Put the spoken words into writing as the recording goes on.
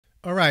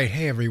All right.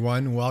 Hey,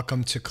 everyone.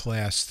 Welcome to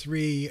Class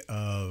 3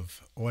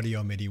 of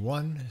Audio Midi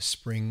 1,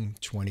 Spring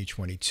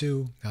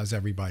 2022. How's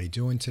everybody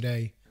doing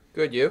today?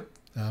 Good, you?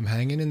 I'm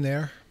hanging in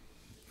there.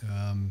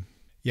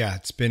 Yeah,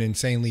 it's been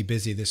insanely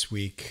busy this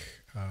week.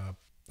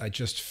 I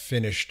just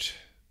finished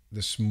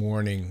this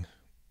morning,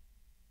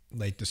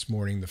 late this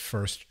morning, the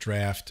first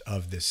draft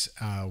of this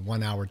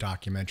 1 hour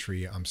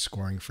documentary I'm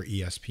scoring for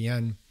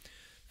ESPN.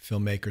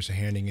 Filmmakers are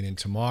handing it in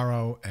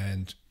tomorrow,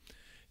 and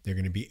they're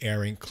going to be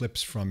airing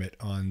clips from it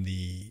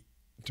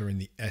during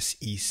the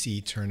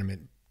SEC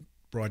tournament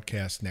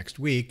broadcast next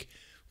week.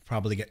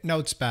 Probably get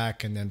notes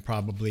back, and then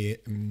probably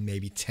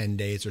maybe 10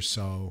 days or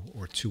so,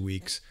 or 2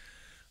 weeks,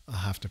 I'll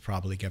have to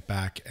probably get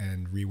back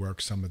and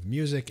rework some of the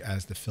music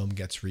as the film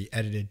gets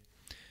re-edited.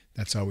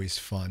 That's always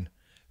fun.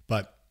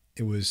 But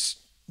it was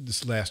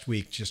this last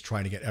week, just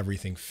trying to get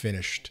everything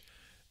finished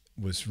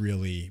was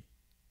really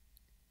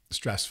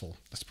stressful.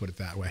 Let's put it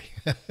that way.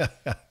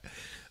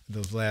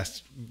 The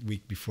last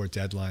week before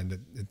deadline,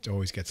 it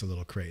always gets a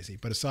little crazy.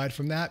 But aside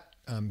from that,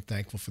 I'm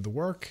thankful for the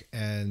work,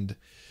 and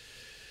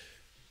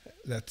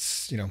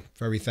that's,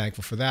 very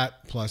thankful for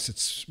that. Plus,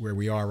 it's where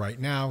we are right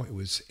now. It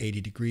was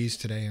 80 degrees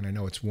today, and I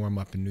know it's warm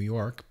up in New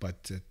York,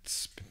 but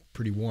it's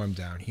pretty warm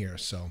down here.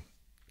 So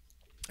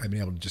I've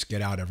been able to just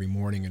get out every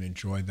morning and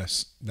enjoy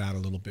that a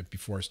little bit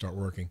before I start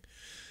working.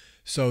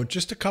 So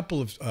just a couple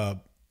of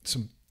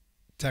some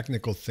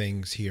technical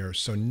things here.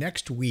 So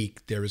next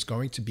week, there is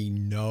going to be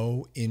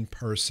no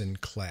in-person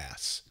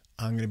class.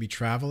 I'm going to be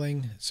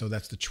traveling, so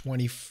that's the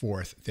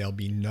 24th. There'll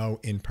be no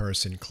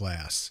in-person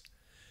class.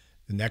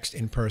 The next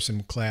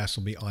in-person class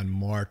will be on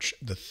March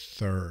the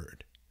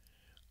 3rd.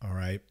 All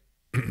right.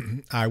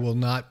 I will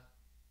not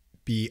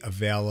be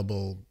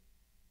available.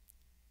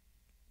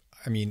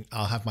 I mean,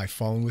 I'll have my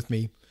phone with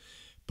me,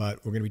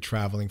 but we're going to be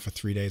traveling for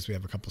 3 days. We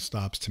have a couple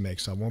stops to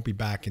make, so I won't be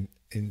back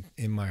in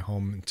my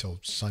home until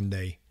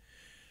Sunday,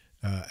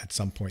 at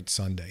some point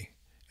Sunday.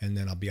 And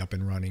then I'll be up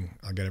and running.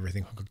 I'll get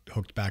everything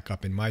hooked back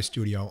up in my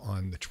studio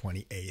on the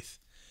 28th.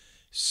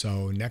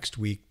 So next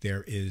week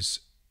there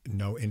is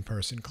no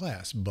in-person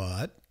class,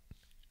 but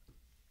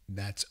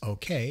that's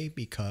okay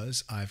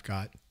because I've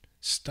got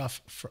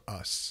stuff for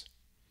us.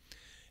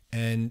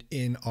 And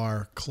in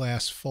our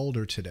class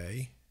folder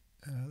today,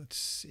 let's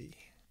see,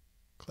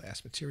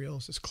 class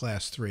materials, it's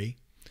class 3.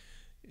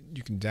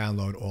 You can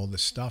download all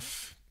this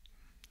stuff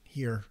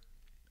here.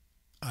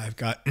 I've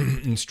got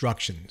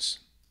instructions.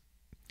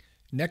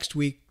 Next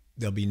week,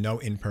 there'll be no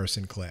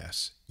in-person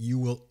class. You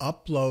will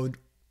upload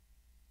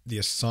the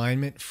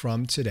assignment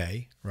from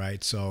today,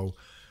 right? So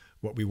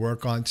what we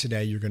work on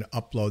today, you're going to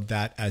upload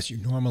that as you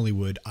normally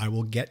would. I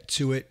will get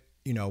to it,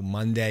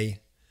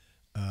 Monday,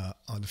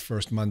 on the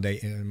first Monday.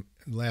 And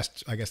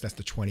I guess that's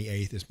the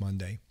 28th is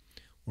Monday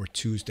or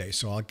Tuesday.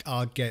 So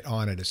I'll get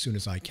on it as soon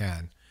as I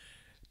can,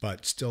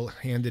 but still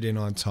hand it in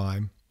on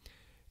time.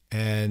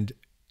 And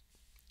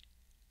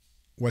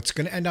what's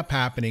going to end up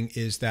happening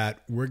is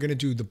that we're going to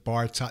do the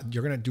bar talk.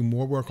 You're going to do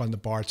more work on the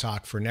bar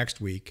talk for next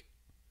week.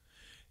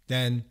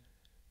 Then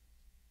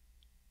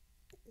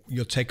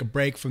you'll take a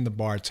break from the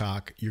bar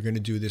talk. You're going to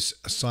do this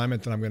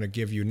assignment that I'm going to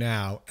give you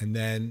now, and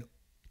then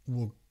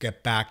we'll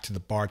get back to the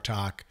bar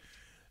talk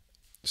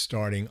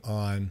starting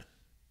on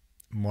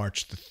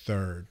March the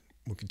 3rd.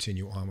 We'll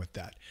continue on with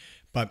that.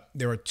 But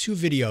there are 2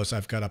 videos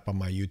I've got up on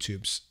my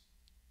YouTube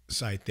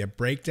site. They're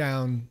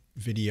breakdown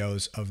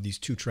videos of these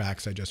 2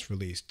 tracks I just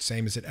released,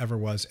 Same as It Ever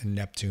Was and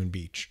Neptune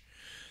Beach.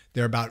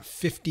 They're about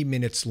 50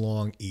 minutes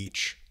long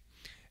each,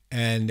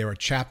 and there are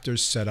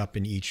chapters set up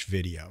in each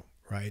video,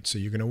 right? So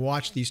you're going to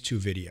watch these 2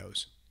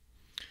 videos.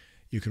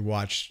 You could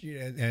watch,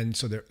 and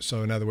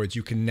so in other words,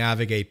 you can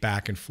navigate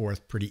back and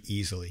forth pretty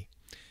easily.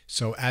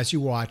 So as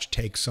you watch,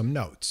 take some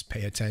notes.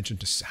 Pay attention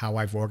to how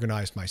I've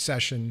organized my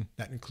session.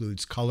 That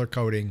includes color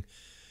coding,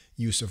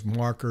 use of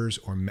markers,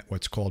 or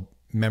what's called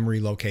memory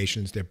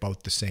locations. They're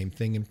both the same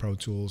thing in Pro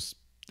Tools.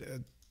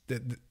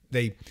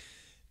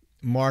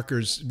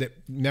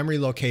 Memory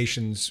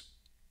locations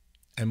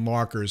and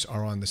markers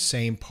are on the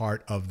same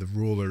part of the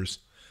rulers,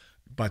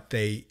 but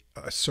they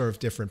serve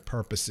different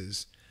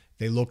purposes.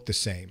 They look the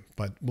same,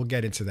 but we'll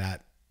get into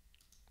that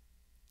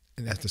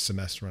as the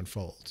semester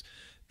unfolds.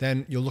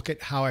 Then you'll look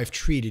at how I've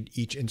treated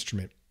each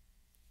instrument,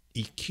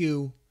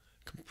 EQ,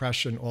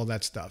 compression, all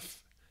that stuff.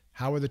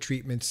 How are the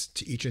treatments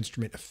to each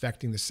instrument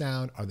affecting the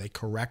sound? Are they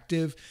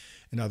corrective?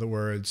 In other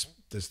words,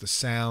 is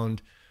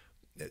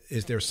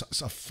there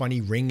a funny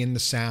ring in the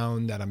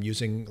sound that I'm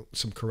using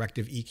some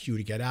corrective EQ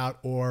to get out?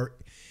 Or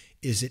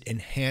is it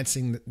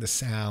enhancing the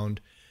sound,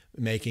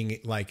 making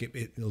it like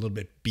it a little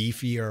bit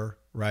beefier,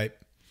 right?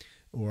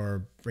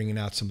 Or bringing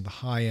out some of the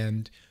high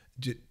end?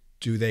 That's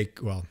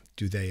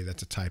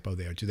a typo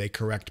there. Do they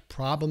correct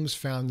problems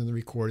found in the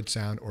recorded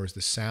sound, or is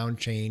the sound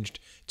changed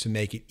to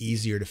make it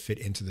easier to fit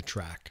into the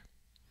track?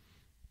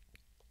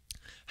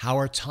 How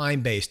are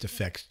time-based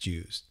effects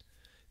used?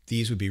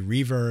 These would be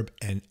reverb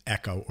and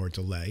echo or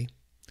delay.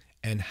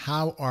 And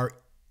how are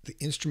the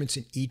instruments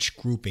in each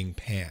grouping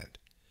panned?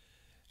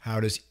 How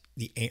does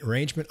the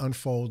arrangement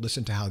unfold?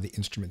 Listen to how the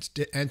instruments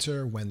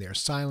enter when they're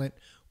silent.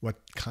 what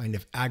kind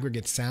of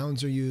aggregate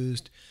sounds are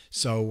used.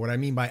 So what I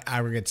mean by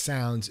aggregate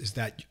sounds is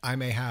that I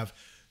may have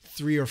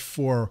 3 or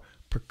 4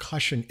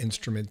 percussion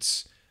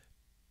instruments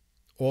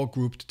all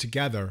grouped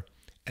together,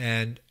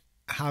 and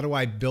how do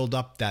I build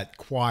up that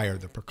choir,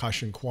 the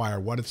percussion choir?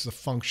 What is the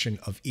function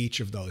of each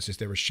of those? Is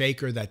there a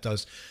shaker that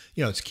does,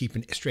 it's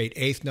keeping straight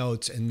eighth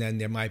notes, and then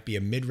there might be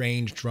a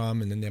mid-range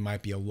drum, and then there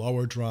might be a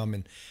lower drum,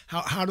 and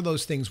how do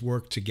those things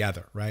work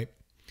together, right?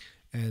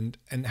 And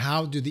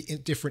how do the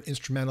different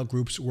instrumental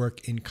groups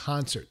work in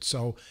concert?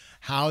 So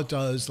how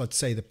does, let's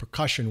say, the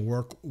percussion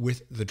work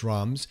with the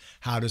drums?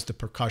 How does the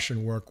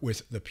percussion work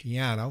with the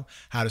piano?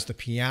 How does the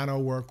piano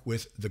work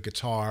with the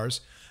guitars?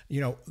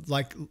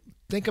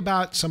 Think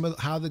about some of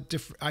how the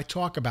different, I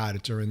talk about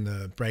it during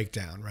the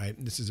breakdown, right?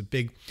 This is a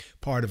big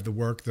part of the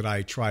work that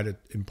I try to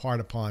impart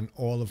upon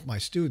all of my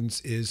students,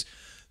 is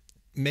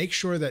make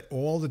sure that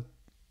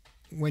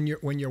when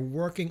you're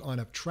working on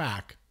a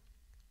track,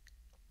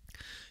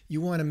 you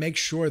want to make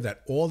sure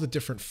that all the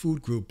different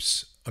food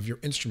groups of your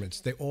instruments,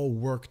 they all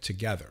work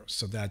together,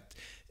 so that,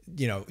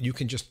 you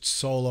can just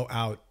solo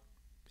out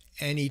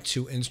any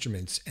 2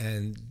 instruments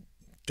and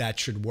that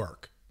should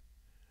work,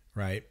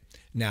 right?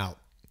 Now,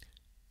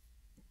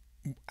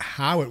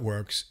 how it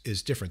works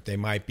is different. They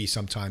might be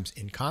sometimes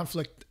in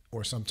conflict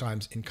or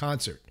sometimes in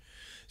concert.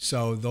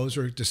 So those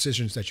are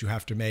decisions that you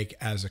have to make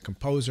as a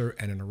composer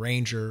and an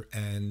arranger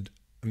and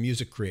a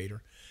music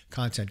creator,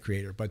 content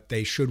creator, but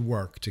they should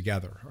work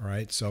together. All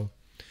right. So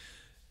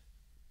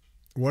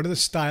what are the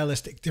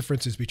stylistic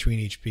differences between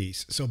each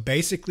piece? So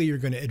basically you're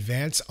going to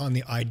advance on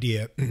the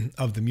idea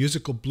of the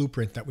musical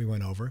blueprint that we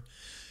went over.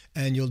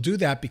 And you'll do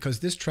that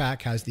because this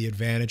track has the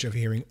advantage of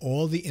hearing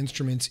all the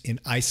instruments in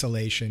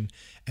isolation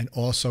and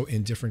also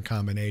in different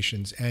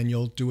combinations. And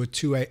you'll do a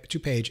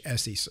two-page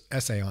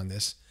essay on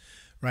this,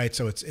 right?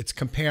 So it's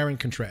compare and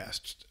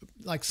contrast,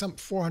 like some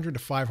 400 to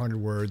 500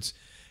 words,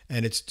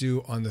 and it's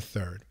due on the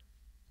 3rd.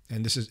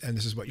 And this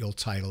is what you'll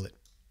title it,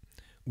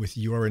 with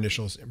your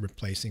initials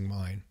replacing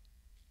mine.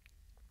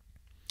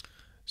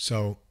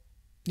 So,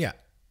 yeah.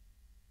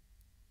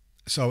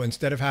 So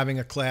instead of having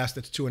a class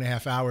that's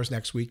 2.5 hours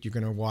next week, you're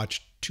going to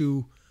watch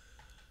two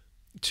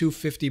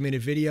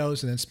 50-minute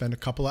videos and then spend a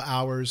couple of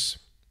hours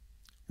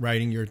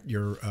writing your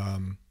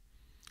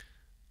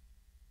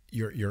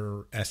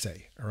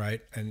essay. All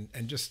right. And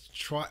just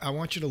try, I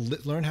want you to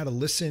learn how to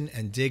listen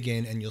and dig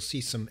in, and you'll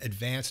see some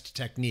advanced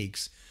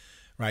techniques,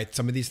 right?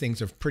 Some of these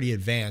things are pretty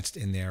advanced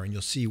in there, and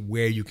you'll see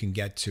where you can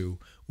get to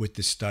with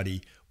this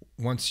study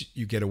once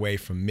you get away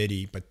from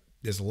Midi. But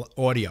there's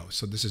audio.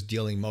 So this is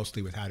dealing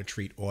mostly with how to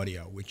treat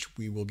audio, which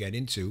we will get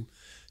into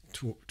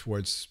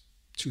towards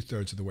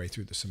 2/3 of the way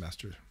through the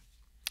semester.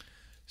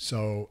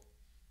 So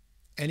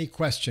any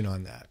question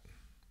on that?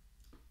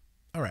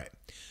 All right.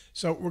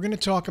 So we're going to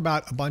talk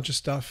about a bunch of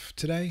stuff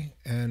today,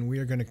 and we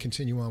are going to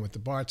continue on with the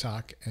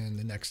Bartok and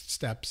the next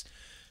steps.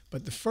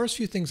 But the first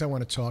few things I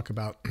want to talk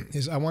about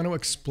is I want to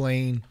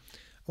explain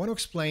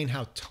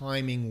how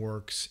timing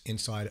works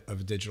inside of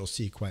a digital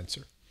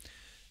sequencer.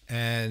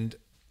 And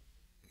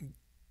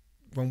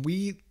when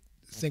we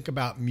think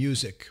about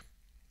music,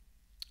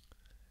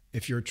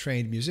 if you're a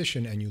trained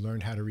musician and you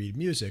learn how to read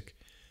music,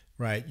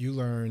 right, you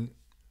learn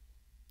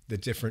the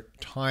different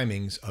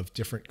timings of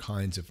different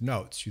kinds of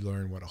notes. You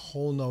learn what a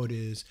whole note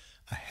is,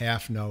 a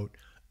half note,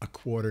 a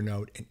quarter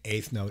note, an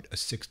eighth note, a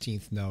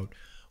 16th note,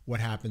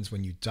 what happens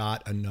when you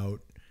dot a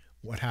note,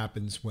 what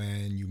happens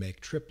when you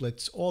make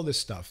triplets, all this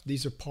stuff.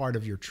 These are part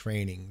of your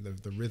training,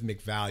 the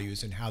rhythmic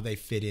values and how they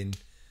fit in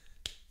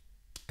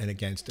and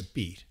against a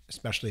beat.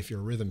 Especially if you're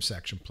a rhythm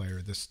section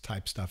player, this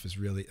type stuff is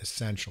really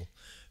essential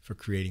for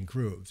creating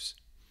grooves.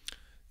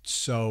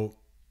 So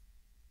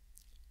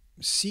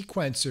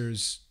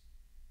sequencers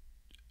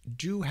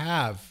do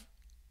have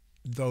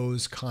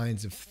those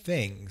kinds of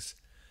things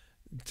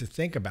to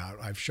think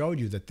about. I've showed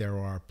you that there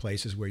are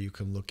places where you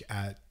can look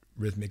at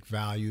rhythmic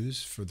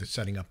values for the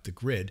setting up the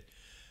grid.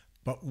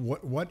 But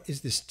what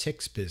is this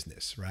ticks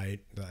business, right?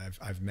 That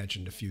I've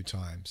mentioned a few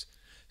times.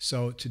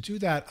 So to do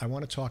that, I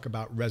want to talk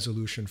about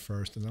resolution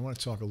first, and I want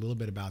to talk a little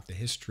bit about the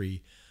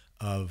history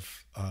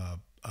of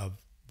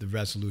the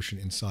resolution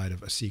inside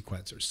of a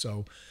sequencer.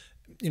 So,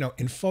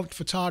 in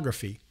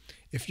photography,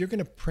 if you're going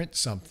to print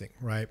something,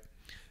 right,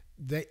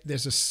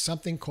 there's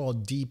something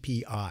called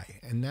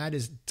DPI, and that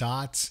is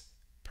dots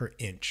per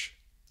inch.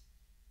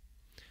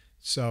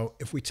 So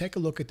if we take a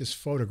look at this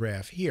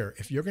photograph here,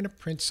 if you're going to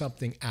print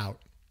something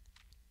out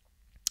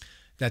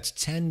that's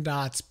 10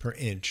 dots per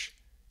inch,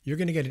 you're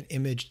going to get an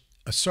image,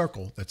 a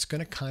circle that's going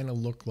to kind of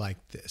look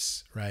like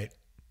this, right?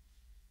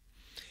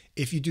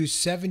 If you do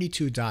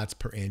 72 dots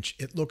per inch,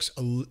 it looks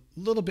a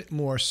little bit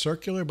more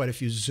circular, but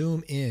if you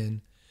zoom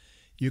in,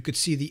 you could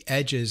see the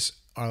edges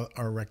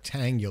are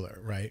rectangular,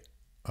 right?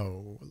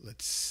 Oh,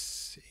 let's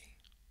see.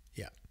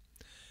 Yeah.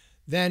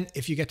 Then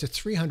if you get to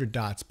 300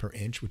 dots per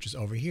inch, which is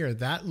over here,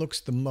 that looks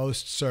the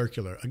most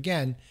circular.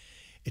 Again,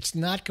 it's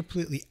not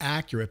completely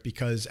accurate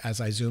because as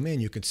I zoom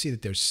in, you can see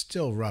that there's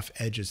still rough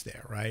edges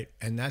there, right?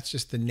 And that's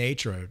just the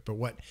nature of it. But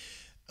what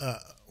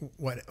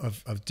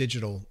of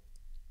digital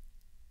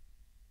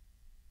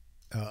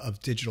of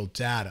digital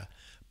data.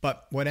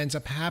 But what ends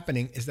up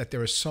happening is that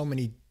there are so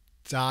many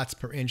dots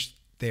per inch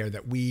there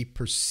that we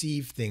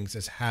perceive things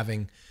as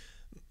having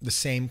the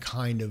same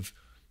kind of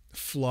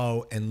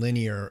flow and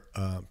linear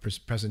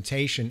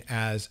presentation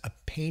as a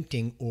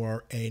painting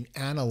or an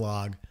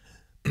analog.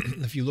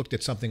 If you looked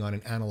at something on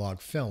an analog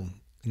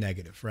film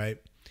negative, right?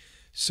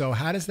 So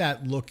how does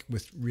that look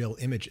with real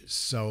images?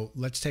 So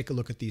let's take a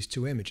look at these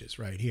two images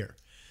right here.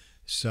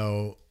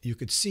 So you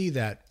could see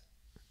that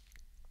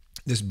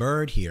this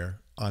bird here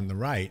on the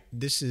right,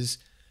 this is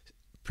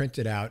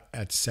printed out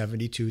at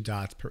 72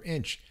 dots per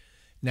inch.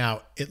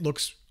 Now it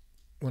looks,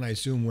 when I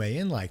zoom way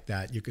in like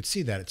that, you could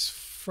see that it's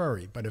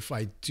furry. But if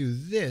I do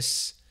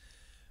this,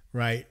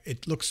 right,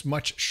 it looks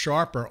much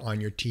sharper on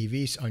your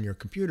TVs, on your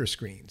computer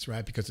screens,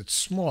 right, because it's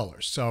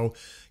smaller. So,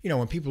 you know,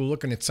 when people are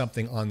looking at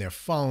something on their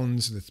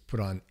phones that's put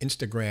on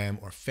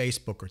Instagram or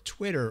Facebook or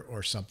Twitter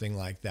or something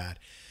like that,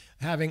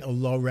 having a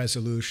low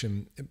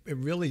resolution, it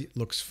really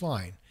looks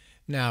fine.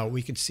 Now,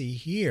 we can see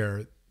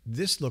here,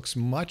 this looks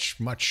much,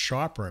 much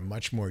sharper and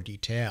much more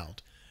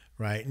detailed,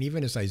 right? And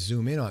even as I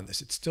zoom in on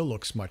this, it still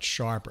looks much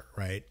sharper,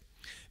 right?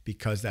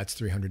 Because that's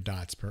 300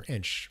 dots per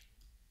inch.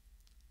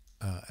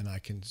 And I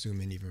can zoom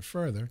in even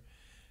further.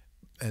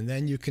 And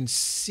then you can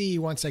see,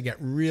 once I get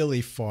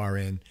really far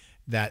in,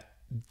 that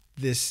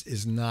this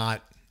is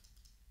not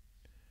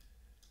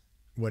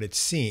what it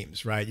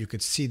seems, right? You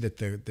could see that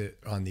the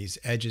on these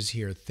edges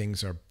here,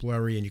 things are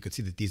blurry, and you could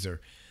see that these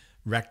are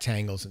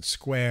rectangles and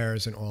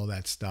squares and all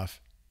that stuff.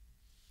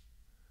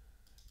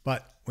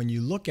 But when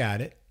you look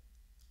at it,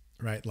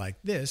 right, like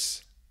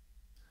this,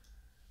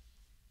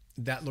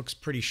 that looks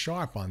pretty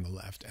sharp on the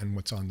left, and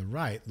what's on the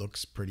right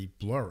looks pretty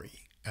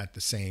blurry at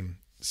the same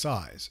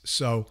size.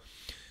 So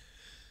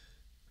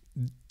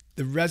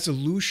the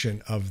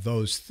resolution of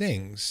those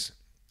things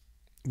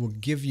will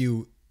give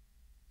you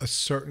a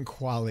certain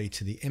quality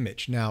to the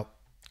image. Now,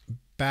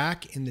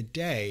 back in the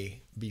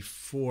day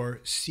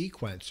before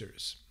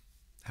sequencers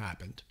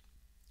happened,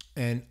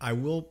 and I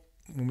will,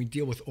 when we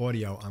deal with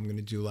audio, I'm going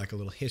to do like a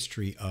little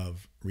history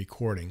of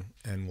recording,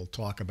 and we'll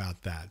talk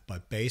about that.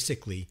 But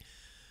basically,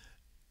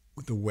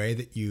 the way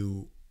that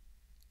you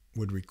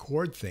would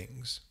record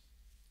things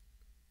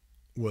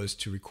was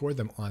to record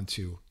them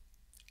onto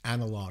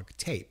analog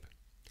tape.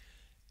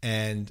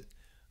 And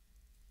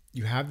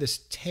you have this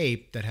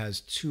tape that has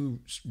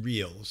two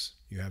reels.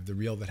 You have the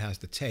reel that has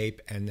the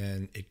tape, and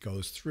then it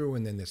goes through,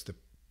 and then there's the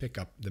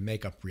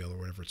makeup reel, or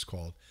whatever it's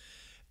called.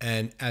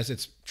 And as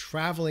it's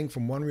traveling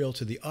from one reel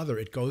to the other,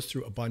 it goes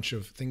through a bunch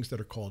of things that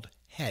are called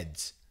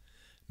heads,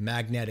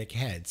 magnetic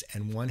heads.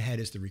 And one head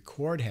is the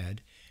record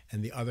head,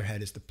 and the other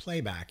head is the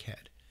playback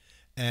head.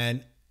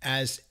 And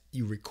as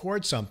you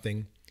record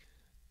something,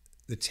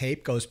 the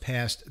tape goes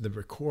past the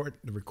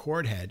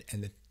record head,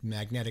 and the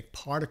magnetic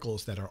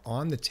particles that are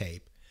on the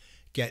tape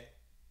get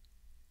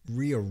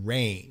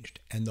rearranged,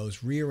 and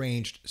those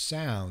rearranged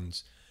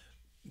sounds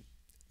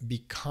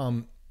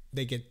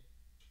they get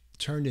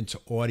turned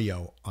into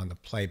audio on the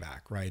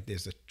playback, right?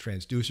 There's the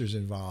transducers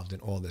involved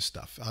and all this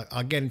stuff.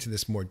 I'll get into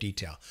this more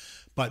detail.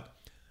 But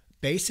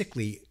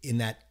basically, in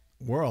that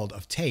world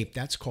of tape,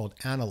 that's called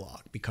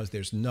analog, because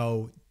there's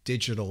no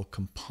digital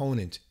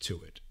component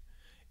to it.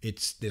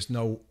 There's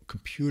no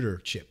computer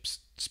chips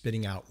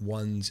spitting out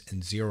ones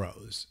and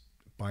zeros,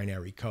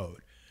 binary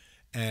code.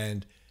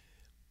 And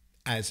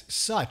as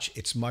such,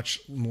 it's much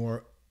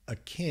more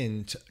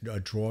akin to a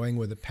drawing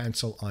with a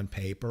pencil on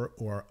paper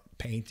or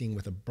painting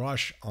with a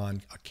brush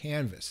on a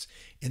canvas,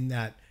 in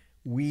that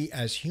we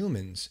as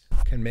humans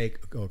can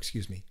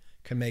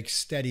make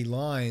steady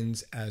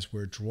lines as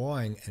we're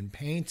drawing and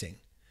painting,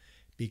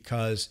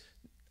 because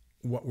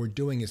what we're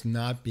doing is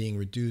not being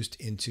reduced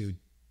into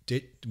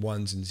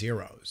ones and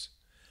zeros.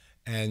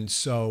 And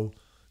so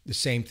the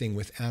same thing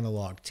with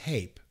analog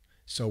tape.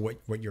 So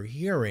what you're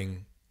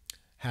hearing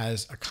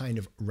has a kind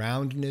of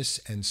roundness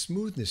and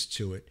smoothness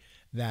to it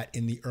that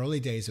in the early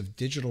days of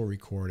digital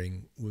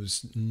recording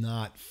was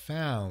not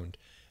found.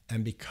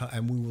 And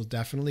we will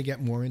definitely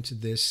get more into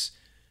this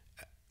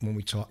when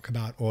we talk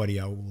about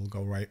audio. We'll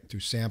go right through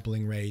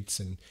sampling rates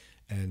and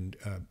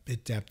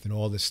bit depth and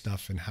all this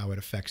stuff and how it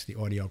affects the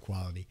audio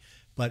quality.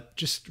 But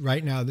just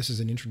right now, this is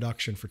an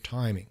introduction for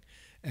timing.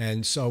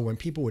 And so when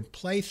people would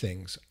play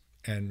things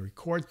and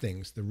record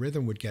things, the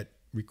rhythm would get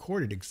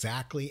recorded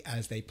exactly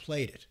as they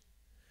played it,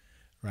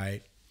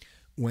 right?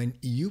 When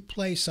you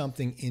play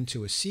something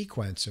into a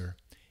sequencer,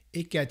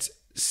 it gets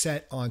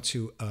set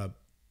onto a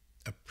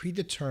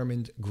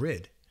predetermined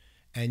grid.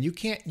 And you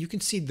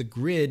can see the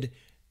grid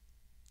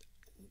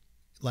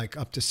like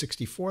up to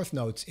 64th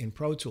notes in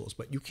Pro Tools,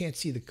 but you can't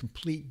see the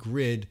complete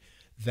grid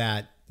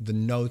that the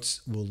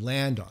notes will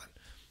land on.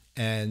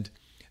 And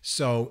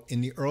so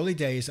in the early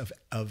days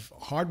of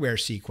hardware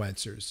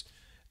sequencers,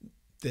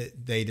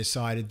 they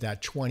decided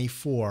that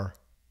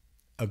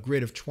a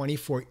grid of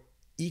 24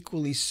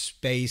 equally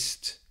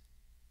spaced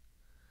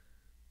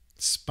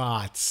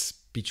spots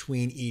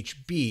between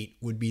each beat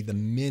would be the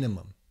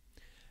minimum.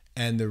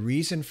 And the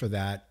reason for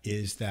that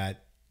is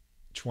that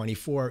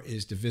 24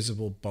 is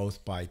divisible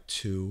both by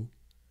 2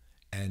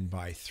 and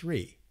by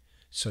 3.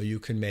 So you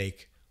can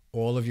make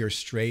all of your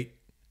straight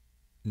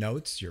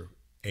notes, your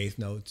eighth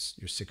notes,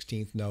 your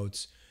 16th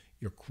notes,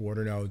 your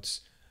quarter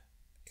notes,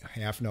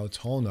 half notes,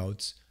 whole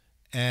notes,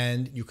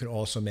 and you can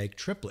also make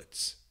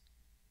triplets,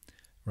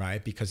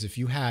 right? Because if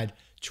you had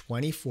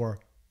 24,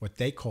 what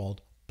they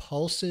called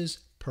pulses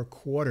per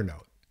quarter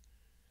note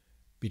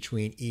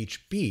between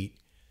each beat,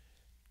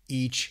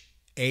 each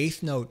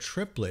eighth note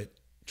triplet,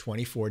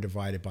 24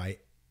 divided by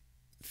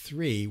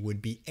 3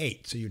 would be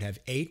 8. So you'd have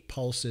 8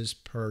 pulses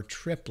per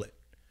triplet.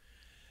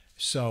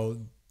 So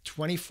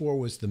 24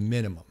 was the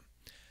minimum.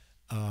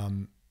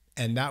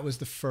 And that was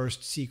the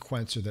first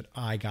sequencer that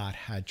I got,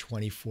 had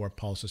 24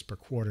 pulses per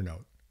quarter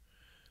note.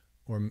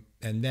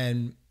 And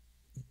then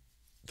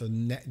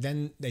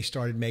they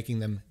started making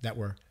them that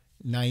were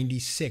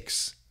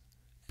 96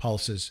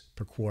 pulses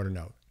per quarter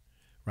note,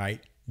 right?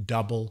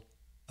 Double,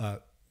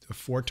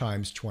 4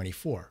 times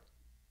 24.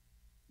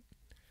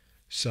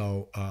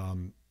 So,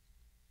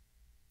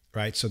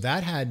 right. So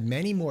that had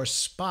many more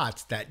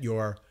spots that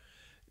your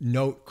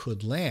note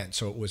could land.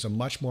 So it was a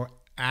much more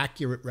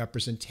accurate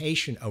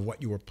representation of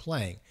what you were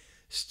playing.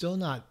 Still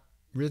not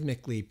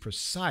rhythmically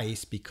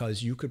precise,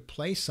 because you could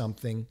play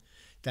something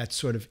that's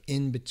sort of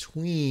in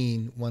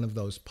between one of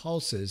those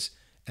pulses,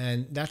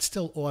 and that's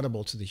still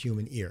audible to the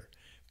human ear.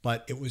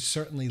 But it was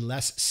certainly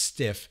less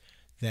stiff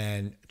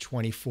than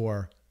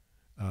 24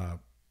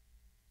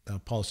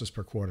 pulses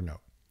per quarter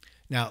note.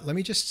 Now, let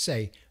me just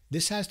say,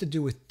 this has to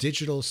do with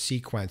digital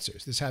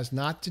sequencers. This has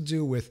not to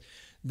do with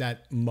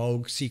that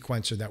Moog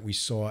sequencer that we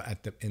saw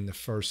in the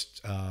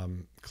first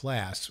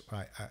class.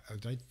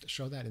 Did I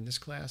show that in this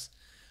class?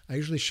 I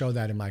usually show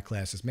that in my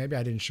classes. Maybe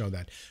I didn't show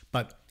that.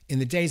 But in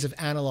the days of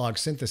analog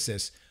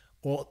synthesis,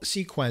 all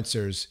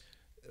sequencers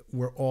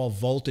were all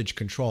voltage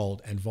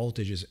controlled, and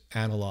voltage is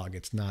analog.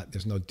 It's not,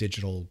 there's no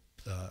digital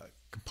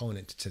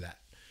component to that.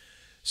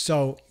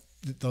 So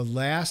the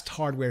last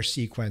hardware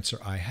sequencer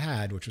I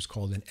had, which was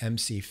called an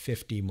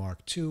MC50 Mark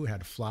II,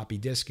 had a floppy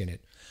disk in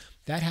it.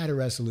 That had a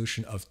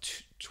resolution of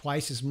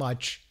twice as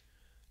much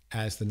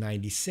as the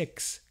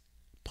 96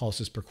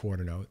 pulses per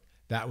quarter note.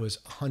 That was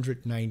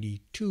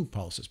 192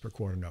 pulses per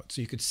quarter note.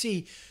 So you could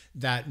see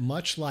that,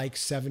 much like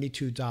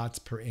 72 dots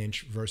per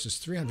inch versus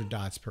 300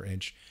 dots per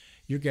inch,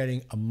 you're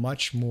getting a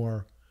much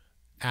more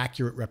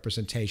accurate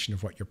representation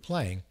of what you're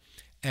playing.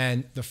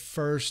 And the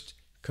first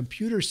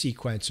computer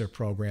sequencer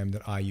program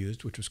that I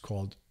used, which was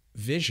called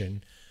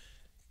Vision,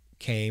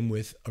 came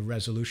with a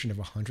resolution of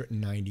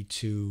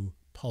 192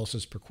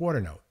 pulses per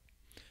quarter note.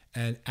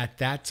 And at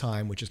that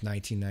time, which is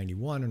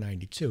 1991 or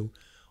 92,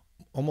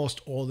 almost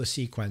all the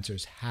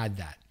sequencers had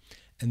that.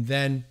 And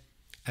then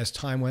as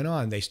time went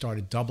on, they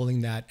started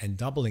doubling that and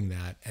doubling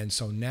that. And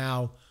so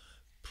now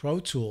Pro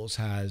Tools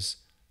has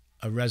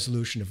a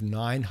resolution of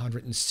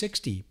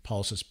 960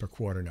 pulses per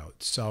quarter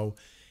note. So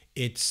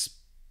it's,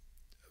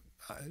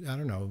 I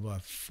don't know,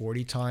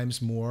 40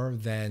 times more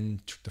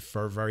than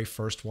the very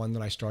first one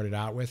that I started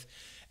out with.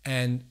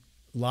 And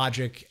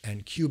Logic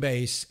and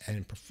Cubase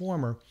and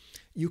Performer,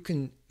 you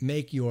can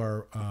make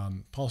your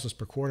pulses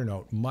per quarter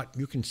note,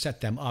 you can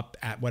set them up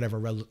at whatever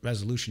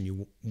resolution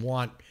you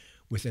want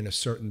within a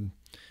certain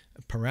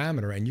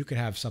parameter, and you could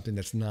have something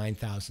that's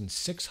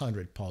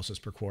 9,600 pulses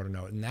per quarter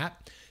note. And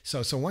that,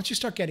 so once you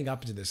start getting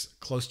up into this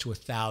close to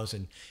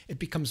 1,000, it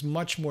becomes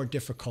much more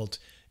difficult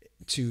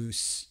to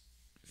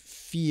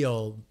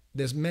feel.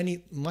 There's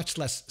much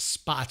less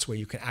spots where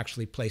you can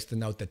actually place the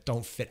note that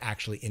don't fit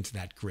actually into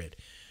that grid,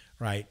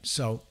 right?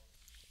 So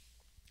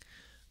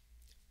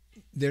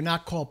they're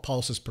not called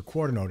pulses per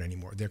quarter note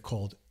anymore. They're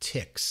called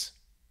ticks.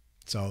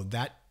 So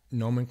that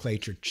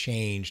nomenclature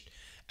changed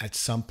at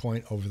some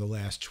point over the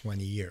last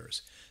 20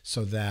 years,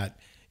 so that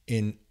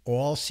in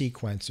all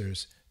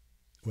sequencers,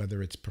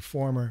 whether it's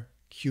Performer,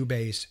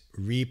 Cubase,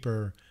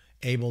 Reaper,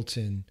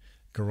 Ableton,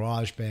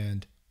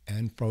 GarageBand,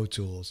 and Pro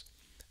Tools,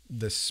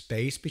 the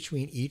space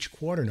between each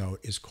quarter note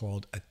is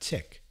called a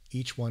tick,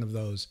 each one of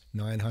those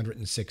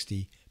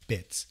 960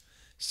 bits.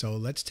 So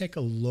let's take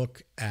a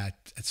look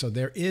at, so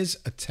there is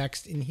a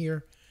text in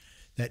here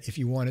that if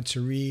you wanted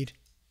to read,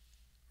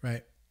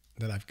 right,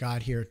 that I've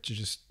got here to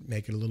just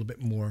make it a little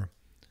bit more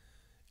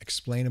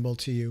explainable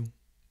to you.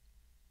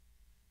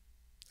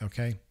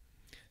 Okay,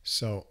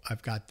 so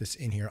I've got this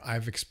in here.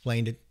 I've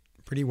explained it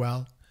pretty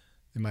well.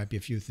 There might be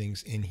a few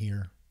things in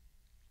here.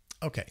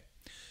 Okay,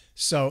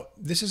 so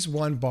this is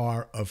one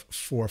bar of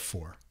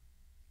 4/4.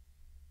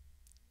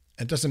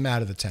 It doesn't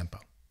matter the tempo,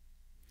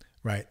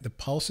 right? The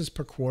pulses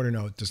per quarter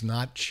note does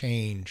not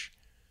change.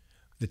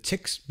 The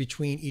ticks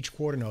between each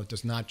quarter note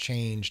does not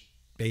change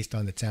based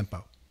on the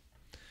tempo.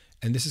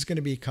 And this is going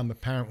to become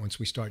apparent once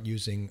we start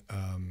using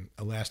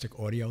elastic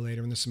audio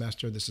later in the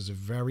semester. This is a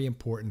very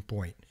important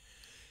point.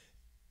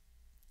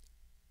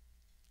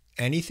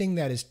 Anything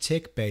that is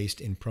tick-based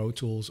in Pro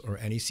Tools or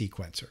any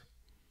sequencer,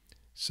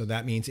 so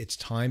that means its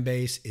time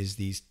base is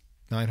these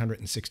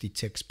 960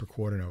 ticks per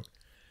quarter note,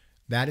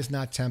 that is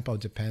not tempo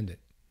dependent.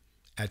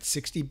 At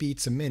 60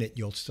 beats a minute,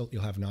 you'll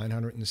have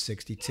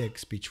 960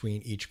 ticks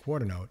between each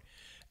quarter note,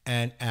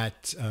 and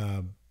at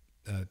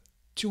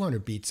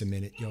 200 beats a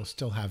minute, you'll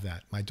still have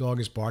that. My dog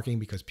is barking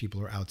because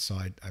people are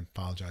outside. I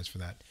apologize for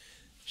that.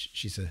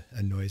 She's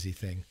a noisy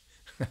thing.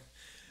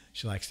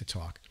 She likes to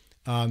talk.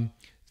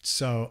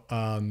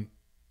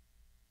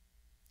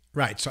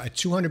 Right, so at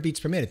 200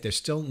 beats per minute, there's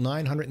still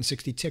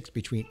 960 ticks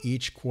between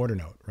each quarter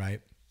note, right?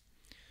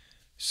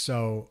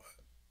 So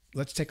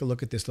let's take a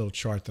look at this little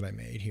chart that I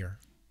made here.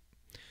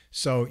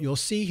 So you'll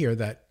see here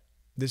that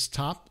this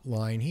top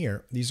line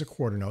here, these are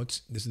quarter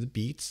notes. This is the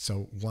beats.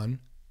 So 1,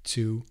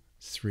 2,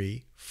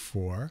 3,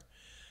 4.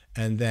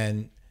 And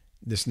then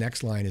this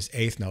next line is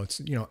eighth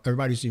notes. You know,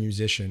 everybody who's a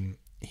musician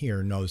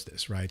here knows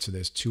this, right? So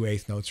there's 2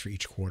 eighth notes for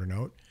each quarter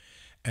note.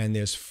 And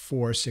there's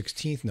 4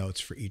 16th notes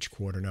for each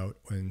quarter note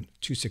and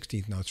 2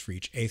 16th notes for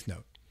each eighth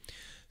note.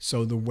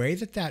 So the way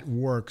that that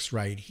works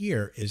right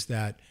here is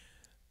that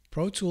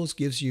Pro Tools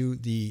gives you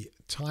the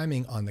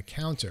timing on the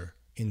counter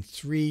in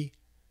 3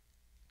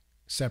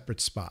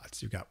 separate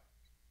spots. You've got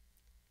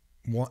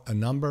a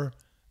number,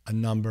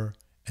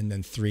 and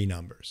then 3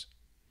 numbers.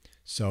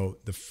 So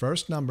the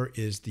first number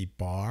is the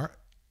bar,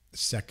 the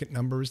second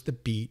number is the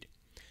beat,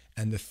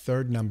 and the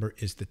third number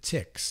is the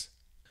ticks.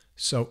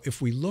 So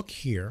if we look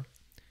here,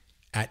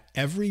 at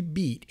every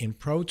beat in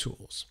Pro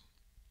Tools,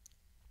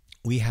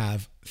 we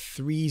have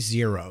 3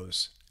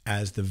 zeros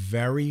as the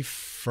very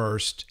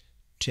first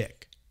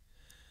tick.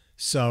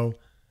 So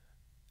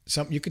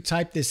you could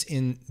type this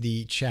in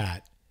the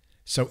chat.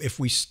 So if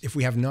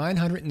we have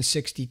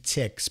 960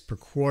 ticks per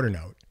quarter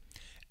note,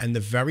 and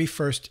the very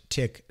first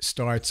tick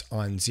starts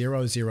on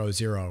 0, 0,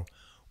 0,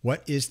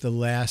 what is the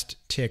last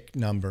tick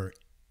number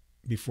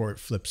before it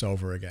flips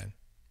over again?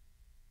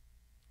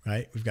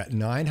 Right? We've got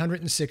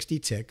 960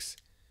 ticks.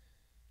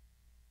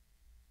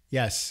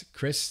 Yes,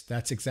 Chris,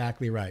 that's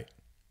exactly right.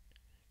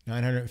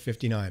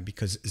 959,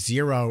 because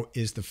 0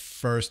 is the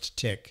first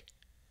tick.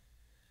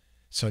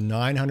 So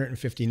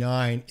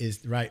 959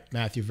 is, right,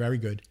 Matthew, very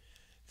good.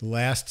 The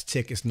last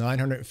tick is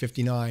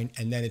 959,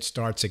 and then it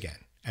starts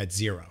again at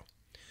 0.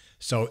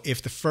 So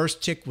if the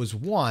first tick was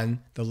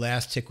 1, the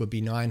last tick would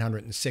be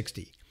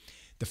 960.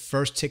 The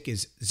first tick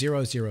is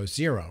 0, 0,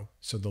 0,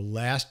 so the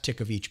last tick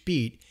of each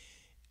beat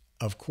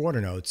of quarter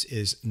notes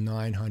is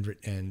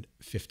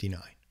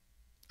 959,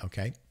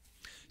 okay?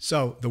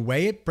 So the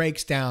way it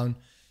breaks down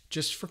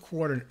just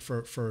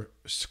for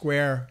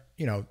square,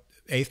 you know,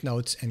 eighth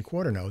notes and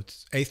quarter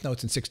notes, eighth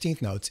notes and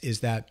 16th notes,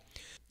 is that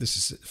this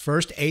is the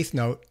first eighth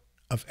note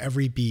of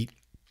every beat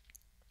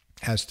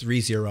has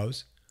 3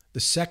 zeros. The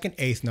second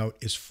eighth note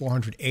is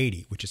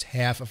 480, which is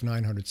half of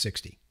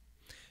 960.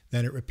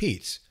 Then it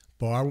repeats.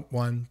 Bar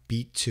 1,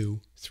 beat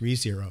 2, 3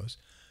 zeros.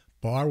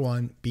 Bar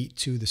 1, beat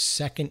 2, the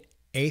second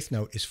eighth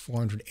note is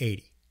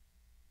 480.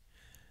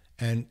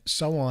 And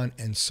so on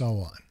and so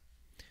on.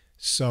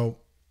 So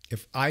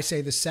if I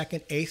say the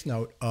second eighth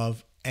note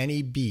of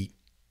any beat,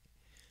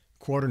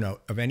 quarter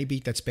note, of any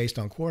beat that's based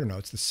on quarter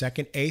notes, the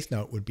second eighth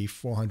note would be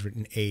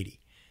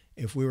 480.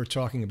 If we were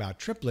talking about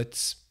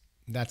triplets,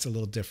 that's a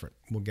little different.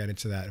 We'll get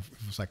into that if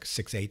it was like a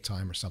 6/8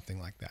 time or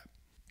something like that.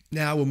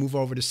 Now we'll move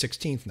over to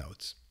 16th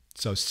notes.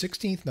 So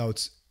 16th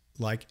notes,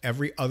 like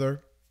every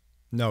other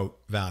note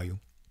value,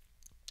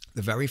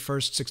 the very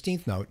first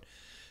 16th note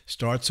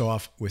starts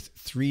off with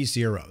 3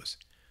 zeros.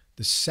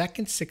 The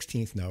second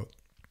 16th note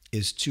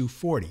is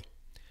 240.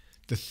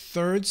 The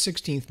third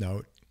 16th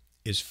note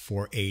is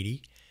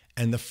 480,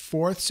 and the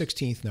fourth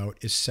 16th note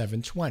is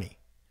 720,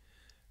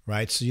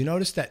 right? So you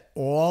notice that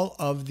all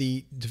of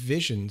the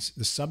divisions,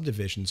 the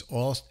subdivisions,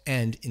 all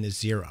end in a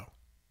 0,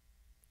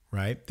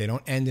 right? They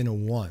don't end in a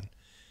 1.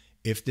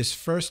 If this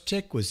first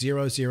tick was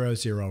 0, 0,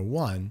 0,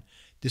 1,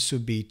 this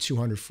would be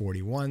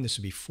 241, this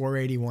would be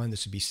 481,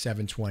 this would be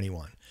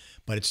 721.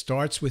 But it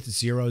starts with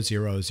 0,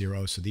 0,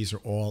 0, so these are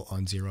all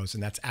on zeros,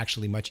 and that's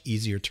actually much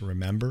easier to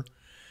remember,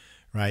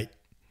 right?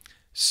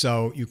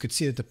 So you could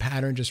see that the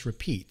pattern just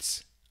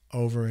repeats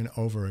over and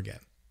over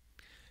again.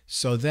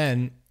 So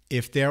then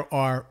if there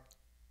are,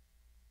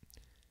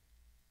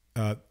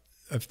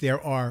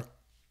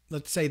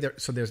 let's say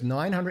there's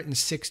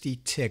 960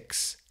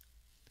 ticks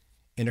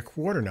in a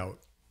quarter note.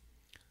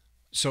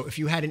 So if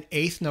you had an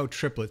eighth note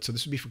triplet, so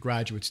this would be for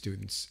graduate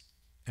students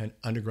and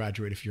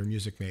undergraduate if you're a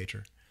music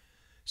major.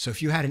 So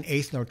if you had an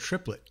eighth note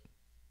triplet,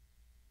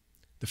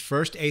 the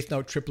first eighth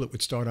note triplet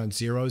would start on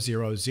 0,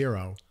 0,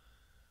 0.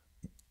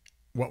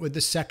 What would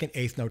the second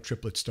eighth note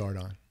triplet start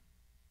on?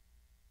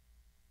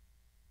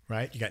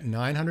 Right? You got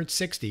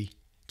 960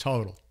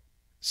 total.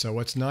 So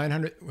what's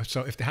 900?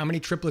 So how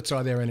many triplets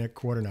are there in a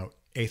quarter note?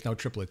 Eighth note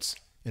triplets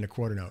in a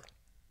quarter note.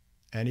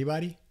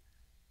 Anybody?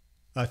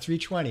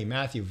 320.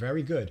 Matthew,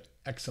 very good.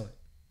 Excellent.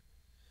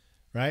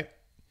 Right?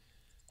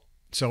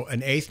 So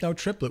an eighth note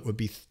triplet would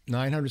be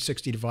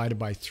 960 divided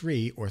by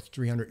 3, or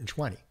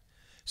 320.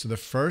 So the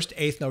first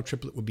eighth note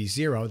triplet would be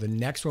 0. The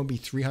next one would be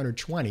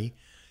 320.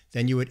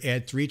 Then you would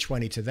add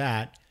 320 to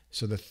that.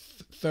 So the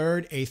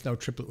third eighth note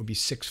triplet would be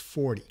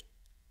 640.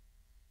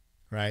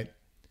 Right?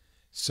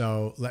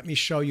 So let me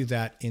show you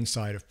that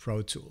inside of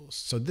Pro Tools.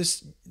 So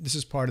this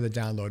is part of the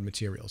download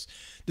materials.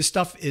 This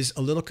stuff is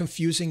a little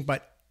confusing,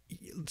 but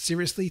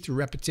seriously, through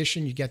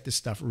repetition, you get this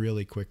stuff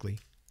really quickly.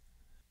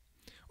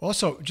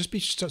 Also,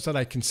 just so that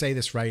I can say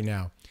this right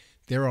now,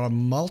 there are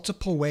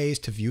multiple ways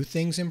to view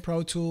things in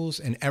Pro Tools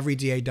and every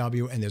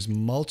DAW, and there's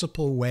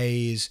multiple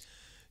ways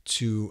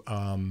to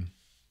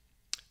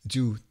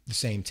do the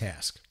same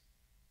task.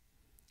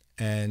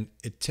 And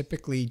it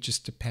typically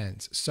just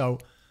depends. So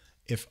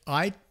if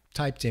I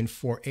typed in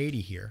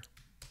 480 here,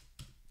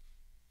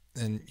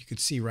 and you could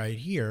see right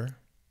here,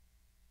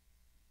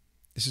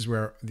 this is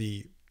where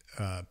the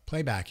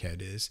playback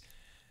head is.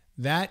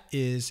 That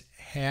is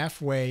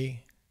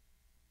halfway.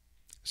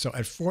 So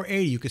at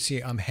 480, you can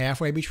see I'm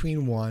halfway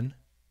between 1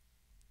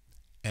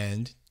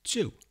 and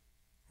 2,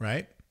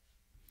 right?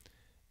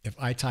 If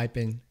I type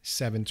in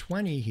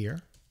 720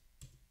 here,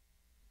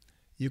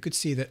 you could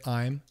see that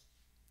I'm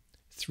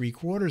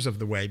 3/4 of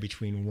the way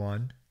between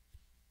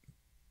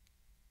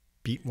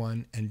beat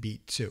 1 and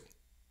beat 2.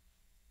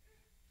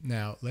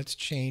 Now let's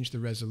change the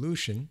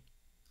resolution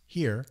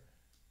here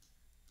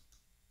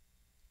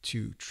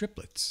to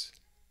triplets,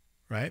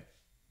 right?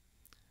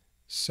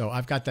 So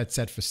I've got that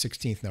set for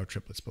 16th note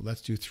triplets, but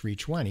let's do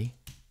 320,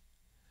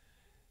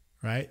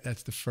 right?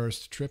 That's the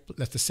first triplet.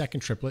 That's the second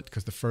triplet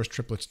because the first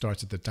triplet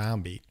starts at the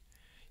downbeat.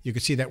 You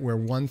can see that we're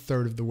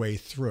 1/3 of the way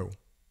through,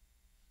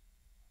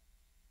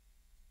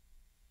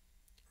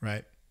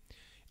 right?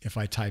 If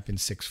I type in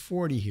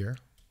 640 here,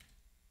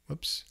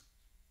 whoops,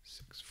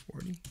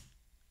 640,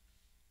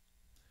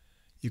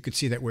 you could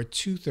see that we're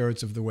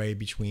 2/3 of the way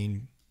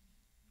between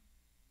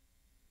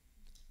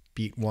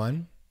beat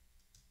 1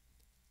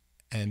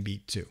 and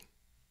beat 2.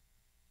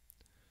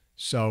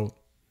 So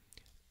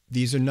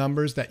these are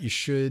numbers that you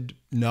should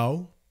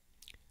know: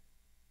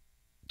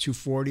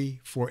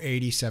 240,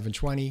 480,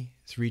 720,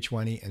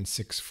 320, and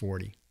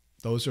 640.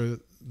 Those are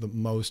the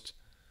most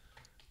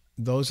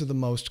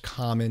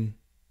common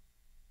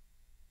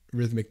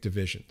rhythmic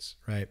divisions,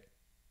 right?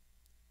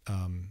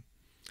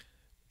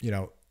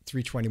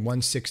 320,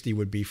 160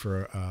 would be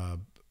for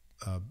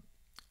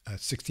a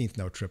 16th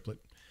note triplet.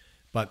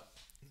 But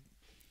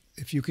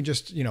if you can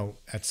just,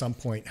 at some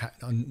point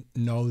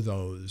know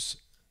those,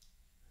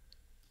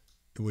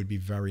 it would be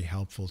very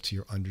helpful to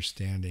your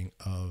understanding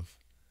of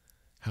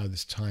how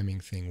this timing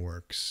thing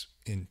works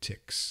in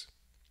ticks.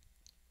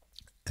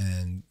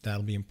 And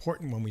that'll be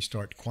important when we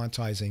start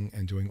quantizing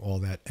and doing all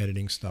that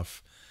editing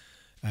stuff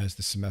as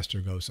the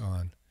semester goes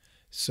on.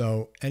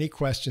 So any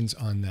questions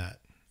on that?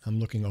 I'm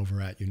looking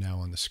over at you now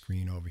on the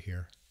screen over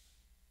here.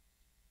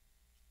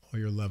 All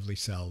your lovely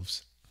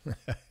selves.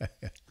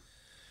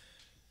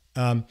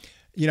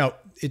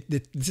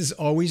 This has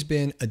always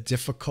been a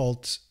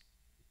difficult.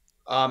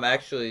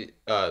 Actually,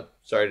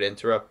 sorry to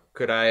interrupt.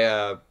 Could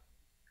I,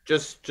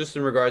 just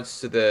in regards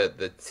to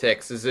the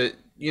ticks, is it,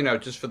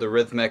 just for the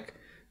rhythmic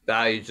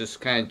value,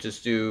 just kind of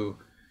just do,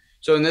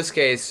 so in this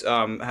case,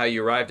 how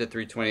you arrived at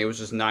 320, it was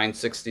just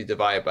 960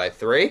 divided by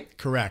 3?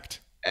 Correct.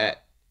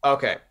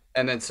 Okay.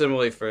 And then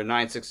similarly for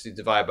 960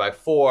 divided by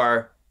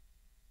 4,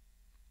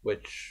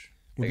 which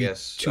would I be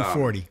guess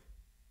 240.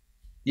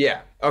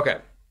 Yeah.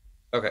 Okay.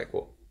 Okay.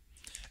 Cool.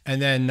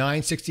 And then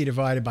 960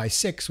 divided by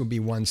 6 would be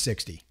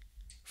 160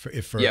 for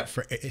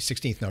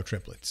 16th note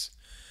triplets,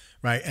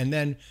 right? And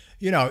then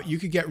you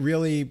could get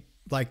really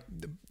like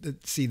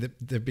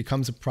there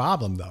becomes a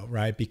problem though,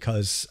 right?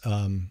 Because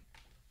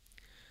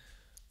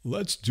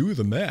let's do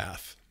the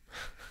math.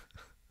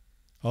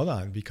 Hold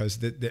on, because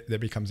there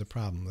becomes a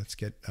problem. Let's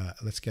get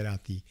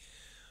out the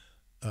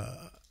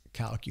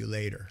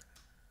calculator.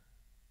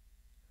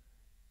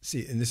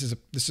 See, and this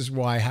is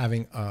why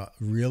having a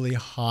really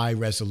high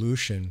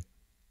resolution.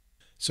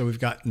 So we've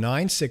got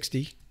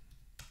 960.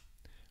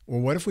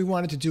 Well, what if we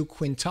wanted to do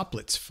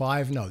quintuplets,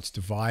 5 notes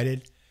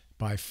divided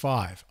by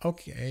 5?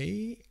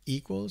 Okay,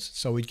 equals.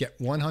 So we'd get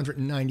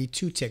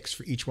 192 ticks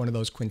for each one of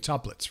those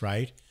quintuplets,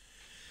 right?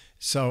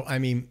 So I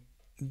mean,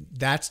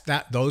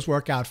 those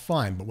work out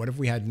fine. But what if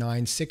we had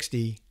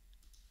 960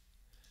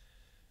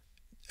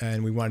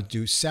 and we wanted to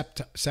do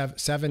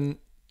seven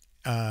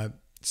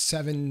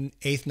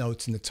eighth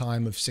notes in the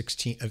time of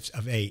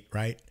 8,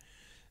 right?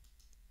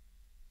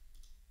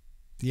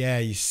 Yeah,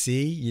 you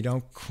see, you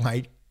don't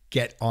quite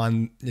get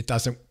on.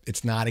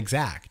 It's not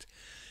exact.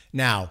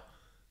 Now,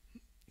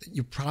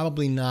 you're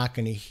probably not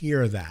going to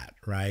hear that,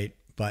 right?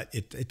 But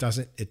it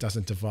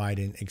doesn't divide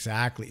in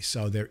exactly.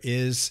 So there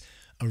is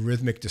a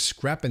rhythmic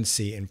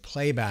discrepancy in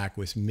playback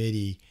with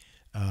Midi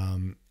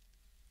on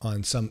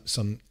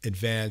some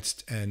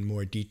advanced and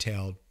more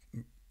detailed,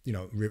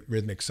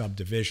 rhythmic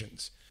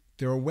subdivisions.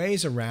 There are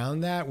ways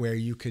around that where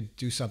you could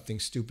do something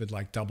stupid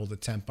like double the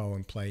tempo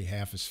and play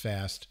half as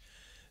fast,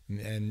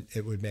 and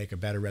it would make a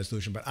better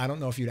resolution. But I don't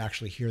know if you'd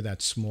actually hear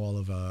that small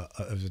of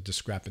a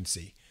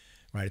discrepancy,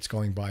 right? It's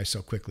going by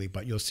so quickly,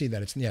 but you'll see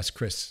that yes,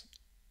 Chris.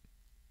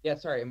 Yeah,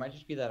 sorry, it might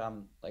just be that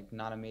I'm like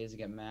not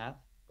amazing at math,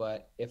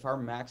 but if our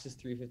max is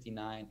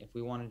 359, if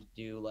we wanted to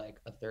do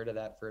like a third of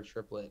that for a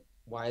triplet,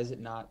 why is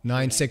it not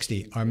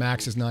 960? Our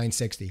max is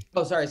 960.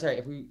 Oh, sorry.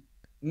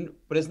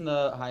 But isn't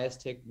the highest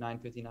tick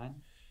 959?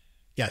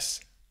 Yes,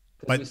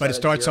 but it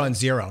starts on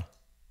 0.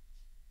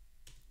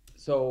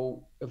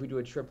 So if we do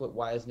a triplet,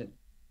 why isn't it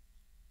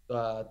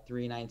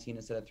 319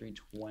 instead of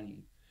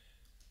 320?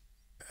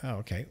 Oh,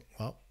 okay.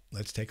 Well,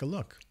 let's take a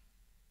look.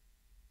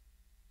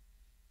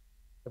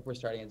 If we're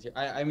starting at 0.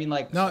 I mean,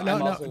 like, No, I'm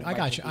no. also I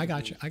got you. mindful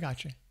because I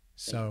got you.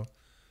 So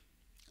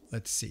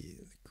let's see.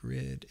 The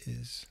grid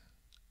is.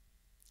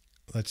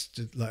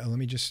 Let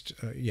me just.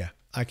 Yeah,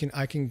 I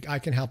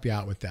can help you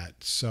out with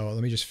that. So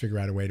let me just figure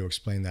out a way to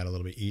explain that a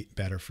little bit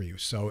better for you.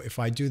 So if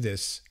I do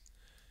this,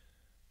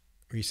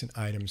 recent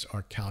items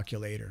are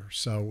calculator.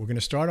 So we're going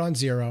to start on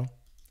 0,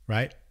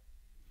 right?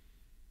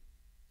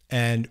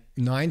 And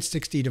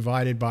 960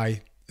 divided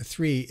by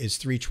 3 is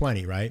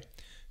 320, right?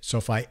 So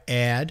if I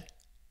add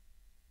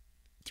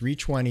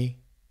 320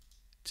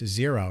 to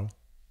 0,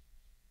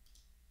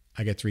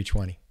 I get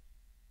 320.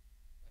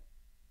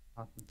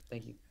 awesome.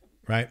 Thank you.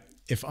 Right?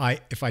 If I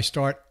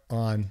start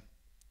on,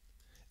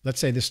 let's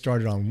say this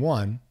started on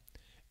 1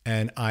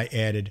 and I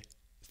added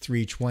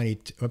 320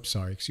 to, oops,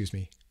 sorry, excuse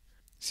me.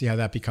 See how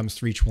that becomes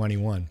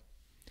 321.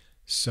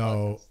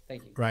 So,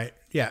 thank you. Right.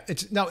 Yeah,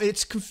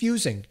 it's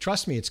confusing.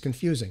 Trust me, it's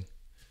confusing.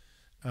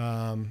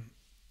 Those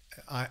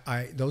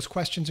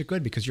questions are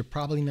good because you're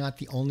probably not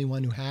the only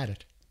one who had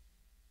it,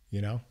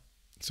 you know?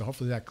 So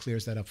hopefully that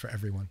clears that up for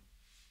everyone.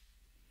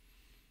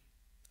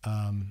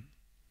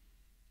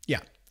 Yeah.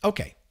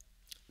 Okay.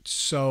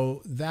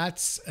 So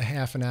that's a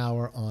half an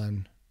hour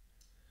on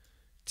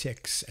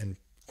ticks and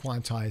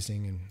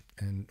quantizing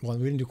and well,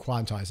 we didn't do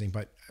quantizing,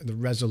 but the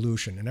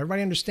resolution. And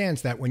everybody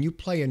understands that when you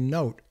play a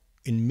note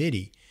in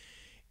Midi,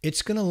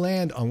 it's going to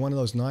land on one of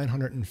those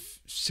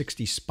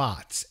 960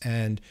 spots.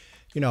 And,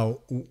 you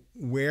know,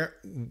 where,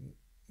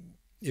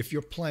 if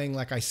you're playing,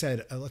 like I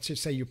said, let's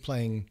just say you're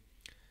playing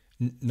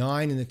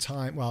 9 in the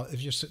time, well,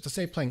 if you're, let's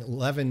say playing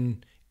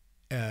 11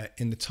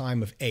 in the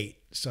time of 8.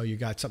 So you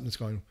got something that's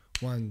going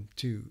 1,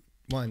 2,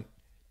 1,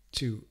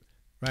 2,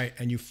 right?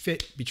 And you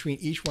fit between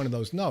each one of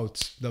those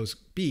notes, those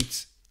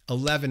beats,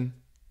 11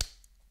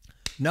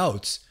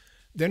 notes.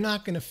 They're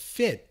not going to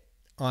fit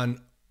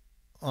on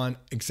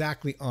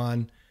exactly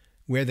on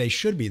where they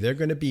should be. They're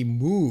going to be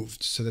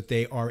moved so that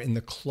they are in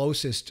the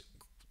closest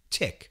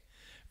tick,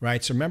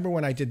 right? So remember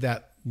when I did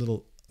the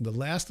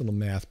last little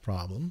math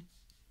problem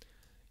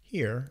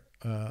here,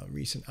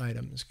 recent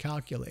items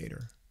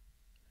calculator,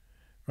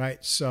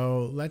 right?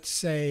 So let's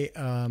say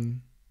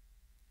 5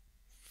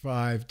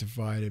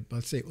 divided,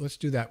 let's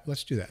do that.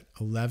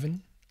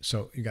 11.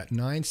 So you got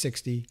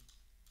 960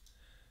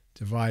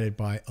 divided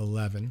by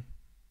 11,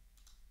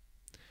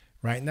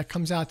 right? And that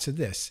comes out to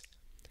this,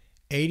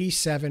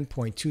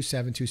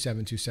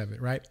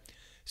 87.272727, right?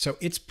 So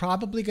it's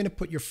probably going to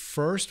put your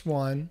first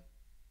one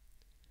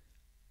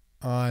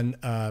on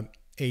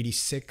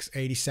 86,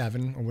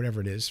 87, or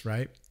whatever it is,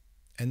 right?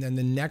 And then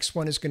the next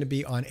one is going to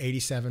be on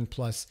 87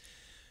 plus,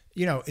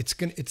 you know, it's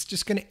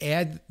just going to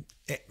add,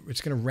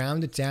 it's going to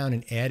round it down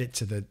and add it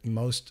to the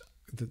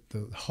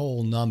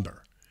whole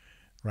number,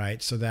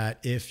 right? So that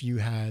if you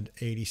had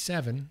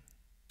 87,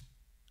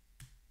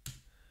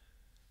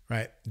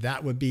 right,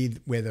 that would be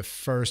where the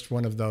first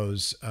one of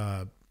those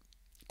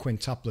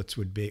quintuplets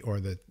would be,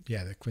 or the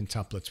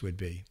quintuplets would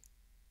be.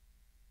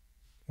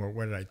 Or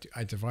what did I do?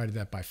 I divided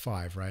that by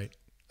 5, right?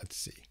 Let's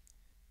see.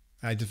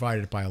 I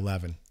divided it by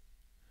 11.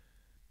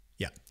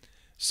 Yeah.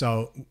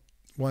 So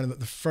one of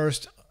the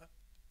first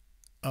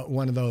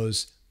one of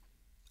those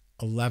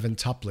 11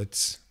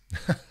 tuplets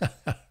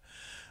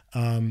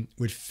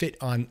would fit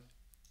on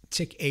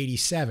tick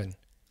 87.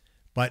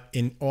 But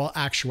in all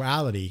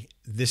actuality,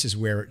 this is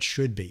where it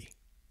should be,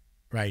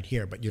 right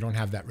here. But you don't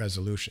have that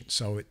resolution.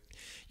 So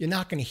you're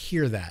not going to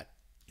hear that,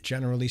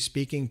 generally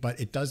speaking, but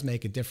it does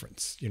make a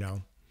difference, you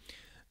know,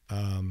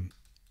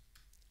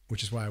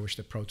 which is why I wish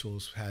that Pro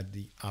Tools had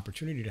the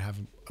opportunity to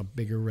have a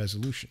bigger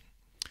resolution.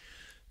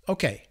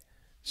 Okay,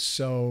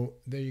 so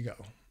there you go.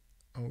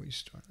 Always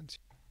start on.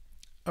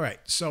 All right,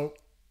 so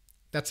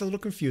that's a little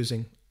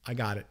confusing. I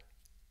got it.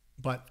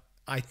 But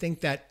I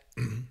think that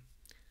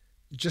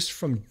just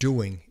from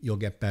doing, you'll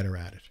get better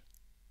at it.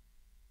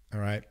 All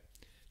right?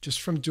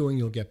 Just from doing,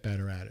 you'll get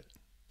better at it.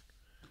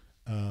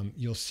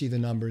 You'll see the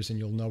numbers and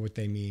you'll know what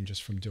they mean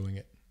just from doing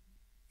it.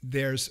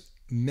 There's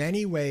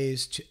many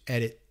ways to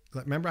edit.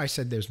 Remember I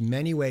said there's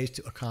many ways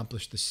to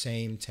accomplish the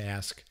same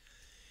task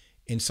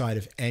inside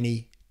of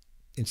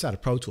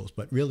Pro Tools,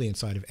 but really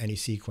inside of any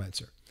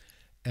sequencer.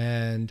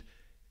 And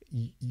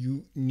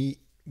you need,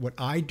 what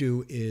I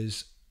do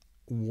is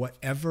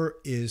whatever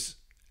is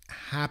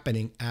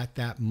happening at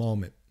that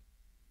moment,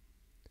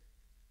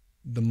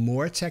 the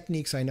more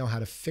techniques I know how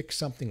to fix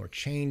something or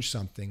change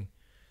something,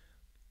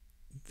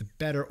 the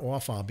better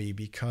off I'll be,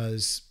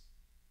 because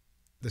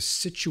the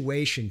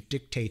situation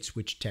dictates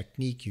which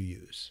technique you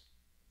use.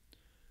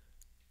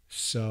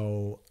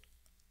 So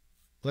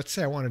let's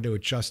say I wanted to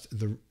adjust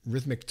the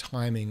rhythmic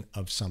timing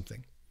of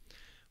something.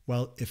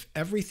 Well, if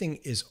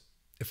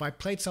I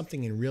played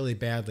something in really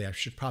badly, I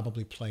should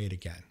probably play it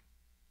again,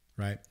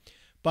 right?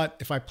 But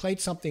if I played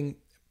something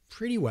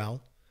pretty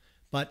well,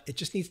 but it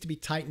just needs to be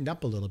tightened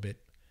up a little bit,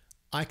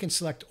 I can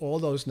select all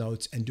those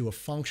notes and do a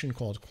function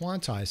called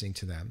quantizing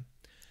to them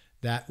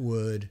that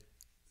would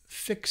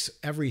fix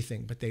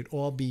everything, but they'd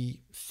all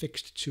be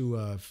fixed to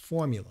a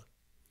formula.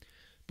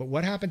 But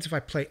what happens if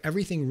I play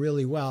everything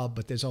really well,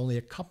 but there's only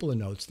a couple of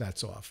notes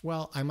that's off?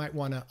 Well, I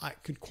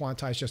could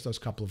quantize just those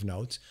couple of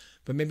notes,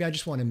 but maybe I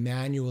just want to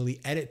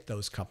manually edit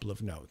those couple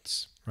of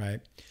notes,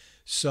 right?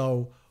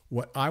 So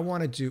what I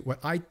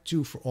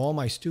do for all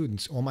my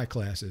students, all my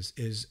classes,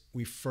 is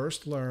we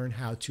first learn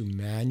how to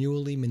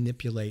manually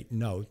manipulate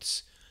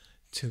notes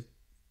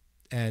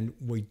and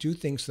we do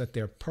things so that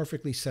they're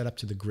perfectly set up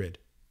to the grid.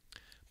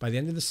 By the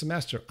end of the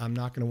semester, I'm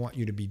not going to want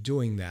you to be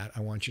doing that. I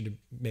want you to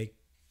make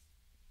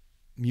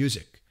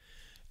music.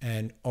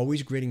 And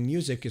always gridding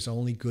music is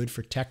only good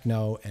for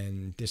techno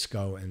and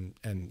disco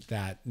and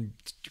that.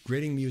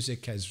 Gridding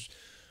music has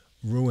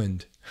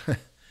ruined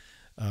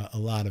a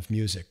lot of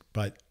music.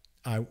 But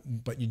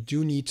you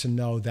do need to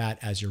know that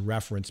as your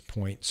reference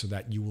point so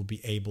that you will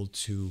be able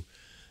to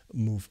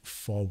move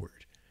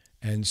forward.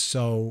 And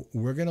so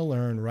we're going to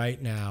learn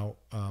right now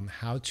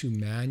how to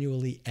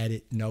manually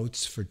edit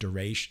notes for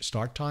duration,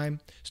 start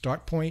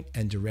point,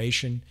 and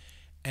duration,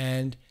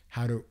 and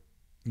how to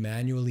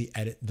manually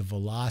edit the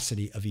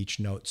velocity of each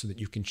note so that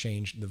you can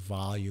change the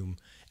volume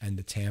and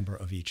the timbre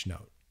of each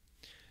note.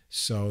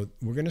 So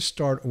we're going to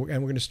start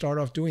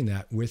off doing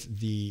that with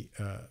the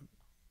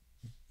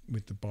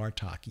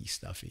Bartok-y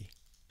stuffy.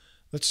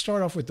 Let's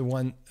start off with the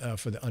one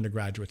for the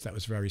undergraduates that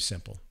was very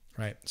simple,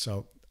 right?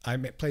 So I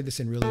played this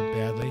in really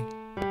badly.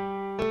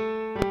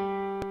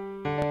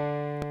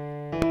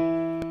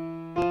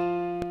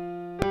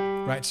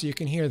 Right, so you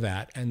can hear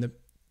that. And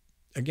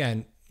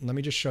again, let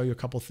me just show you a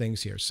couple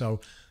things here. So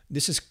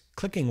this is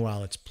clicking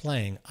while it's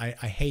playing. I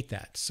hate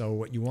that. So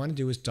what you want to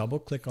do is double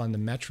click on the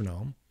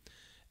metronome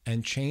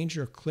and change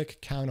your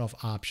click count off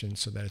option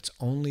so that it's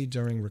only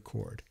during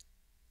record.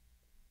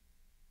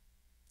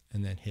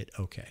 And then hit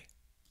OK.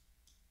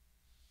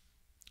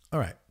 All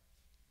right.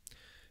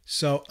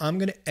 So I'm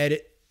going to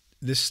edit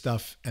this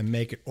stuff and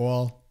make it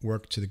all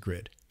work to the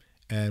grid.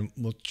 And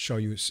we'll show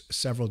you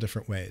several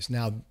different ways.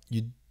 Now,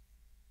 you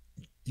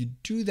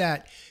do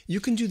that. You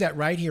can do that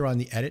right here on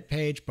the edit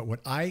page. But what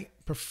I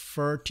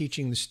prefer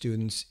teaching the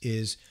students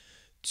is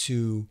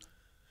to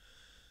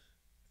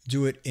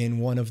do it in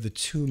one of the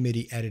two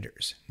MIDI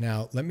editors.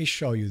 Now, let me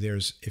show you.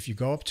 If you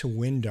go up to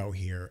Window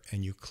here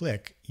and you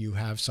click, you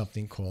have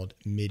something called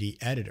MIDI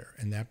Editor.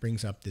 And that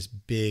brings up this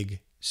big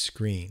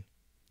screen,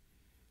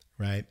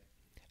 right?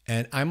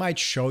 And I might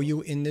show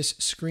you in this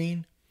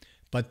screen,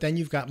 but then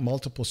you've got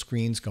multiple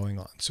screens going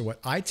on. So what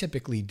I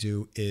typically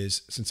do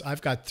is, since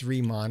I've got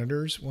 3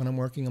 monitors when I'm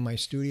working in my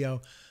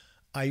studio,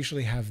 I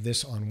usually have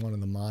this on one of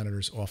the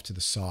monitors off to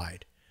the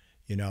side,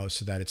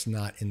 so that it's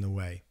not in the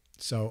way.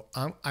 So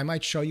I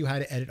might show you how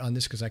to edit on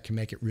this because I can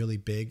make it really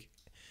big.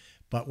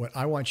 But what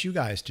I want you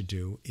guys to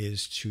do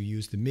is to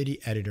use the MIDI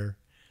editor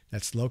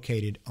that's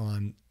located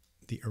on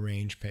the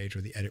Arrange page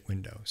or the Edit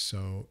window.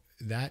 So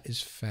that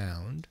is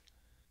found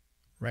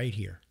right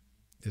here.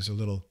 There's a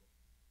little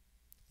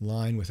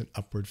line with an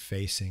upward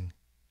facing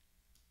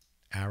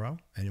arrow.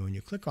 And when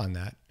you click on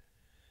that,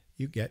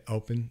 you get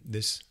open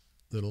this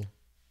little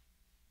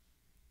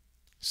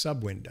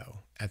sub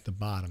window at the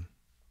bottom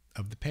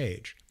of the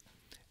page.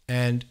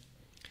 And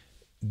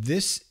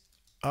this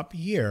up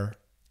here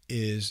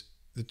is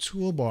the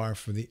toolbar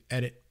for the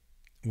edit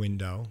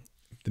window.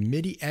 The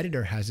MIDI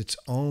editor has its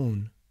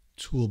own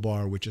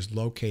toolbar, which is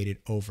located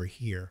over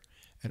here.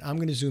 And I'm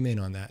going to zoom in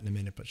on that in a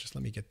minute, but just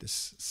let me get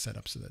this set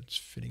up so that it's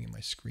fitting in my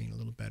screen a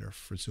little better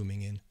for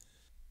zooming in.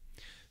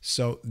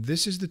 So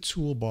this is the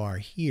toolbar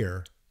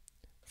here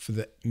for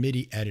the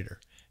MIDI editor.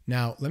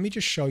 Now, let me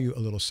just show you a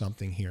little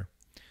something here.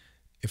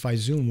 If I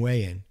zoom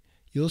way in,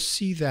 you'll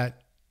see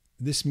that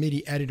this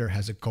MIDI editor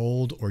has a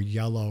gold or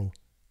yellow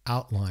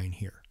outline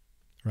here,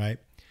 right?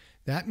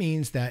 That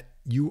means that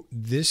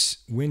this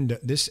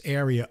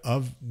area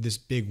of this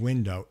big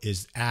window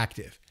is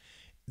active.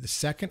 The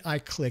second I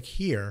click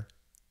here,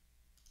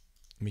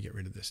 let me get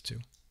rid of this too.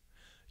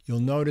 You'll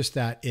notice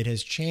that it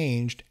has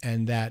changed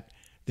and that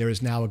there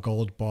is now a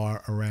gold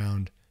bar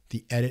around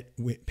the edit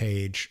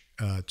page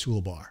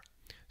toolbar.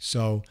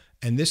 So,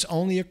 and this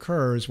only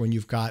occurs when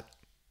you've got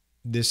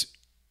this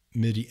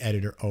MIDI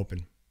editor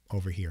open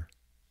over here.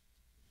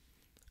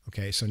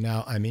 Okay, so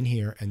now I'm in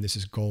here and this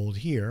is gold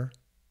here,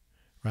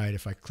 right?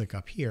 If I click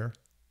up here,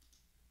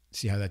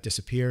 see how that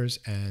disappears,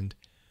 and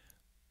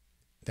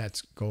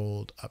that's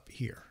gold up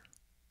here.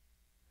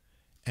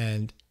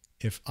 And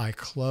if I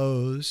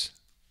close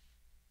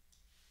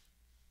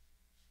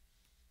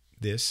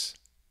this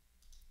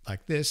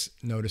like this,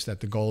 notice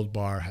that the gold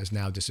bar has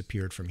now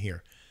disappeared from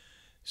here.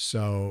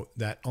 So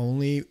that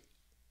only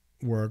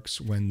works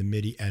when the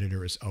MIDI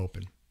editor is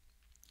open.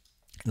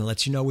 And it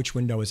lets you know which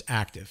window is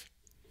active.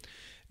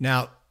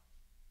 Now,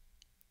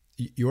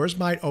 yours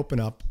might open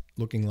up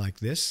looking like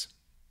this,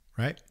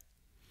 right?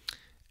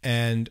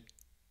 And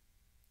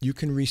you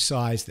can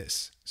resize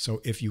this.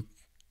 So if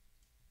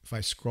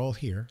I scroll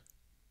here,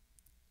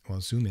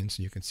 well, zoom in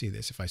so you can see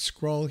this. If I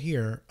scroll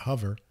here,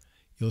 hover,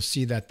 you'll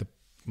see that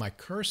my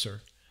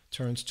cursor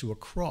turns to a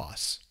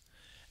cross,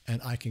 and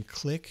I can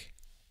click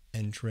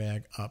and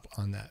drag up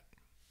on that.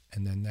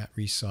 And then that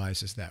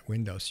resizes that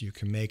window so you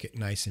can make it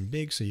nice and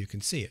big so you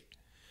can see it.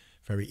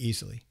 very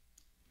easily.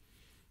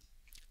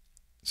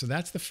 So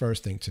that's the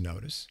first thing to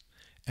notice.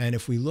 And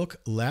if we look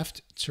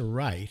left to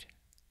right,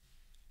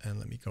 and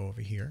let me go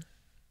over here,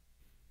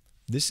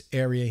 this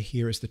area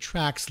here is the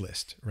tracks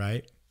list,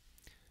 right?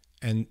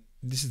 And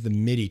this is the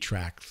Midi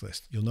tracks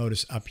list. You'll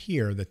notice up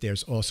here that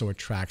there's also a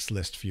tracks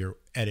list for your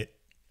edit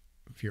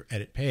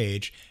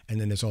page, and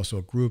then there's also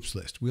a groups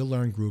list. We'll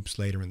learn groups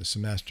later in the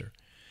semester.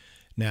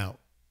 Now,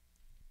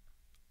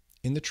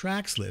 in the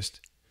tracks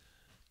list,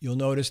 you'll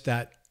notice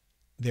that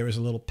there is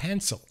a little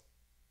pencil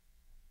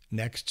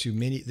next to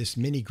this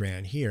mini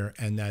grand here,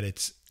 and that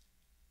it's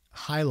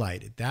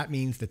highlighted. That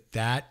means that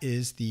that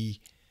is the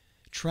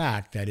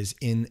track that is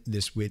in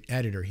this width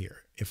editor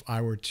here. If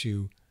I were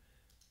to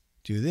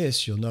do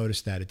this, you'll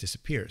notice that it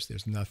disappears.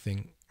 There's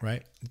nothing,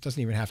 right? It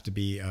doesn't even have to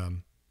be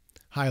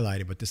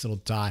highlighted, but this little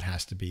dot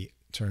has to be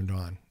turned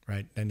on,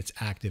 right? Then it's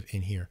active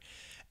in here.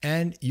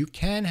 And you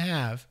can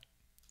have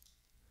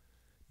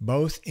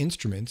both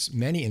instruments,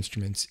 many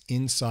instruments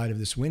inside of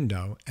this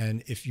window.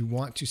 And if you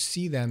want to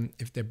see them,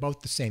 if they're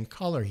both the same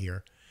color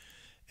here,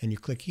 and you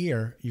click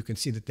here, you can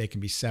see that they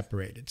can be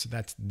separated. So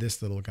that's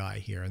this little guy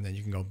here. And then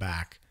you can go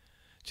back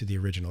to the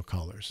original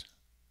colors,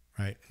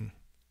 right?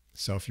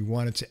 So if you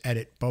wanted to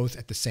edit both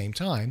at the same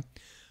time,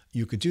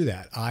 you could do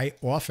that. I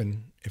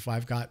often, if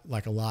I've got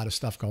like a lot of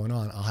stuff going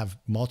on, I'll have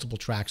multiple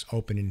tracks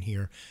open in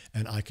here,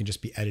 and I can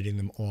just be editing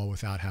them all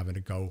without having to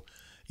go,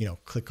 you know,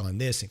 click on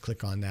this and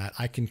click on that.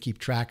 I can keep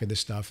track of this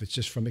stuff. It's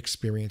just from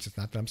experience. It's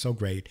not that I'm so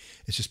great.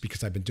 It's just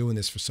because I've been doing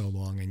this for so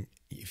long. And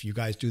if you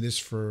guys do this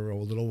for a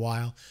little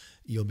while,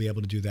 you'll be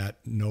able to do that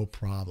no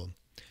problem.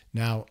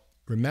 Now,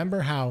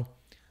 remember how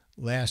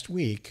last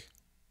week,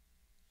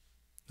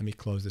 let me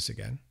close this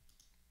again.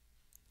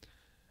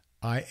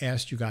 I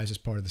asked you guys as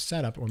part of the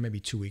setup, or maybe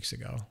 2 weeks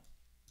ago,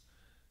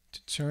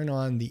 to turn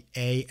on the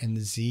A and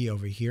the Z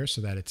over here so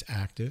that it's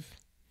active.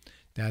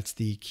 That's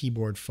the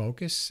keyboard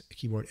focus,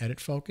 keyboard edit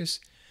focus.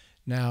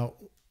 Now,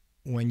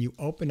 when you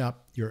open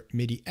up your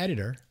MIDI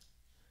editor,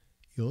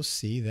 you'll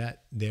see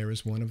that there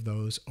is one of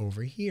those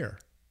over here,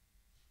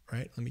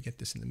 right? Let me get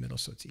this in the middle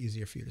so it's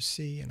easier for you to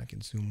see, and I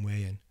can zoom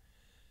way in,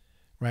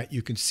 right?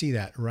 You can see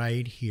that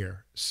right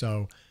here.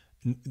 So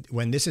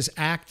when this is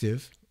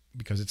active,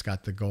 because it's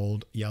got the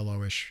gold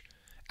yellowish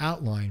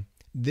outline,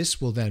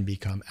 this will then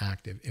become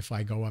active. If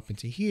I go up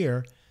into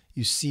here,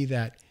 you see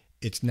that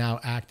it's now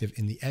active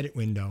in the edit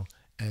window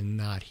and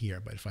not here.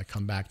 But if I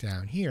come back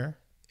down here,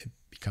 it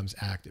becomes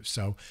active.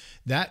 So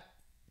that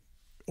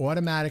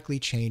automatically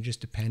changes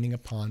depending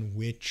upon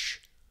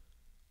which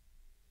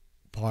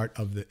part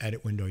of the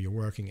edit window you're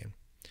working in.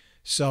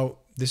 So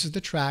this is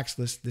the tracks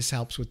list. This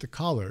helps with the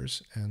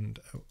colors. And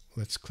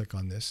let's click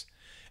on this.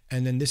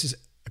 And then this is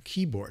a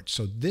keyboard.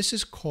 So this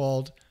is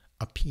called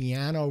a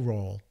piano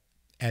roll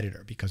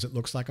editor because it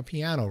looks like a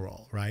piano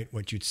roll, right?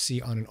 What you'd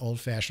see on an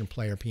old-fashioned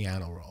player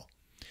piano roll.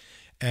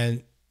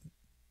 And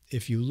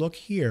if you look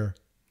here,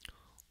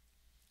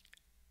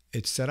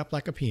 it's set up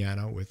like a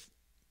piano with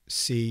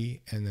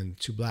C and then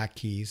 2 black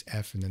keys,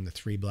 F, and then the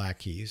 3 black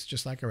keys,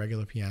 just like a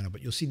regular piano.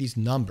 But you'll see these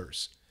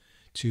numbers,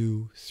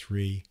 2,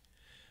 3.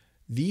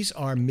 These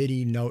are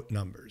MIDI note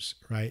numbers,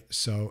 right?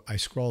 So I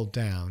scroll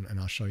down, and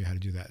I'll show you how to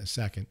do that in a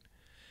second.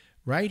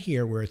 Right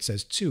here where it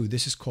says 2,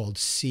 this is called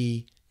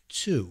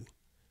C2,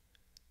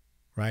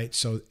 right?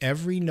 So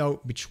every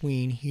note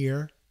between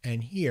here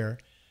and here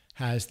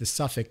has the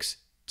suffix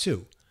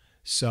 2.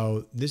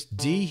 So this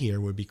D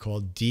here would be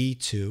called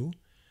D2.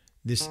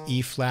 This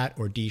E flat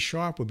or D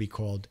sharp would be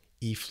called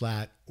E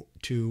flat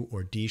 2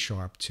 or D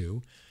sharp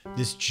 2.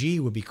 This G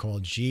would be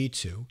called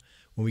G2.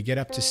 When we get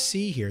up to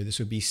C here, this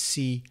would be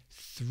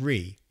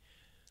C3.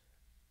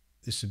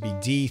 This would be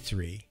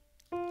D3,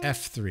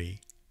 F3,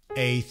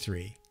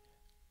 A3.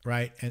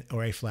 Right,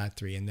 or A flat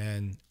 3, and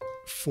then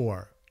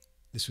 4.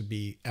 This would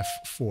be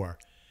F4.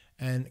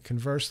 And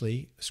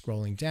conversely,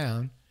 scrolling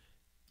down,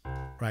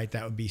 right,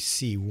 that would be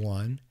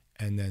C1,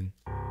 and then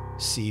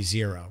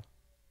C0,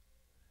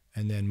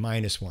 and then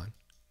 -1.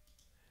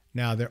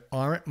 Now, there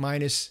aren't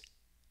minus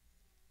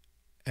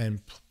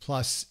and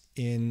plus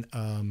in,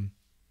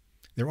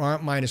 there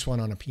aren't -1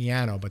 on a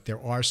piano, but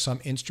there are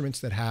some instruments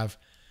that have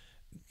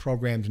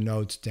programmed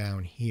notes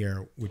down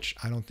here, which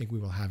I don't think we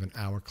will have in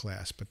our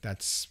class, but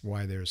that's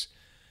why there's,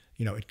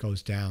 you know, it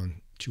goes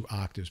down 2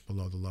 octaves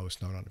below the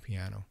lowest note on the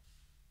piano.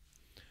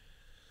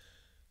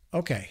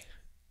 Okay,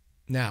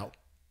 now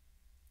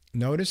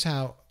notice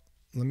how,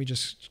 let me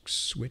just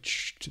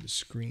switch to the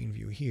screen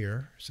view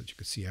here so that you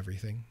can see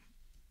everything.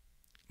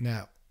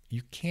 Now,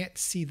 you can't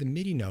see the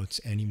MIDI notes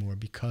anymore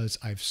because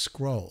I've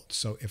scrolled.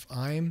 So if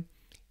I'm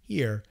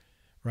here,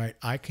 right,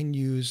 I can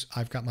use,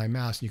 I've got my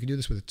mouse, and you can do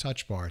this with a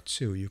touch bar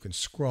too. You can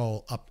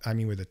scroll up,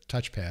 with a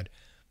touchpad.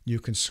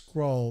 You can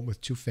scroll with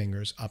 2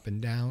 fingers up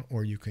and down,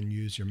 or you can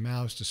use your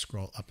mouse to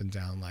scroll up and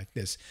down like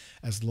this.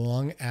 As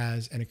long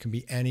as, and it can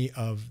be any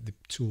of the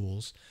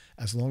tools,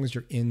 as long as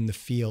you're in the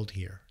field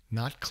here,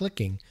 not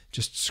clicking,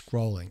 just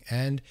scrolling.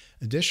 And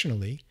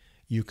additionally,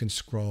 you can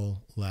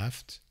scroll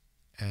left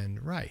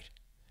and right.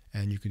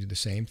 And you can do the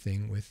same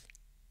thing with,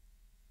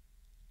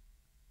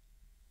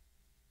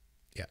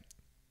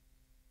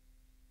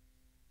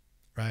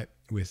 right,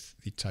 with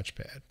the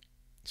touchpad.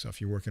 So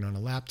if you're working on a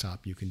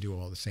laptop, you can do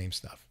all the same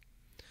stuff.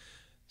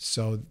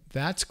 So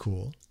that's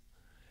cool.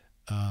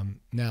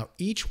 Now,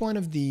 each one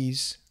of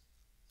these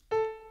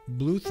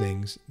blue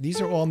things,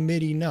 these are all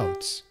MIDI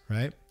notes,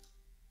 right?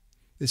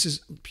 This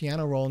is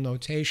piano roll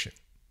notation.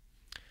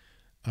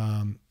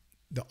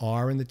 The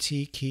R and the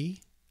T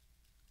key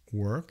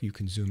work. You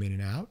can zoom in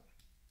and out.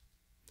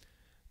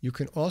 You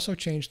can also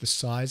change the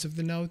size of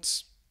the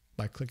notes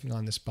by clicking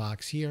on this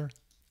box here.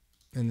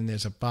 And then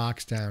there's a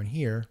box down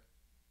here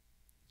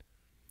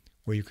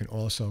where you can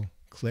also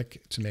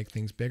click to make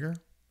things bigger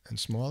and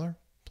smaller.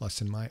 Plus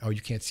and minus. Oh,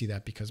 you can't see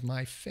that because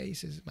my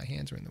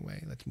hands are in the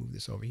way. Let's move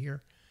this over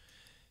here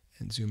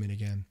and zoom in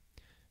again.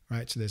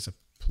 Right, so there's a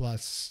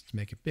plus to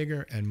make it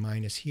bigger and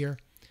minus here.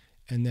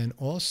 And then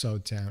also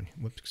down,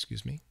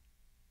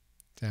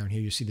 down here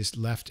you see this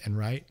left and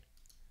right.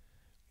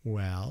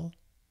 Well,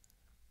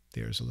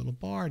 there's a little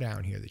bar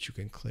down here that you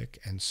can click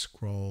and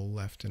scroll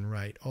left and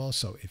right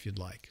also if you'd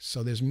like.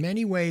 So there's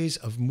many ways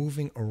of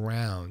moving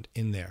around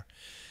in there.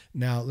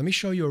 Now, let me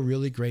show you a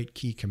really great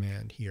key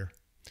command here.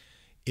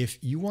 If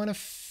you want to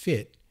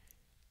fit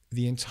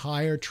the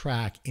entire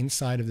track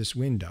inside of this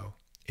window,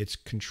 it's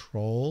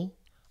Control,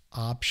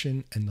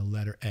 Option, and the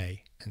letter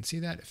A. And see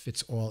that? It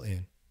fits all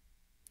in.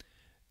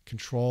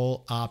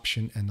 Control,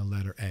 Option, and the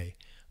letter A.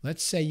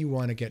 Let's say you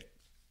want to get,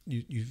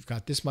 you've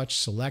got this much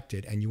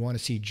selected and you want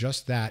to see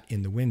just that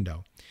in the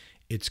window.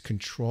 It's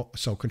Control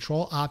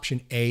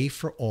Option A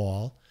for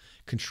all,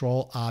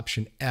 Control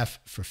Option F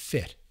for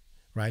fit,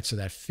 right? So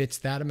that fits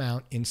that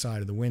amount inside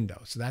of the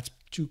window. So that's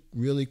two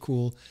really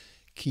cool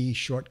key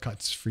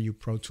shortcuts for you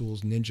Pro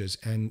Tools ninjas.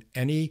 And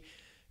any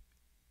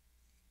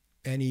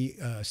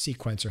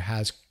sequencer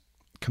has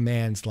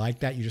commands like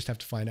that. You just have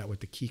to find out what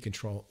the key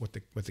control, what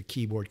the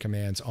keyboard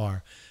commands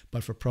are.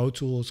 But for Pro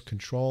Tools,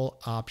 Control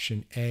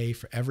Option A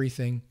for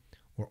everything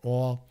or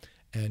all,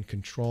 and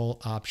Control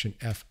Option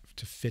F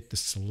to fit the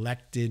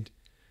selected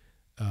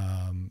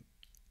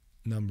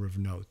number of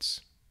notes.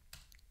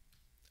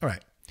 All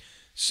right,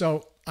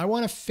 so I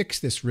want to fix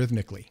this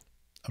rhythmically,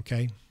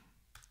 okay?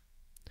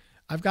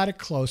 I've got it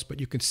close, but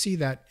you can see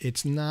that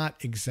it's not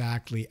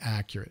exactly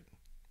accurate.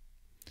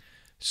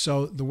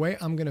 So the way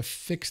I'm going to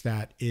fix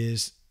that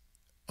is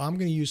I'm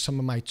going to use some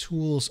of my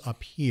tools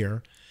up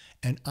here,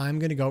 and I'm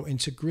going to go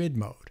into grid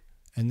mode,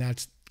 and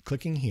that's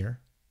clicking here.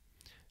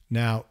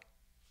 Now,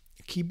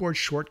 keyboard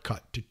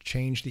shortcut to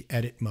change the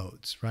edit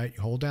modes, right?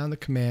 You hold down the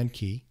command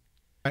key.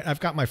 I've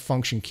got my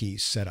function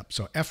keys set up.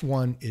 So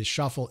F1 is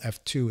shuffle,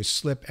 F2 is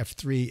slip,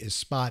 F3 is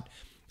spot,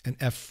 and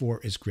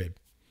F4 is grid.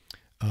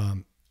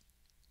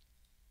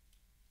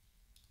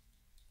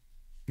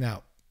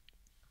 Now,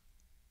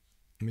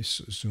 let me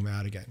zoom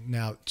out again.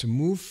 Now, to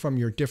move from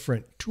your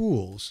different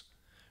tools,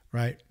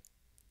 right?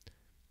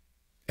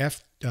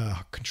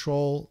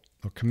 Control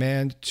or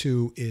Command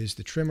 2 is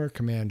the trimmer,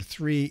 Command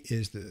 3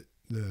 is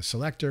the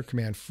selector,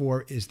 Command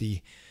 4 is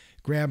the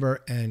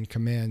grabber, and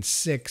Command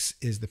 6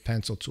 is the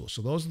pencil tool.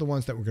 So those are the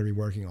ones that we're going to be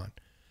working on,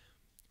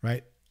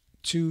 right?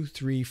 2,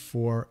 3,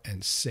 4,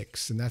 and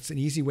 6. And that's an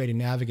easy way to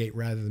navigate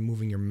rather than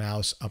moving your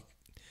mouse up,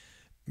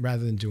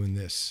 rather than doing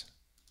this.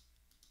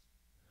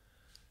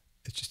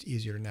 It's just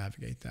easier to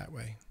navigate that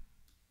way.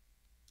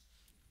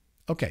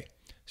 Okay,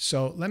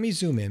 so let me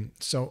zoom in.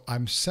 So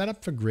I'm set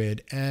up for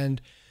grid,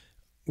 and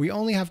we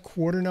only have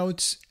quarter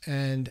notes,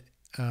 and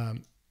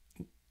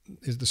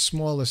is the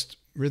smallest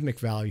rhythmic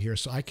value here.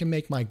 So I can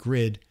make my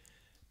grid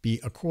be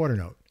a quarter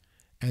note.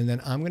 And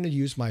then I'm going to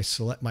use my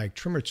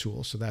trimmer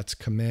tool. So that's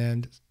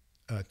Command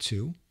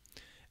 2.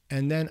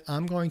 And then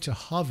I'm going to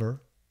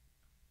hover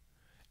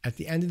at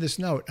the end of this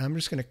note. I'm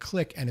just going to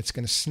click, and it's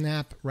going to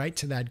snap right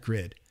to that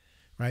grid.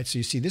 Right, so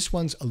you see this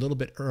one's a little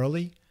bit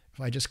early.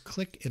 If I just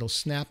click, it'll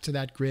snap to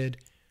that grid.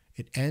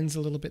 It ends a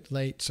little bit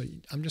late, so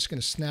I'm just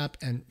going to snap,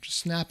 and just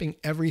snapping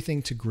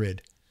everything to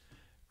grid,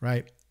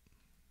 right?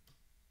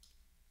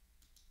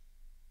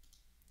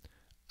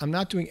 I'm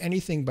not doing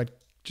anything but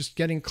just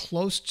getting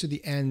close to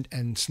the end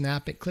and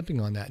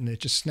clipping on that, and it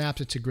just snaps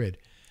it to grid.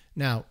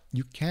 Now,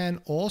 you can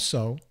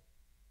also,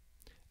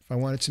 if I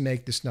wanted to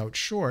make this note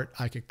short,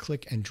 I could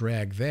click and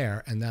drag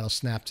there, and that'll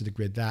snap to the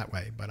grid that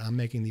way. But I'm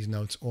making these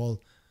notes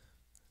all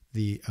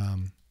the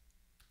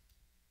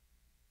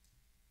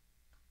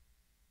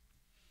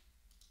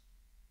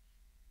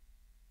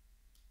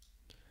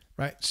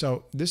right,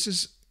 so this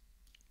is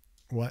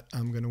what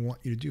I'm going to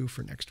want you to do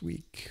for next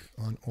week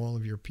on all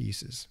of your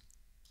pieces,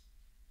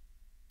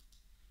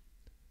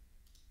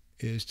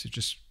 is to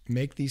just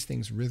make these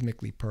things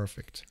rhythmically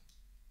perfect.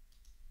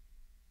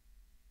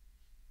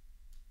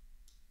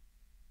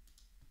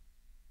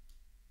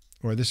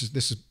 Or this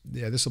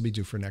will be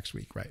due for next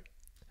week, right?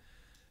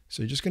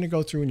 So you're just going to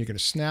go through, and you're going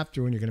to snap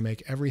through, and you're going to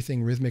make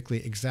everything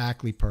rhythmically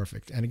exactly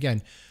perfect. And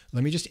again,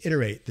 let me just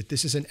iterate that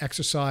this is an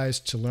exercise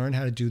to learn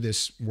how to do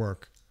this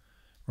work,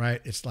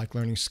 right? It's like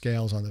learning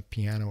scales on the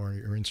piano or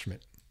your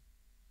instrument.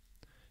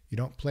 You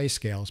don't play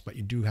scales, but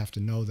you do have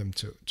to know them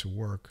to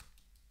work.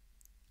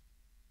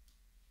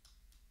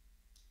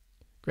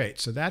 Great,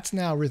 so that's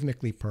now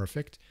rhythmically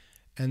perfect.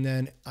 And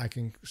then I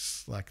can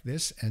select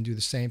this and do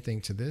the same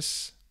thing to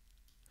this.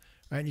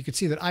 Right? You can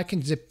see that I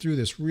can zip through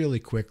this really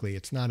quickly.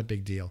 It's not a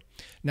big deal.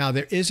 Now,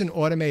 there is an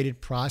automated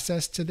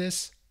process to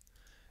this,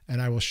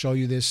 and I will show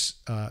you this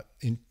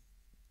in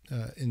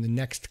the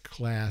next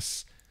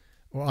class,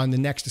 or on the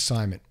next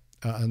assignment,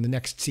 on the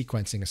next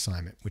sequencing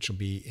assignment, which will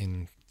be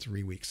in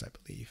 3 weeks, I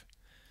believe.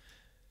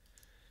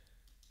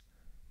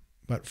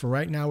 But for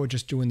right now, we're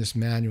just doing this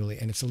manually,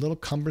 and it's a little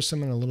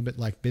cumbersome and a little bit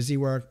like busy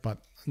work, but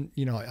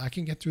you know, I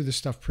can get through this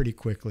stuff pretty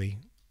quickly,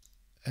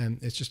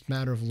 and it's just a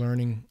matter of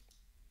learning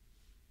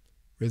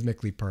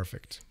rhythmically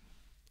perfect,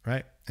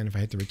 right? And if I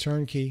hit the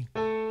return key,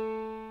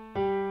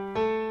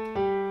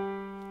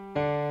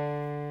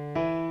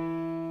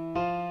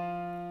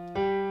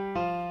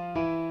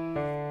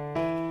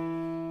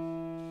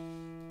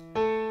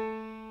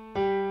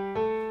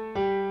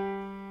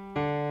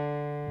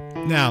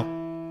 now,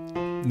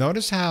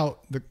 notice how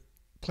the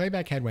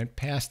playback head went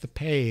past the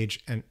page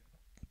and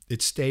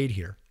it stayed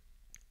here.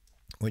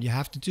 What you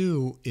have to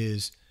do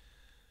is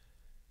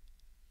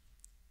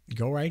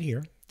go right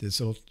here, this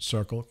little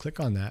circle, click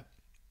on that,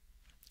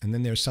 and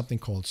then there's something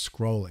called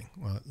scrolling.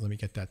 Well, let me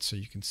get that so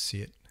you can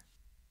see it.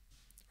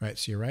 Right,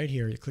 so you're right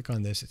here, you click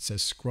on this, it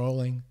says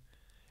scrolling,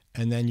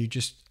 and then you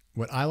just,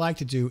 what I like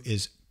to do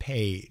is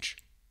page.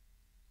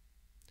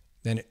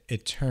 Then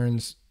it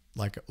turns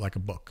like a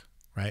book,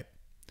 right?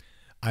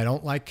 I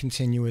don't like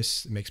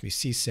continuous, it makes me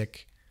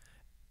seasick.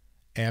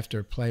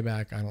 After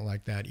playback, I don't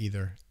like that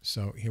either.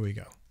 So here we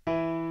go.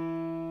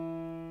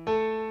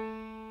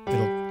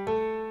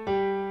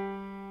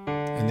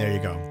 And there you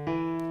go.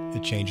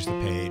 It changes the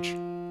page.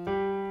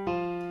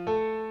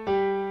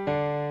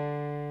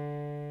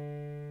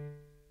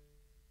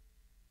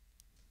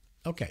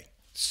 Okay,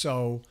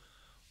 so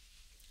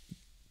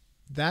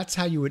that's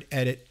how you would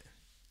edit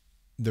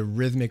the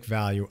rhythmic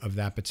value of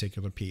that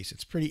particular piece.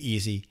 It's pretty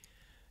easy.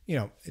 You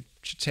know, it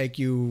should take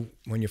you,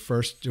 when you're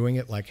first doing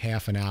it, like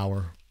half an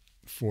hour,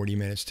 40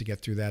 minutes to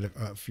get through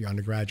that for your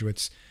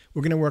undergraduates.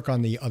 We're going to work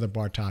on the other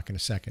Bartok in a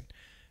second.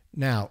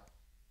 Now,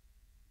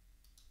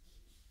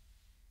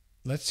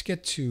 let's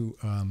get to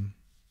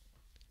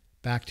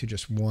back to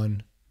just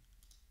one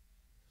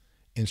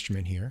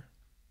instrument here.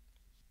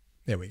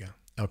 There we go.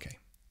 Okay,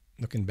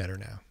 looking better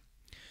now.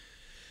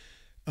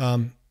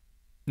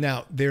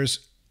 Now,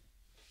 there's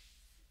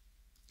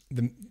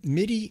the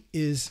MIDI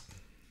is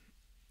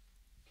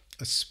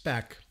a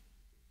spec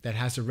that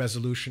has a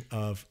resolution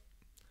of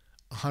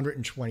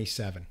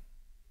 127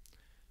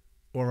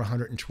 or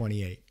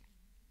 128,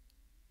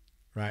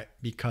 right?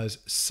 Because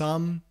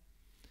some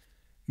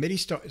MIDI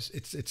starts,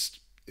 it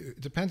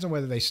depends on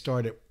whether they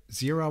start at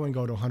 0 and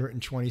go to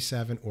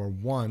 127 or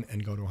 1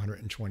 and go to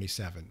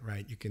 127,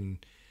 right? You can,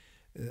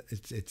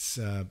 it's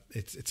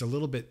a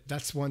little bit,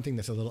 that's one thing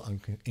that's a little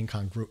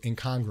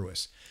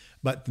incongruous.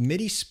 But the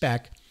MIDI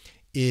spec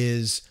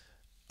is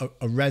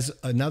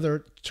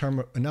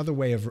another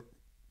way of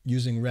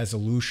using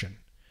resolution.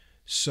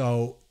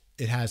 So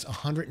it has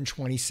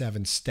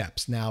 127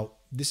 steps. Now,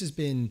 this has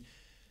been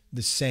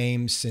the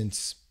same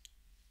since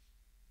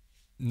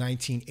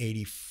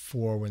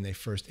 1984 when they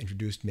first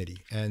introduced MIDI.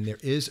 And there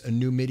is a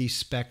new MIDI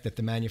spec that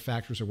the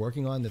manufacturers are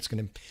working on that's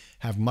going to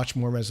have much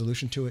more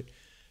resolution to it.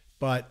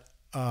 But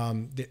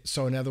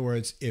so in other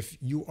words, if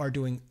you are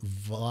doing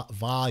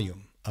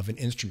volume of an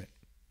instrument,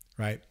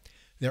 right,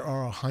 there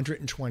are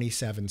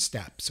 127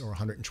 steps or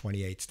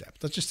 128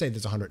 steps. Let's just say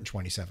there's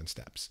 127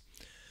 steps.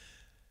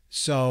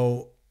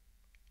 So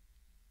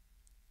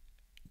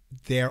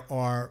there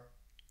are,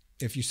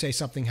 if you say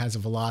something has a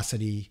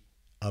velocity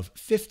of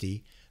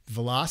 50, the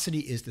velocity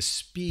is the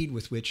speed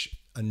with which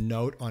a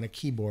note on a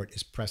keyboard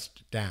is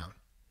pressed down.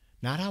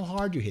 Not how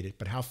hard you hit it,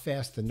 but how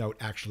fast the note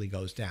actually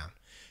goes down.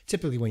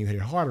 Typically, when you hit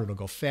it harder, it'll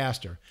go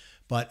faster.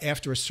 But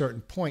after a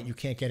certain point, you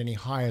can't get any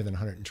higher than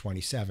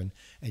 127,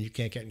 and you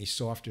can't get any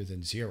softer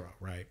than 0,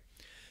 right?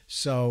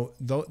 So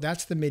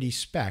that's the MIDI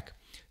spec.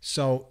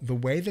 So the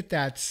way that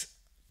that's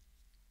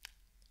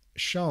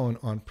shown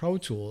on Pro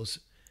Tools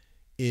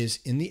is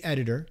in the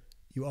editor,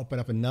 you open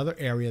up another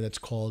area that's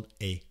called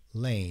a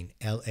lane,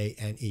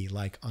 L-A-N-E,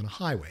 like on a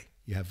highway.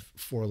 You have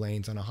 4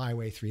 lanes on a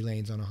highway, 3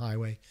 lanes on a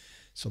highway.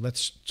 So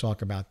let's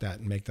talk about that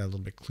and make that a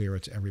little bit clearer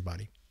to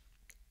everybody.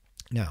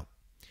 Now,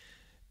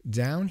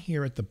 down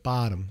here at the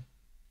bottom,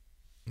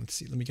 let's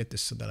see, let me get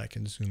this so that I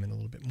can zoom in a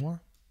little bit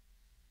more.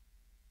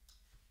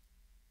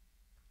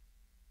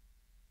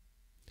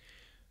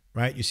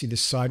 Right, you see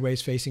this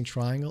sideways facing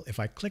triangle? If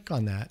I click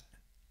on that,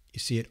 you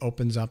see it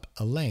opens up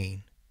a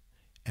lane.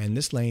 And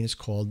this lane is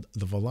called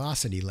the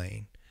velocity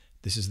lane.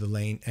 This is the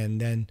lane.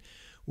 And then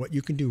what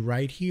you can do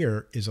right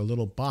here is a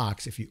little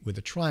box with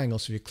a triangle.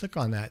 So if you click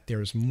on that,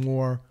 there's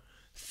more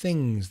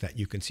things that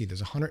you can see.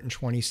 There's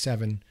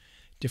 127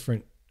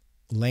 different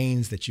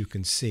lanes that you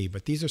can see.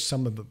 But these are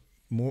some of the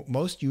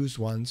most used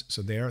ones.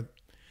 So they're,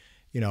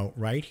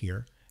 right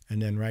here.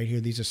 And then right here,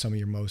 these are some of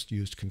your most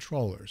used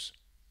controllers.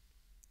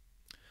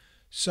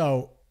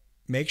 So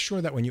make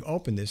sure that when you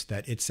open this,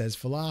 that it says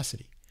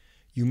velocity.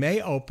 You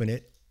may open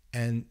it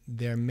and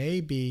there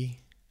may be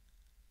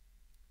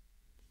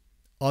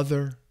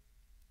other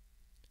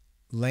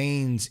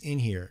lanes in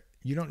here.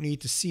 You don't need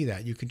to see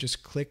that. You can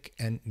just click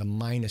and the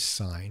minus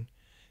sign.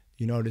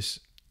 You notice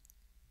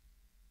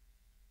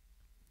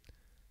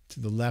to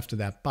the left of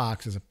that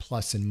box is a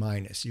plus and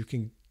minus. You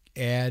can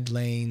add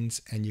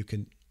lanes and you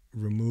can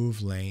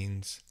remove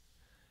lanes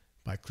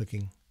by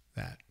clicking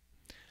that.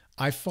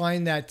 I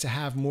find that to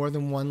have more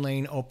than one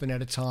lane open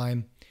at a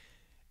time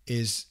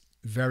is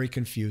very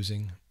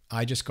confusing.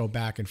 I just go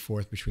back and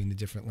forth between the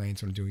different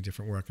lanes when I'm doing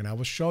different work, and I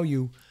will show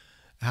you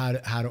how to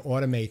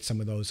automate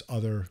some of those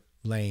other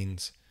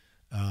lanes.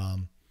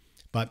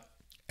 But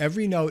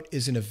every note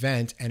is an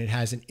event, and it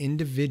has an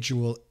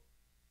individual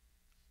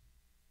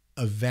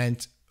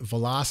event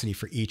velocity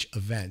for each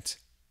event,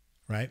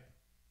 right?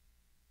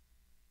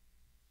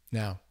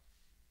 Now,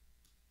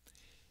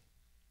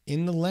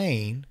 in the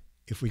lane,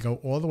 if we go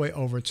all the way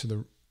over to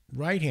the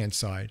right-hand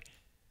side,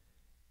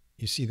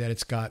 you see that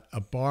it's got a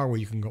bar where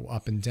you can go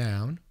up and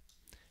down,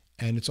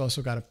 and it's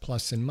also got a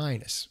plus and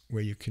minus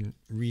where you can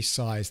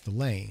resize the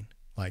lane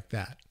like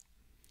that.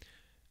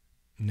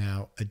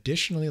 Now,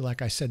 additionally,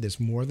 like I said, there's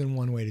more than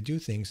one way to do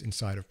things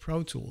inside of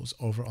Pro Tools.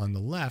 Over on the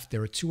left,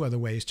 there are two other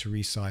ways to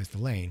resize the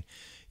lane.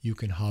 You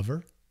can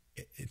hover,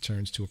 it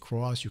turns to a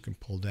cross, you can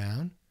pull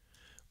down,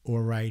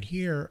 or right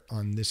here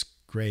on this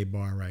gray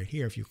bar right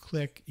here, if you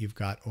click, you've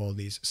got all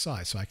these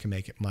sizes. So I can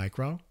make it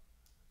micro,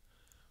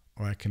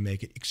 or I can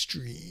make it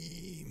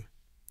extreme,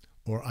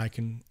 or I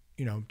can,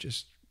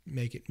 just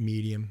make it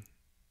medium,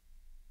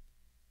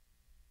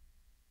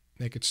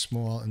 make it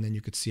small, and then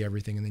you could see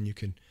everything, and then you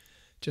can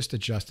just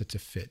adjust it to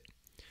fit.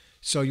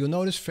 So you'll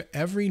notice for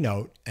every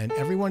note, and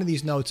every one of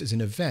these notes is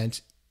an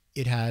event,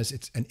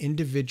 it's an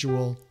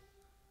individual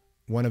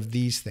one of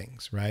these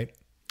things, right?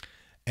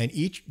 And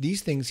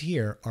these things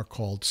here are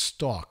called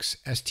stalks,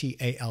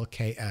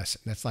 S-T-A-L-K-S.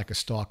 And that's like a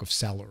stalk of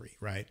celery,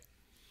 right?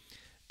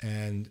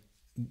 And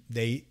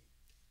they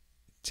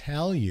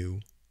tell you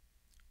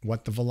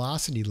what the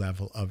velocity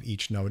level of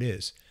each note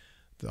is.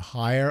 The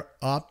higher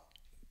up,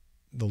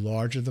 the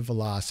larger the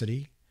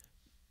velocity.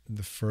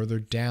 The further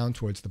down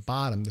towards the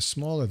bottom, the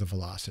smaller the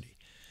velocity.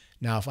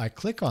 Now, if I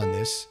click on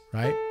this,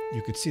 right,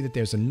 you could see that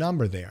there's a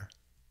number there.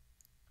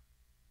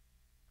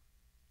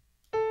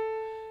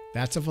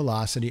 That's a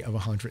velocity of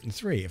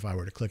 103. If I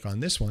were to click on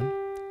this one,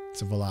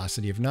 it's a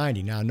velocity of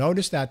 90. Now,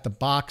 notice that the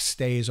box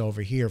stays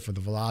over here for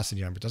the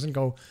velocity number. It doesn't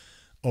go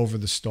over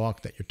the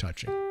stalk that you're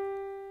touching.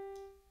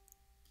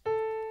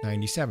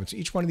 97. So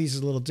each one of these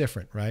is a little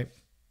different, right?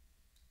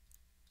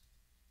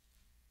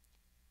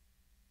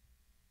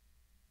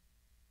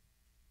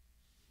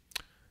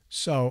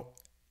 So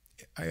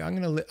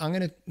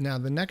now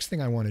the next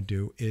thing I want to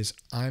do is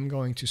I'm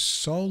going to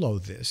solo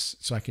this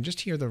so I can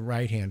just hear the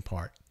right-hand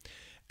part.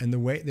 And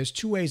there's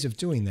two ways of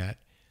doing that.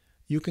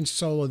 You can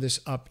solo this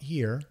up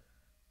here,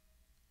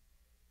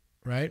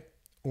 right?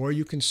 Or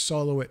you can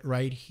solo it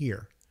right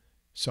here.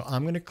 So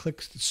I'm going to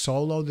click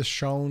solo the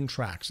shown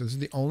track. So this is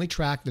the only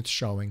track that's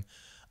showing.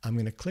 I'm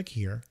going to click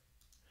here.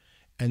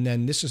 And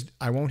then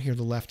I won't hear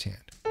the left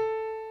hand.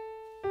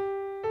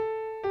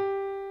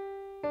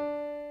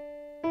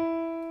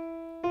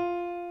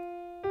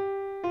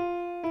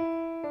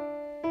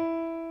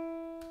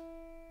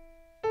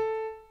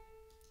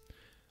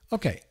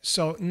 Okay,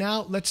 so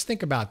now let's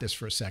think about this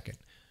for a second.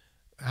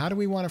 How do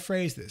we want to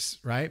phrase this,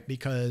 right?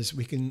 Because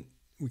we can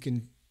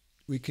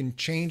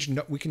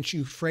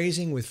choose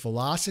phrasing with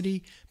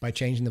velocity by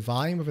changing the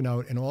volume of a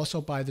note and also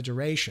by the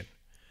duration,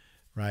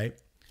 right?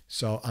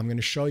 So I'm going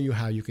to show you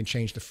how you can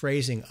change the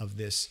phrasing of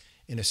this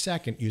in a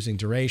second using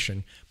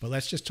duration, but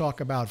let's just talk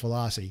about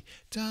velocity.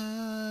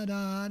 Da,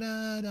 da,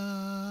 da,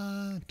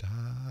 da,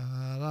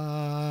 da,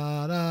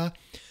 da, da.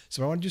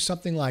 So if I want to do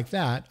something like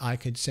that, I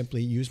could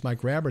simply use my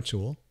grabber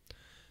tool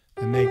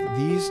and make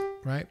these,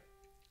 right,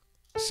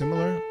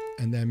 similar,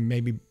 and then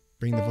maybe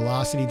bring the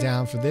velocity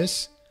down for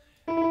this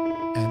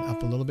and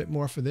up a little bit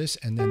more for this,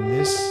 and then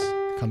this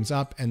comes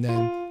up, and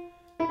then,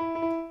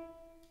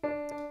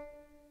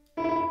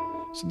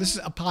 so this is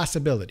a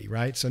possibility,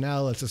 right? So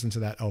now let's listen to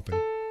that open.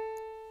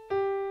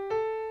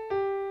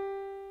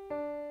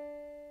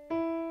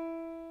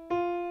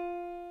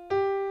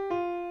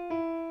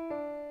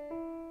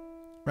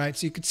 Right,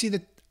 so you can see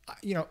that,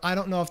 I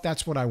don't know if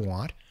that's what I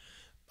want.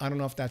 I don't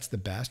know if that's the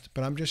best,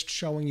 but I'm just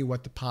showing you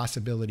what the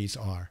possibilities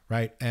are,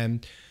 right?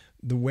 And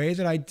the way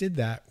that I did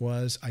that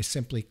was I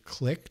simply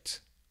clicked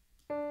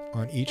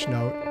on each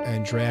note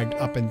and dragged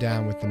up and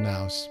down with the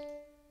mouse.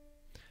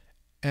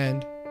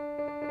 And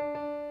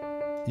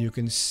you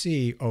can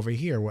see over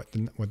here what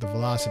the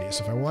velocity is.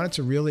 So if I wanted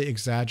to really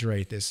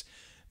exaggerate this,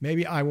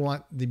 maybe I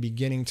want the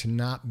beginning to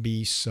not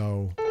be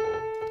so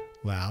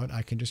loud.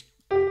 I can just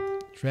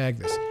drag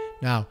this.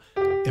 Now,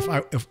 if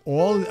I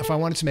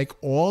wanted to make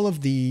all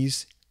of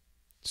these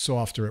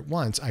softer at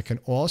once, I can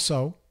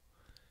also,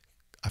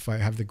 if I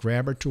have the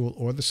grabber tool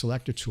or the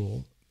selector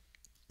tool,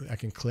 I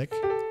can click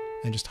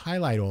and just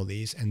highlight all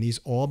these, and these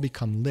all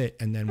become lit.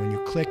 And then when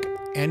you click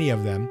any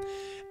of them,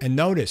 and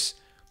notice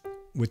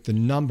with the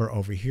number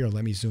over here,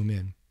 let me zoom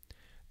in,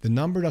 The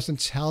number doesn't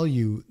tell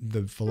you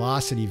the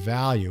velocity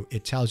value.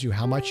 It tells you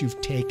how much you've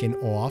taken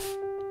off.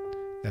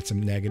 That's a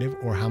negative,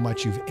 or how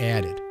much you've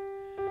added,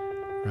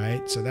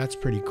 right? So that's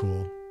pretty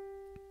cool.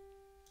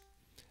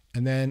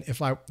 And then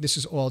if this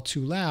is all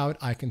too loud,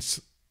 I can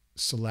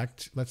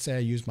select, let's say I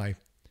use my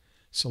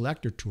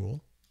selector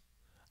tool.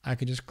 I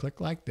can just click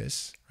like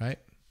this, right?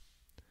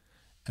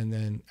 And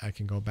then I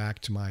can go back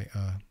to my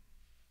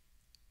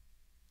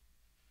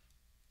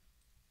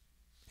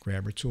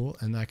grabber tool,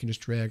 and I can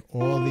just drag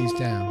all these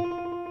down.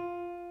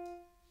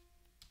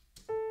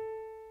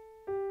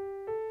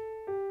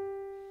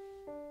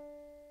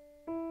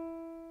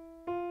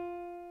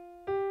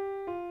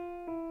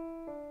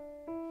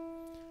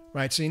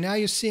 Right, so now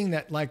you're seeing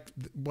that, like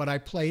what I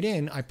played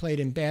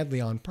in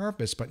badly on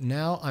purpose, but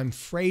now I'm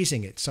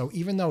phrasing it. So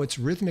even though it's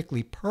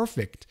rhythmically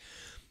perfect,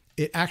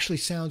 it actually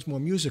sounds more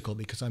musical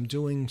because I'm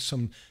doing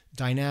some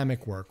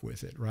dynamic work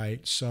with it,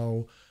 right?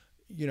 So,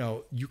 you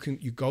know, you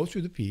go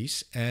through the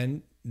piece,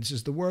 and this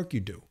is the work you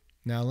do.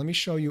 Now let me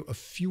show you a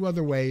few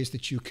other ways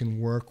that you can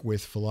work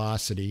with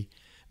velocity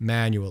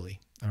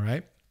manually, all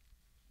right?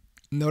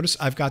 Notice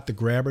I've got the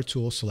grabber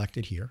tool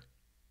selected here,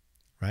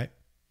 right?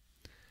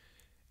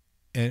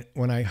 And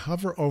when I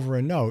hover over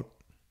a note,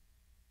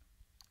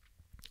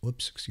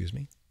 whoops, excuse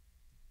me.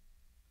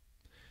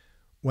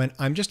 When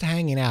I'm just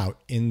hanging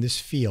out in this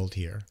field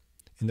here,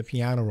 in the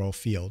piano roll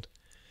field,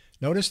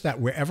 notice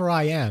that wherever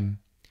I am,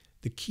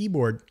 the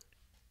keyboard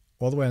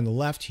all the way on the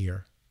left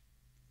here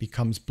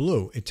becomes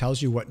blue. It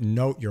tells you what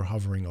note you're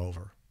hovering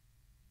over,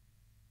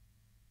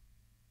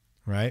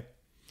 right?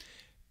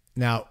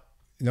 Now,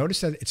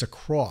 notice that it's a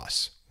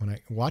cross. When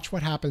I watch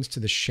what happens to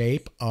the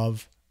shape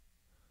of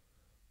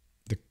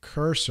the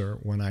cursor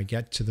when I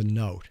get to the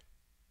note,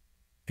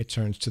 it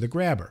turns to the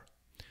grabber.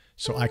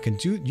 So I can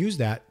use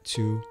that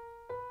to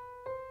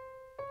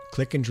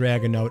click and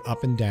drag a note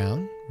up and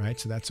down, right?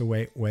 So that's a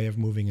way of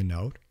moving a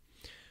note.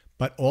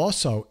 But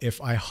also,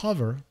 if I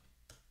hover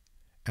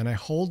and I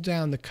hold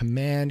down the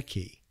command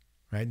key,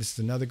 right? This is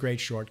another great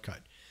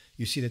shortcut.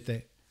 You see that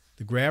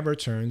the grabber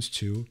turns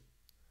to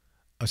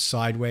a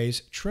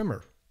sideways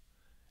trimmer.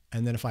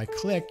 And then if I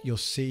click, you'll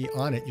see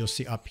on it, you'll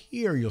see up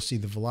here, you'll see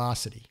the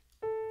velocity.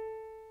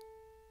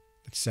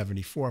 It's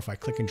 74. If I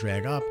click and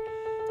drag up,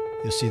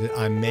 you'll see that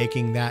I'm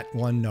making that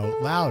one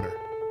note louder,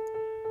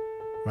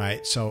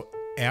 right? So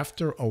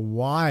after a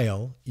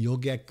while, you'll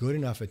get good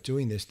enough at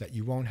doing this that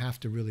you won't have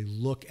to really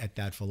look at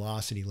that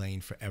velocity lane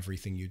for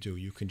everything you do.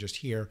 You can just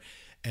hear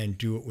and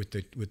do it with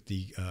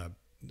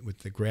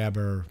the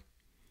grabber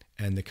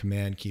and the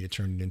command key to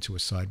turn it into a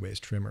sideways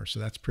trimmer. So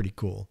that's pretty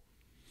cool.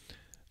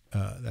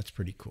 That's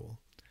pretty cool.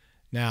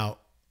 Now,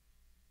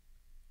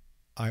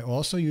 I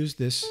also use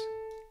this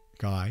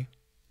guy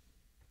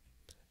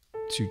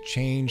to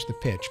change the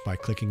pitch by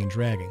clicking and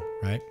dragging,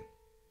 right?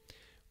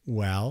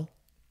 Well,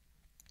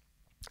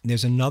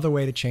 there's another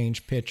way to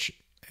change pitch,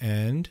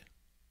 and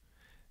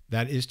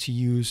that is to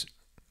use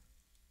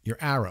your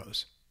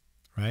arrows,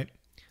 right?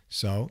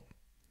 So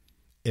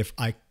if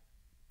I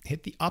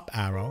hit the up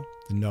arrow,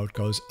 the note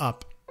goes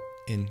up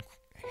in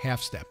half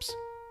steps.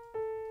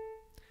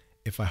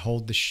 If I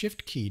hold the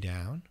shift key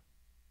down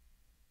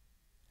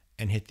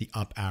and hit the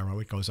up arrow,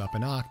 it goes up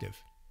an octave.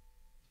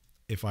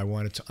 If I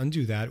wanted to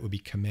undo that, it would be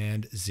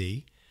Command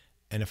Z.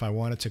 And if I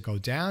wanted to go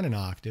down an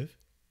octave,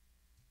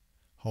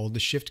 hold the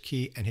shift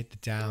key and hit the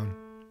down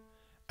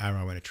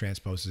arrow, and it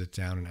transposes it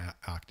down an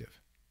octave.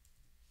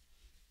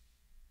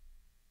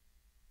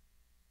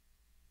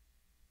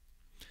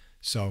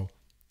 So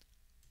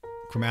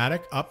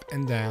chromatic up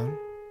and down,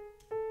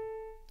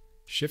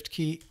 shift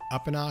key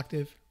up an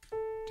octave,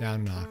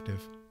 down an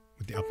octave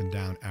with the up and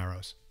down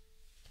arrows.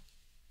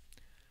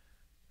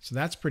 So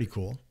that's pretty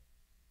cool.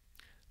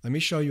 Let me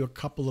show you a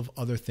couple of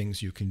other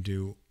things you can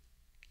do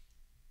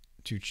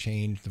to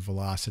change the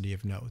velocity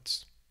of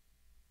notes.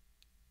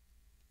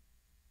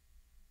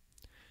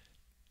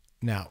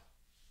 Now,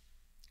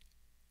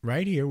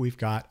 right here we've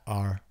got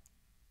our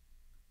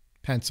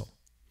pencil.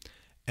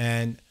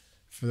 And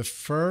for the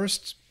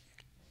first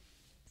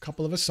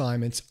couple of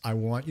assignments, I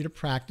want you to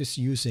practice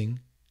using,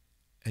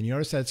 and you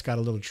notice that it's got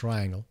a little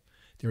triangle.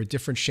 There are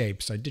different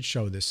shapes. I did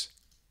show this.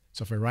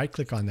 So if I right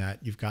click on that,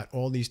 you've got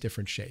all these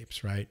different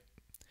shapes, right?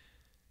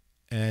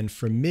 And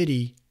for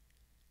Midi,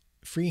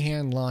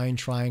 freehand, line,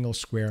 triangle,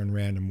 square, and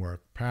random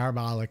work.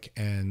 Parabolic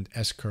and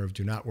S-curve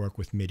do not work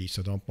with Midi,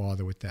 so don't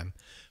bother with them.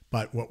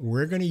 But what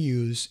we're going to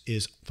use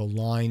is the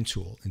line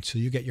tool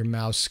until you get your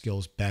mouse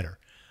skills better.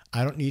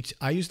 I don't need to,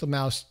 I use the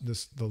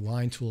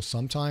line tool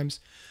sometimes,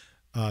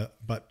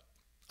 but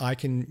I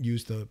can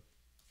use the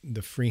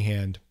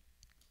freehand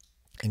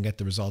and get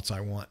the results I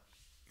want,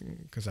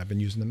 because I've been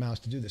using the mouse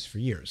to do this for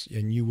years.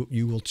 And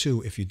you will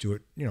too if you do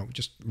it,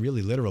 just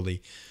really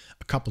literally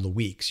a couple of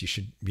weeks. You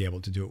should be able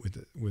to do it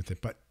with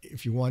it. But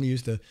if you want to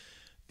use the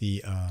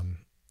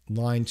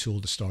line tool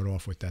to start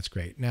off with, that's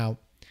great. Now,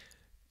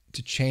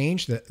 to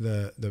change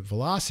the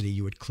velocity,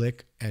 you would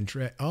click and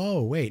drag.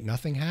 Oh, wait,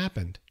 nothing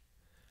happened.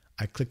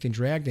 I clicked and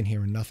dragged in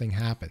here and nothing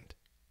happened,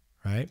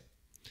 right?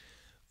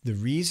 The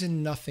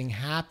reason nothing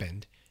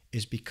happened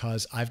is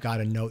because I've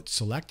got a note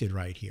selected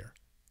right here.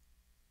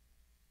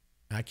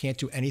 I can't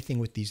do anything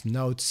with these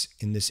notes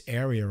in this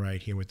area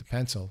right here with the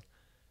pencil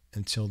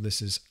until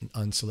this is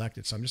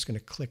unselected. So I'm just going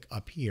to click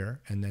up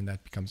here, and then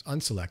that becomes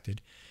unselected.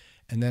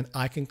 And then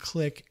I can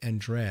click and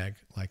drag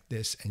like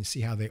this and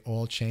see how they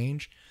all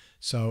change.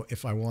 So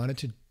if I wanted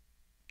to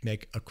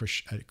make a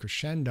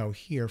crescendo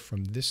here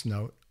from this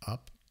note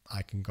up,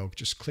 I can go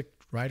just click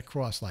right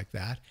across like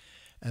that.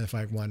 And if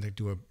I wanted to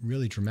do a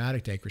really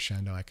dramatic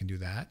decrescendo, I can do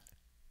that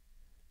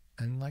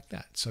and like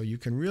that. So you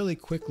can really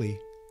quickly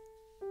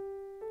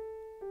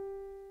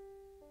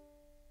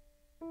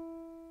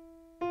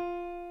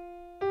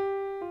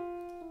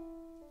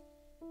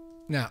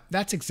Now,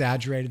 that's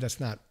exaggerated. That's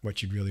not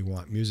what you'd really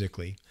want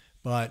musically,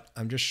 but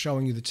I'm just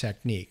showing you the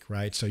technique,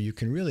 right? So you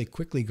can really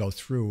quickly go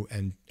through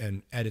and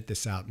edit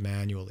this out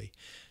manually.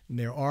 And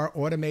there are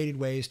automated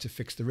ways to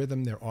fix the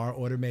rhythm. There are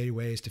automated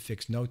ways to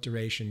fix note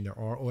duration. There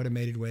are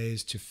automated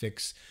ways to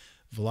fix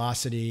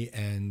velocity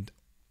and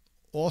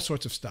all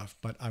sorts of stuff.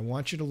 But I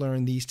want you to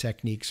learn these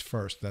techniques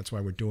first. That's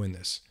why we're doing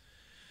this.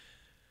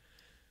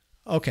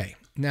 Okay,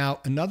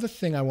 now another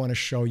thing I want to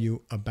show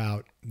you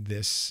about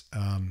this,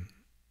 a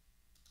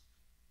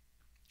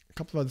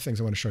couple of other things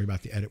I want to show you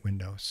about the edit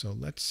window. So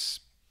this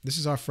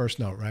is our first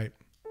note, right?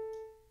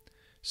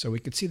 So we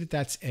can see that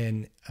that's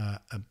an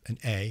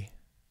A.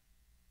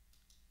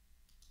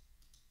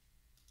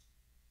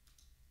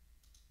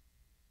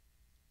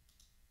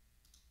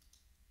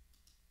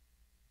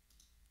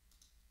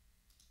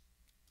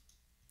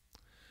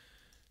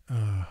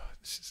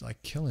 This is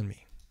like killing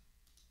me.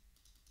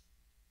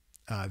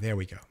 There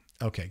we go.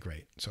 Okay,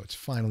 great. So it's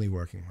finally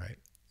working, right?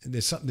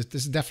 This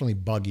is definitely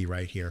buggy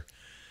right here.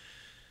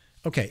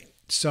 Okay,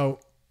 so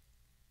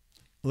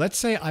let's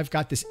say I've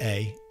got this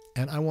A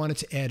and I wanted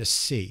to add a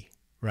C,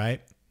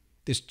 right?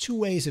 There's two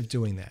ways of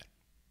doing that.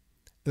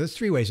 There's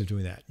three ways of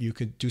doing that. You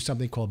could do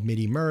something called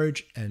Midi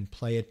merge and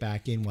play it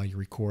back in while you're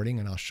recording,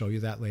 and I'll show you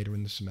that later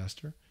in the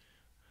semester.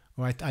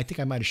 Or I think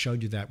I might have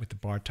showed you that with the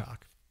Bartok.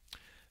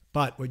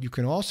 But what you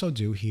can also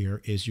do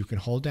here is you can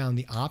hold down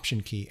the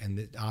Option key and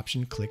the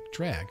Option click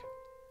drag,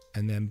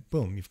 and then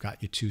boom, you've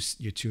got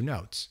your two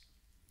notes.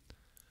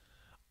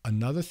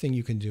 Another thing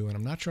you can do, and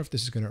I'm not sure if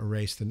this is going to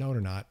erase the note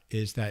or not,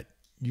 is that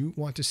you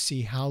want to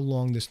see how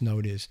long this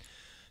note is.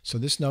 So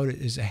this note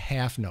is a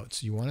half note.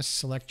 So you want to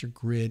select your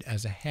grid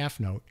as a half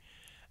note,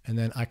 and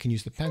then I can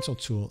use the pencil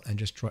tool and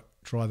just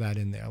draw that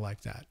in there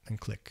like that and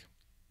click.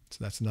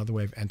 So that's another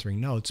way of entering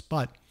notes.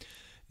 But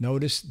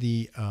notice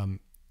the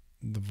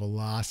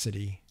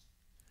velocity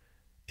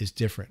is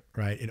different,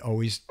 right? It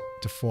always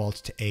defaults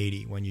to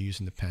 80 when you're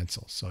using the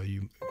pencil. So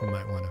you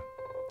might want to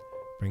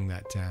bring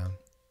that down.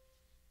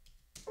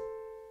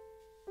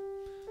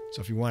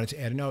 So if you wanted to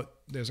add a note,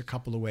 there's a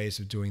couple of ways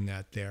of doing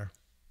that there.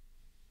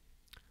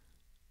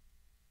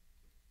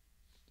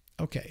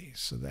 Okay,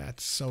 so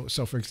that's so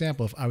for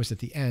example, if I was at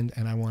the end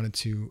and I wanted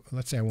to,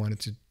 let's say I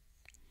wanted to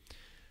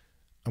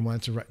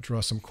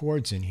draw some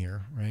chords in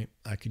here, right?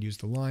 I could use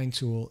the line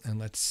tool, and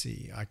let's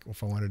see,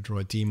 if I want to draw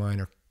a D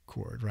minor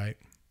chord, right?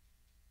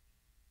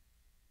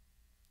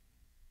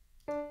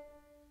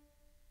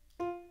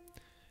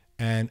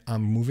 And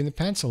I'm moving the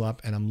pencil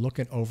up, and I'm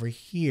looking over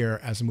here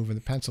as I'm moving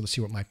the pencil to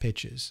see what my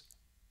pitch is.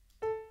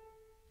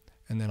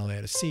 And then I'll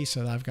add a C,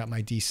 so that I've got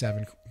my D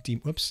minor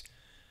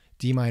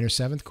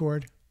 7th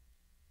chord.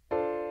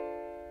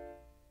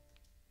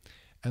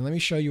 And let me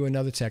show you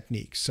another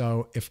technique.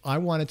 So if I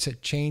wanted to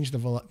change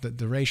the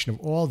duration of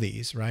all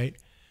these, right,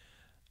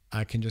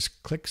 I can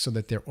just click so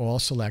that they're all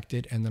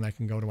selected, and then I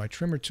can go to my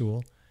trimmer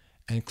tool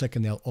and click,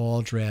 and they'll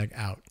all drag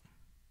out.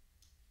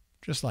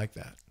 Just like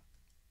that.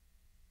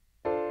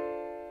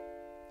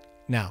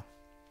 Now,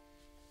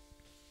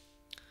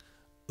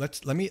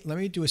 let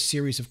me do a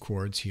series of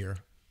chords here,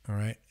 all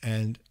right?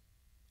 And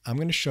I'm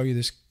going to show you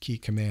this key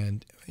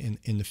command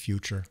in the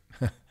future.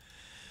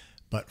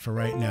 But for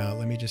right now,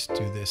 let me just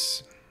do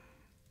this.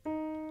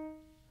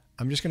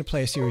 I'm just going to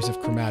play a series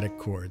of chromatic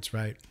chords,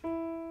 right?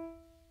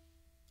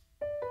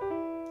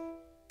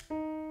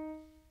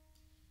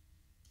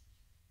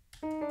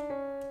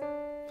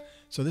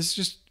 So this is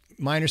just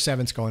minor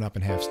 7ths going up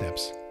in half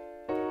steps.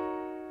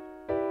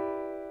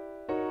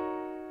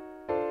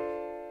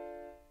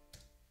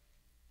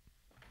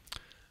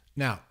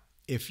 Now,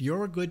 if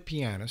you're a good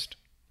pianist,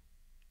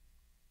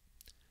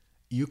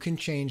 you can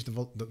change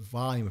the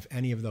volume of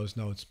any of those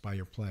notes by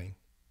your playing.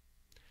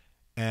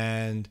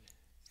 And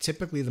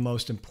typically the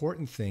most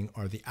important thing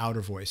are the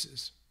outer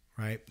voices,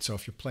 right? So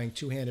if you're playing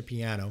two-handed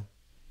piano,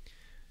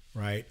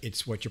 right,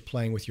 it's what you're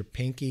playing with your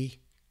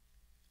pinky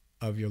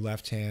of your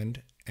left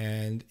hand.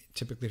 And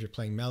typically if you're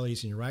playing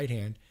melodies in your right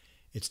hand,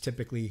 it's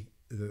typically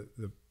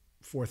the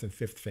 4th and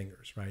 5th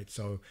fingers, right?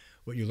 So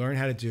what you learn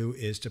how to do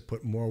is to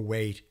put more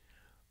weight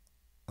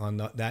on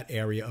that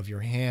area of your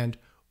hand,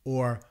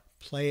 or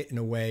play it in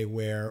a way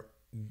where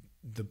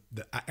the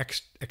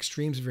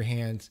extremes of your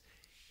hands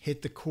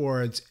hit the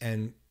chords,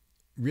 and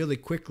really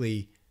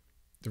quickly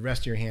the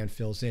rest of your hand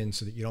fills in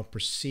so that you don't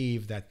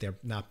perceive that they're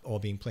not all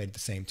being played at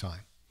the same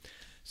time.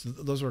 So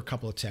those are a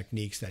couple of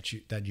techniques that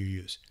you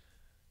use.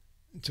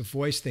 to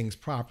voice things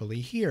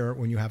properly here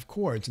when you have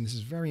chords, and this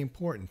is very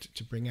important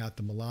to bring out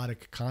the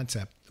melodic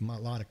concept, the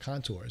melodic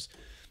contours,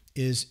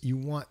 is you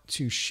want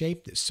to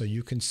shape this so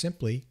you can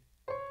simply,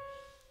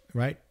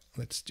 right?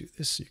 Let's do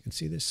this so you can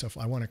see this. So if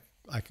I want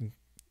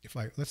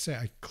to, let's say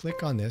I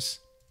click on this.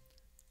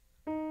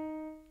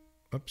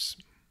 Oops,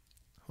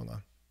 hold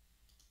on.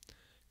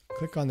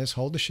 Click on this,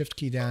 hold the shift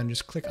key down,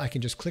 just click. I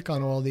can just click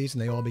on all these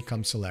and they all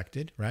become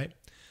selected, right?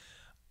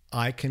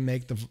 I can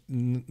make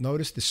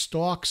notice the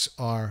stalks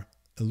are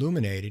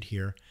illuminated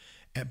here,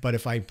 but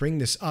if I bring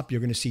this up, you're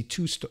going to see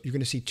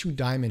two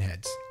diamond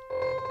heads,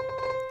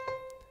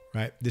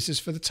 right? This is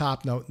for the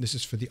top note, and this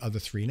is for the other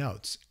three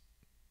notes.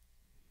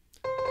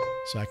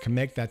 So I can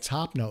make that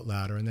top note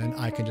louder, and then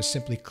I can just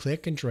simply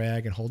click and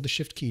drag and hold the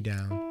shift key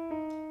down,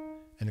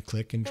 and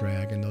click and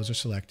drag, and those are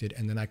selected,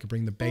 and then I can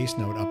bring the bass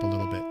note up a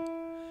little bit.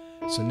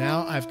 So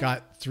now I've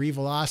got 3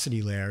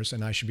 velocity layers,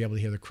 and I should be able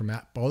to hear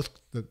both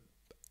the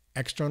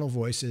external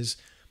voices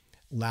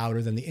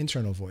louder than the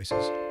internal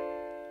voices.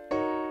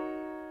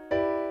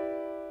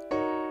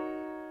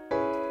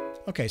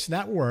 Okay, so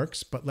that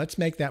works, but let's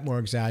make that more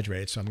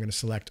exaggerated. So I'm going to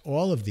select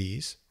all of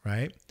these,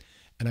 right?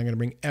 And I'm going to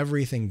bring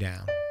everything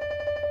down.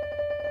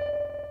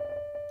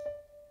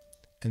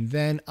 And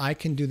then I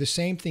can do the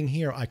same thing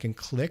here. I can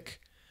click,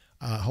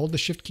 hold the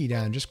shift key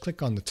down, and just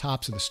click on the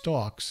tops of the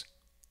stalks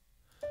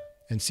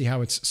and see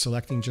how it's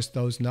selecting just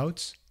those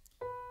notes.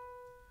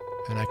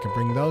 And I can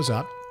bring those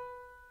up.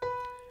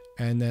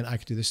 And then I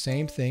can do the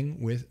same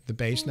thing with the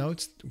bass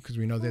notes because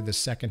we know they're the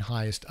second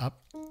highest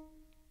up.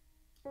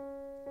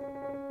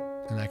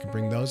 And I can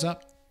bring those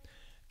up.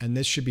 And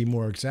this should be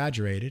more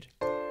exaggerated.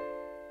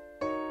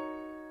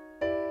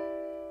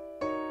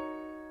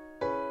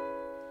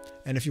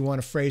 And if you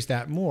want to phrase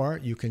that more,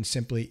 you can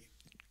simply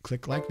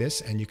click like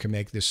this and you can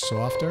make this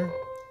softer,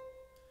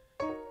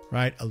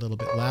 right? A little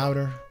bit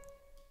louder.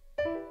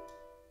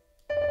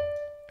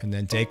 And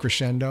then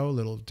decrescendo, a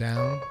little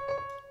down.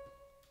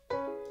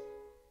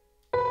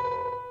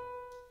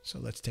 So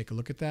let's take a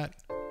look at that.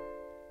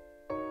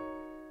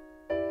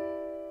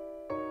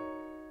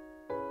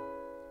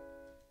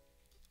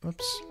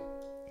 Oops,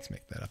 let's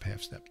make that up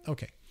half step.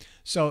 Okay,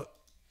 so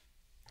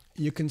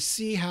you can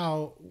see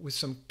how with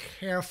some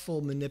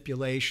careful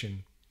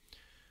manipulation,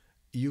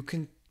 you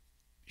can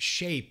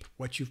shape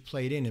what you've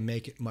played in and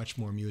make it much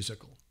more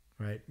musical,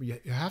 right? You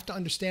have to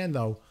understand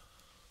though,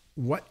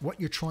 what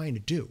you're trying to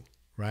do,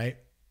 right?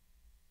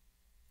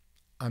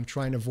 I'm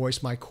trying to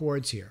voice my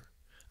chords here.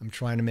 I'm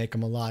trying to make a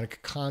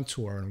melodic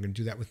contour, and I'm going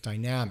to do that with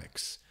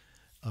dynamics.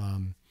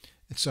 And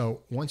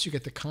so once you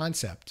get the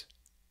concept,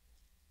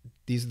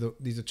 these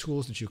are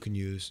tools that you can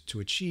use to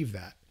achieve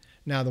that.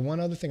 Now, the one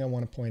other thing I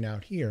want to point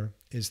out here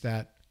is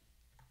that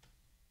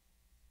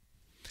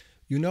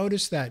you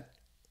notice that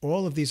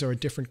all of these are a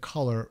different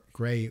color,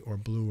 gray or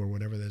blue or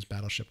whatever it is,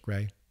 battleship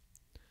gray.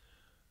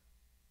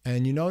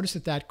 And you notice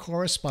that that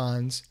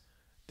corresponds,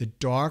 the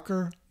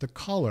darker the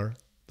color,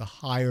 the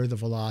higher the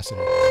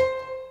velocity.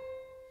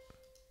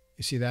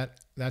 You see that?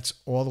 That's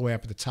all the way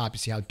up at the top. You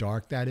see how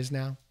dark that is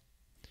now?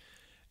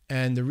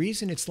 And the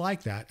reason it's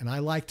like that, and I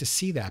like to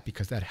see that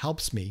because that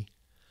helps me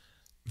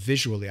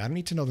visually. I don't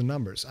need to know the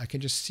numbers. I can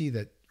just see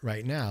that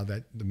right now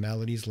that the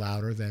melody is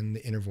louder than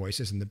the inner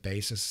voices and the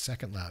bass is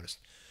second loudest.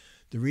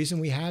 The reason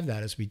we have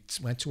that is we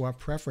went to our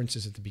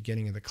preferences at the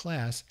beginning of the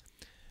class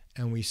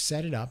and we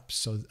set it up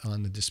so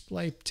on the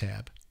display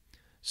tab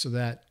so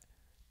that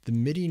the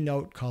Midi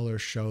note color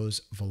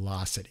shows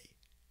velocity,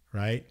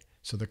 right?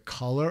 So the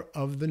color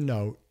of the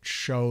note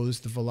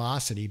shows the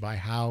velocity by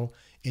how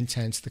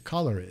intense the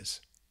color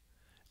is.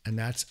 And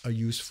that's a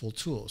useful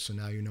tool. So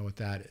now you know what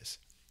that is.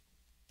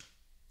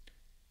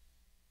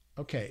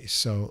 Okay,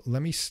 so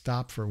let me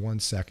stop for 1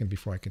 second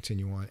before I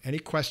continue on. Any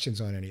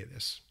questions on any of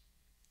this?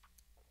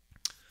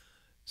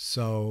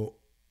 So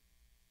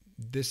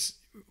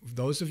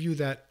those of you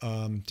that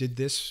did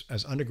this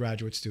as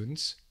undergraduate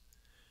students,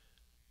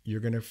 you're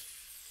gonna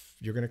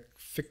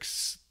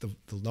fix the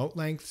note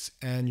lengths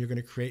and you're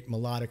gonna create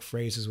melodic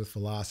phrases with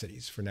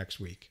velocities for next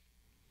week.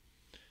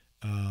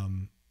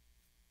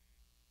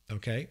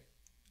 Okay,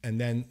 and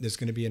then there's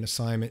going to be an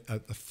assignment, a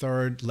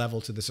third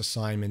level to this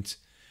assignment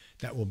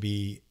that will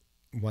be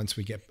once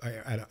we get.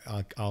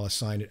 I'll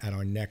assign it at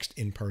our next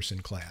in-person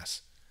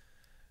class.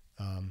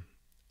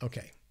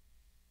 Okay.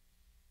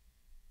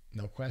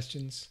 No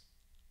questions?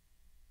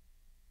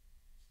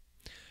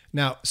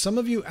 Now, some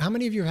of you, how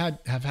many of you have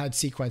had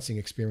sequencing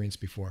experience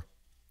before?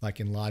 Like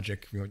in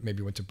Logic, maybe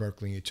you went to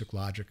Berkeley and you took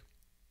Logic.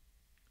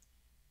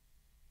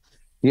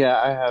 Yeah,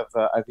 I have.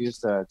 I've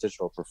used a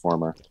Digital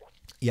Performer.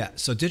 Yeah,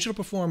 so Digital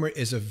Performer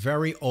is a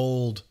very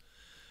old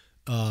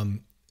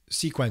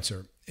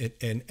sequencer,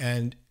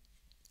 and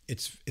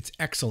it's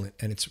excellent,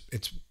 and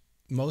it's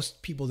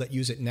most people that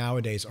use it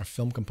nowadays are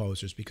film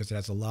composers because it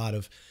has a lot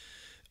of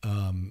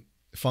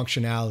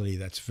functionality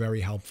that's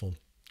very helpful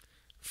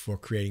for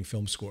creating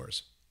film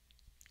scores.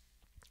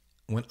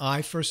 When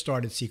I first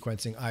started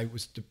sequencing, I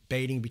was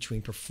debating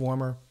between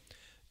Performer,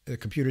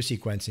 computer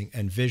sequencing,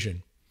 and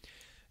Vision.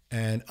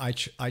 And I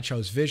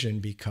chose Vision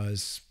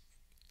because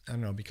I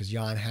don't know, because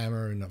Jan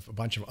Hammer and a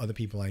bunch of other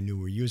people I knew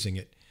were using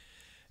it.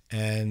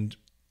 And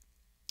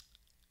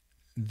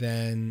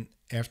then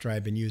after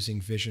I'd been using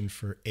Vision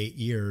for 8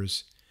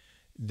 years,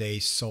 they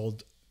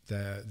sold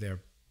the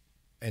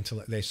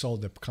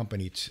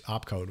company to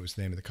Opcode was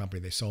the name of the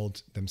company. They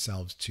sold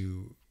themselves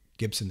to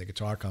Gibson, the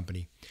guitar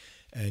company,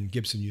 and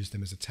Gibson used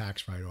them as a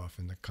tax write-off,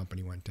 and the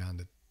company went down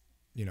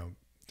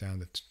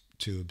the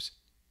tubes.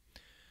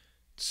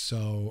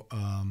 So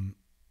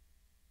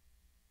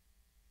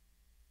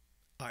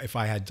if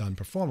I had done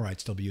Performer, I'd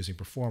still be using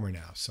Performer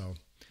now. So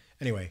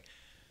anyway,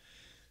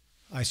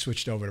 I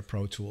switched over to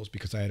Pro Tools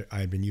because I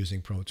had been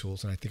using Pro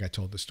Tools, and I think I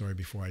told the story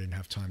before. I didn't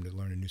have time to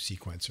learn a new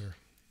sequencer.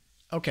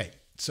 Okay,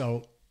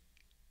 so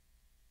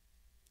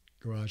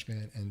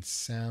GarageBand and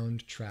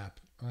Soundtrap.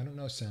 I don't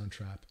know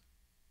Soundtrap.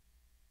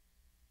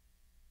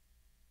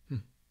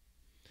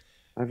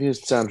 I've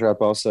used Soundtrap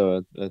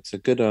also. It's a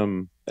good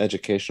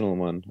educational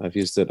one. I've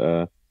used it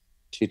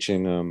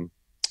teaching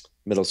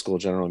middle school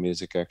general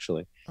music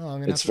actually.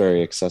 Oh, it's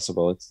very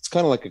accessible. It's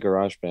kind of like a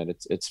GarageBand.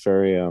 It's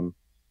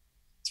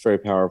very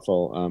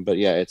powerful. But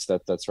yeah,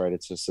 that's right.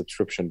 It's a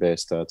subscription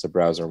based. It's a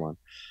browser one.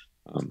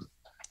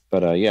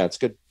 But yeah, it's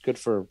good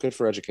for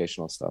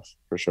educational stuff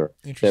for sure.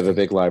 They have a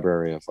big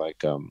library of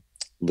like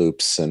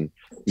loops and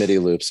MIDI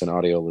loops and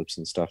audio loops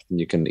and stuff, and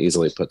you can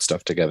easily put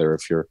stuff together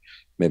if you're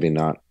maybe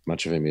not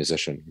much of a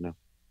musician, you know.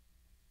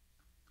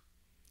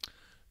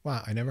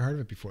 Wow, I never heard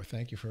of it before.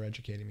 Thank you for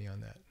educating me on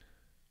that.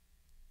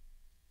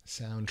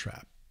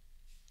 Soundtrap.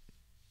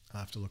 I'll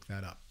have to look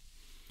that up.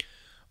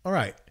 All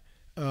right.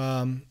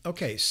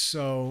 Okay,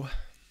 so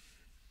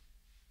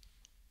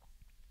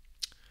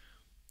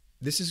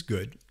this is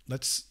good.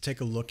 Let's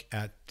take a look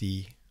at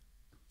the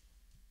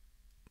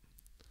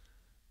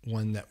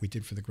one that we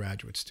did for the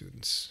graduate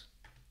students.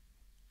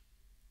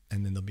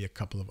 And then there'll be a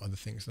couple of other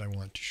things that I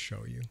want to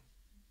show you.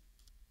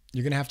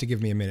 You're going to have to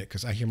give me a minute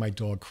because I hear my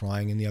dog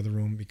crying in the other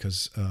room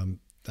because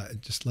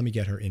just let me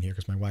get her in here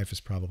because my wife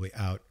is probably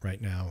out right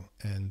now.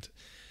 And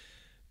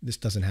this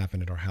doesn't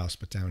happen at our house,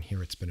 but down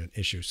here it's been an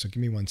issue. So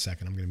give me 1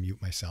 second. I'm going to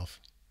mute myself.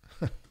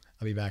 I'll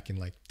be back in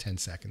like 10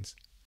 seconds.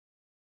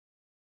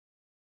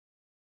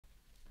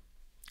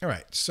 All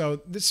right.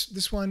 So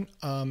this one,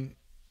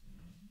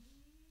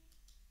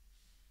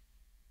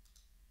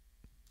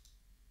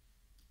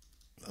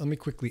 let me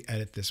quickly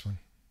edit this one.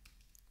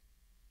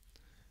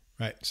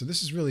 Right, so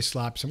this is really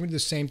sloppy. So I'm going to do the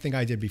same thing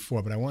I did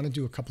before, but I want to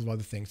do a couple of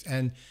other things.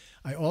 And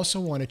I also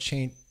want to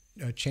change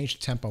the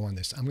tempo on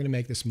this. I'm going to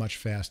make this much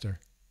faster.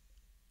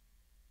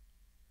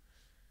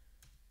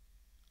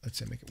 Let's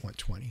say make it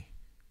 120.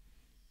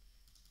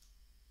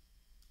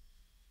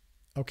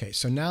 Okay,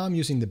 so now I'm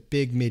using the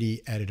big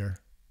MIDI editor.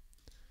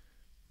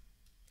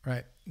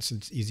 Right, so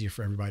it's easier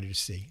for everybody to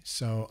see.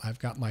 So I've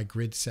got my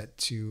grid set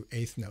to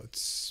eighth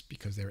notes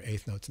because there are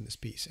eighth notes in this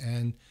piece.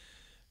 And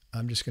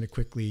I'm just going to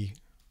quickly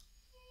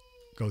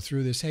go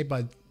through this. Hey,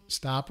 bud,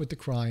 stop with the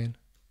crying.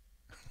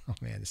 Oh,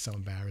 man, it's so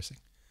embarrassing.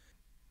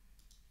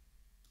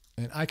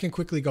 And I can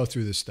quickly go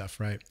through this stuff,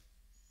 right?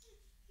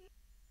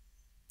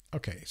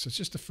 Okay, so it's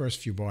just the first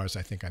few bars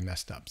I think I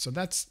messed up. So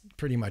that's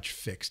pretty much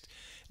fixed.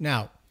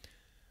 Now,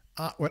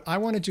 what I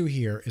want to do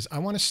here is I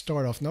want to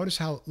start off. Notice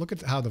how, look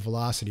at how the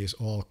velocity is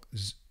all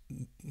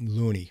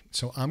loony.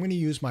 So I'm going to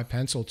use my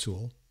pencil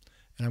tool,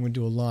 and I'm going to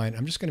do a line.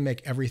 I'm just going to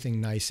make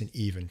everything nice and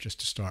even just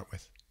to start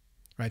with.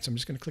 Right, so I'm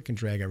just going to click and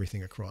drag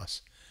everything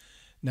across.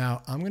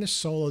 Now I'm going to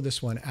solo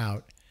this one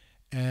out,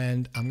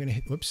 and I'm going to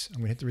hit, whoops, I'm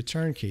going to hit the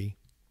return key.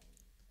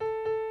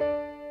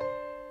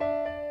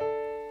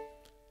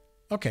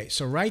 Okay,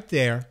 so right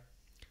there.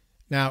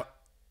 Now,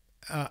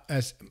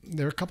 as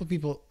there are a couple of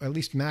people, at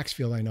least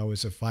Maxfield I know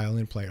is a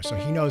violin player, so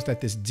he knows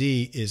that this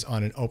D is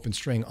on an open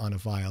string on a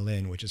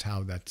violin, which is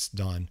how that's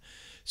done.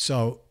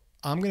 So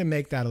I'm going to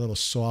make that a little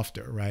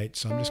softer, right?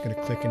 So I'm just going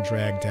to click and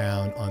drag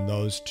down on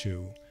those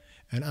two.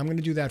 And I'm going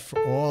to do that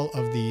for all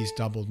of these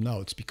doubled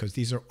notes because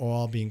these are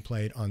all being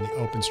played on the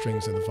open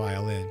strings of the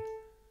violin.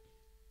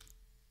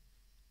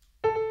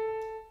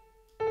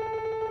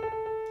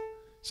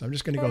 So I'm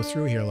just going to go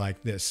through here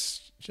like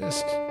this,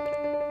 just,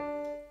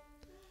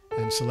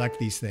 and select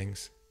these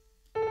things.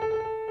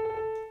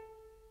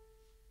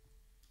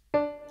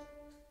 All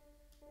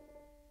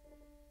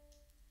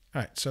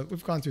right, so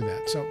we've gone through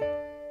that. So,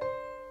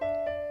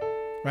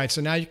 right,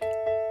 so now you can,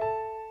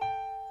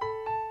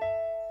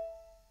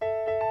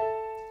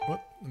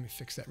 let me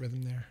fix that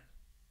rhythm there.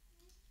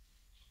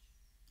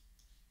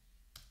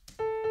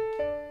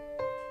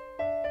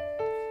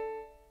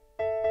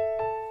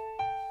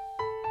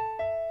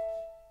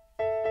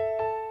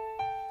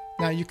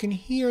 Now you can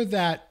hear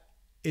that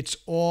it's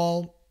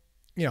all,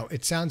 you know,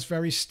 it sounds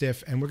very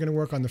stiff, and we're going to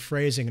work on the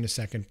phrasing in a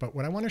second. But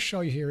what I want to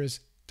show you here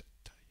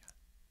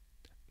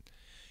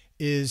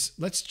is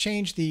let's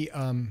change the,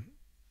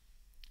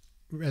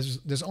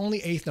 there's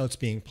only eighth notes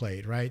being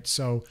played, right?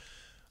 So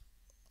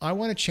I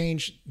want to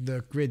change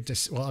the grid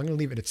to, well, I'm going to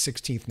leave it at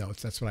 16th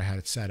notes. That's what I had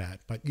it set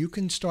at. But you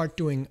can start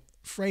doing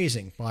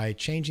phrasing by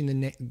changing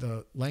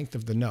the length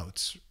of the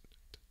notes.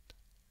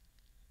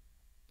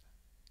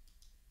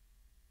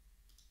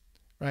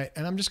 right?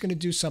 And I'm just going to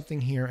do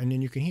something here, and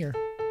then you can hear.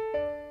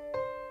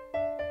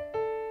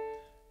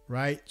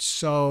 Right?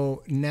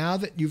 So now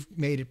that you've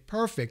made it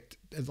perfect,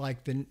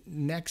 like the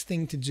next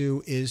thing to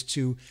do is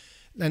to,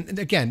 and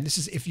again, this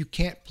is if you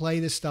can't play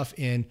this stuff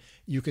in,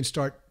 you can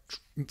start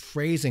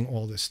phrasing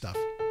all this stuff.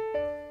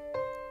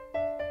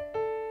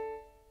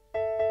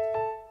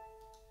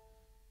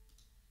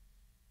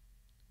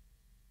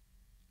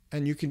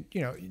 And you can,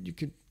 you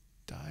could,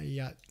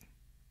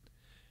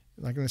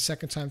 like in the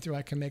second time through,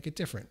 I can make it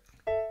different.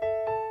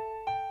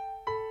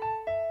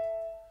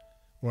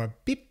 Or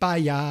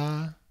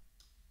bip-ba-ya.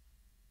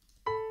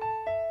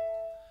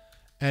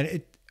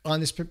 And on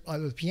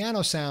the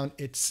piano sound,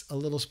 it's a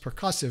little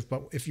percussive,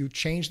 but if you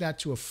change that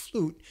to a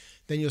flute,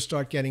 then you'll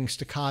start getting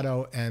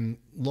staccato and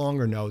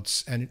longer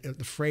notes, and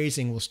the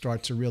phrasing will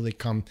start to really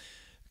come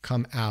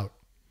out,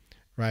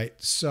 right?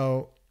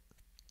 So,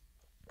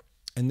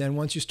 and then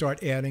once you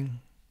start adding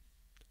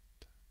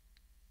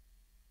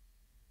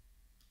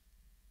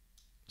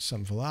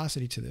some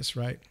velocity to this,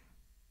 right?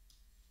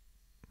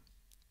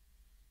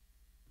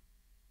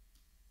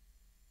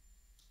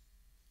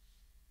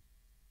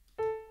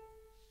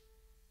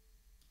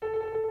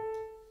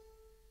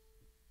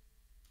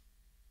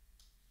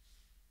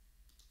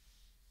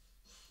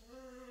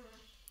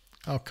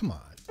 Oh, come on.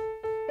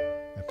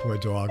 That poor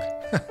dog.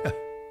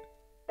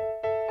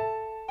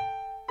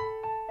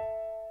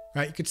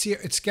 Right? You can see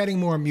it's getting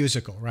more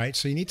musical, right?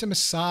 So you need to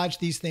massage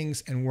these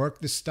things and work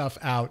this stuff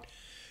out.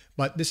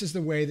 But this is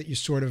the way that you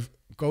sort of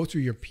go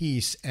through your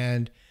piece,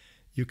 and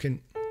you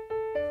can...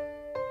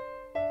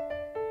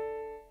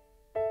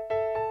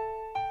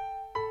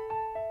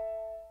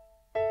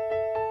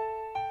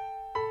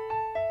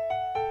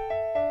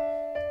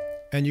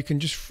 And you can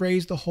just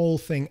phrase the whole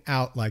thing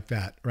out like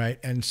that, right?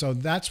 And so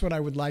that's what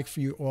I would like for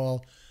you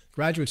all,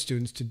 graduate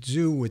students, to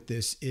do with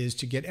this, is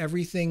to get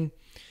everything.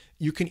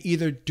 You can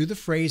either do the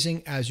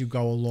phrasing as you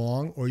go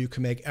along, or you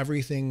can make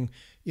everything,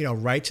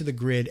 right to the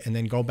grid and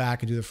then go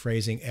back and do the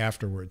phrasing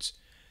afterwards.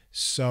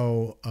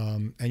 So,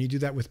 and you do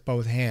that with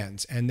both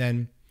hands. And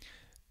then,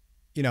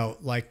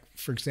 like,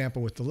 for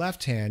example, with the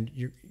left hand,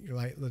 you're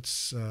like,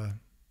 let's...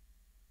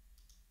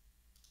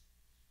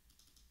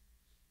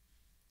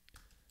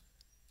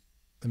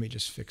 Let me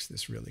just fix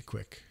this really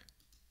quick.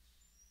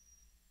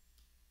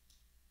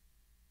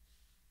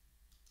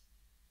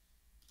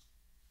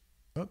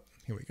 Oh,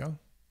 here we go.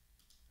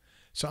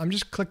 So I'm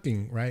just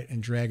clicking, right,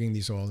 and dragging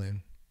these all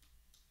in.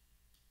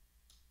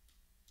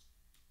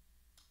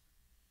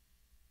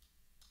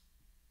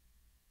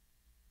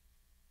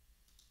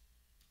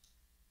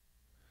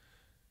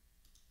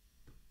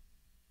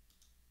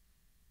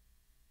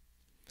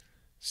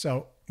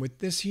 So with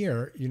this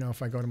here,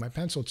 if I go to my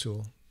pencil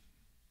tool,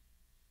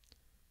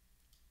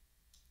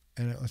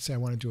 and let's say I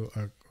want to do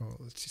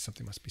let's see,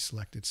 something must be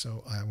selected.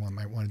 So I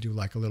might want to do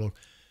like a little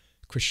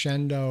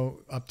crescendo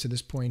up to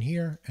this point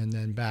here, and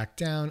then back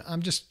down.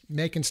 I'm just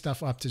making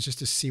stuff up just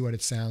to see what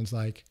it sounds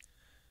like.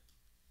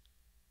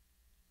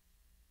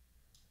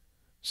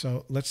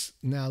 So let's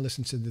now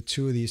listen to the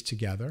two of these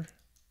together.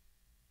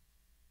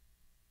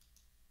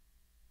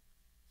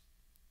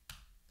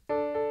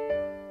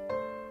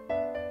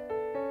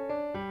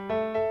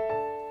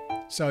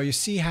 So you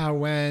see how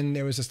when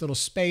there was this little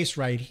space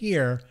right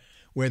here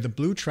where the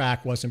blue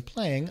track wasn't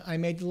playing, I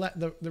made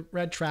the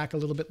red track a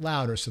little bit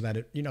louder so that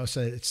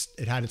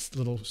it had its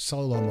little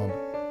solo moment.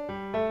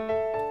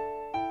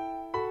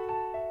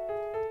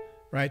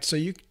 Right? So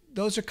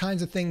those are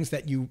kinds of things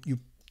that you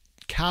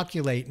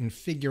calculate and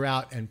figure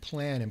out and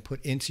plan and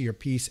put into your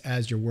piece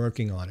as you're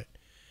working on it.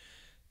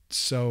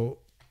 So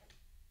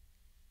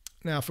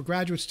now for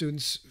graduate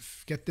students,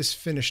 get this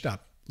finished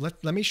up.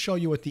 Let me show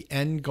you what the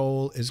end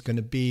goal is going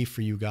to be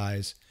for you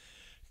guys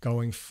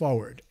going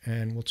forward,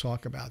 and we'll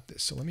talk about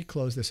this. So let me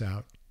close this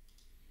out,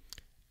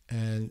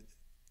 and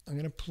I'm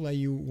going to play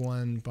you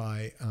one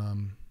by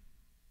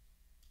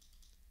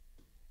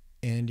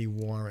Andy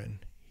Warren.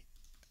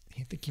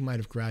 I think he might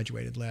have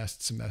graduated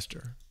last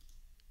semester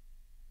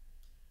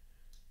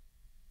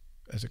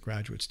as a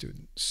graduate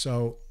student.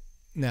 So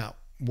now,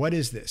 what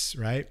is this,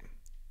 right?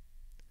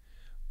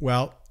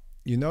 Well,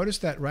 you notice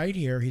that right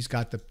here, he's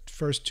got the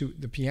first two,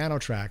 the piano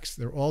tracks,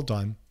 they're all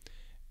done.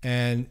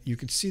 And you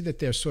can see that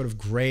they're sort of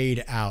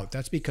grayed out.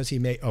 That's because he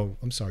made, oh,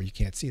 I'm sorry, you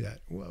can't see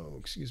that. Whoa,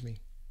 excuse me.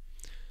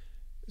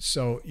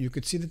 So you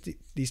could see that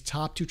these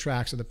top two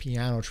tracks are the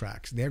piano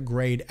tracks. They're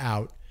grayed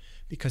out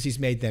because he's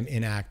made them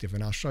inactive.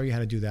 And I'll show you how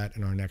to do that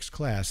in our next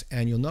class.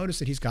 And you'll notice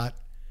that he's got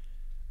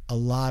a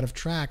lot of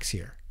tracks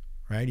here,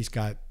 right? He's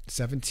got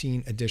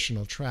 17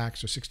 additional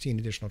tracks or 16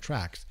 additional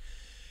tracks.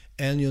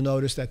 And you'll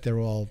notice that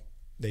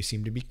they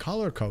seem to be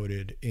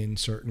color-coded in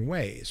certain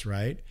ways,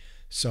 right?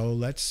 So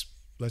let's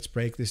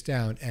break this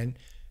down. And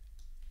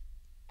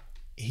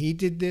he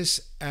did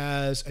this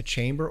as a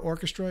chamber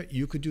orchestra.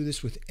 You could do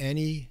this with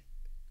any,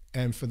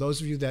 and for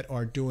those of you that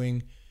are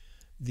doing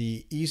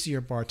the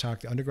easier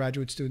Bartok, the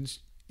undergraduate students,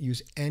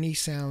 use any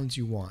sounds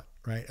you want,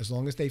 right? As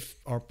long as they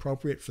are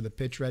appropriate for the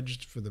pitch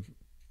register, for the,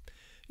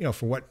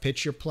 for what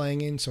pitch you're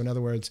playing in. So in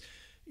other words,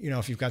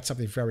 if you've got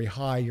something very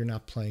high, you're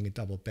not playing a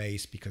double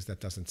bass because that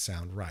doesn't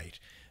sound right.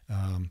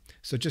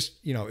 So just,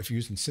 if you're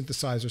using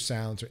synthesizer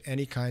sounds or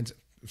any kinds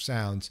of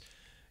sounds,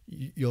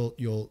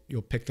 you'll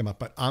pick them up.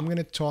 But I'm going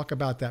to talk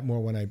about that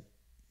more when I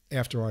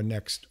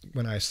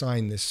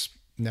assign this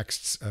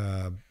next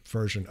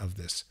version of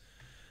this.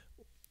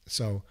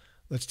 So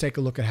let's take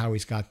a look at how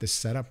he's got this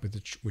set up,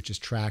 which is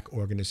track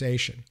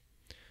organization.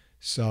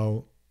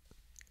 So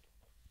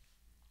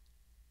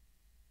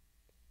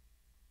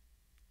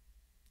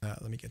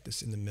let me get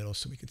this in the middle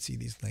so we can see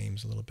these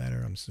names a little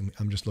better.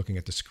 I'm just looking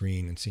at the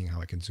screen and seeing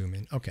how I can zoom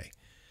in. Okay,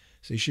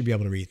 so you should be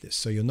able to read this.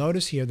 So you'll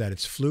notice here that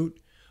it's flute,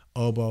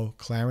 oboe,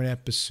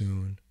 clarinet,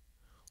 bassoon,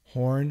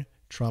 horn,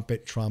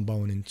 trumpet,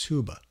 trombone, and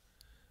tuba.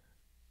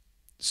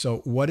 So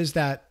what is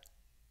that?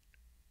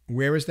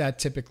 Where is that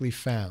typically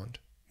found?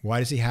 Why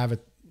does he have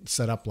it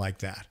set up like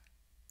that?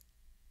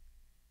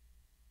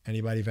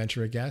 Anybody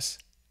venture a guess?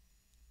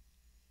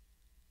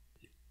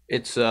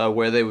 It's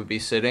where they would be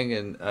sitting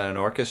in an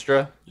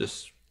orchestra,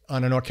 just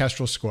on an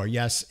orchestral score.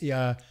 Yes.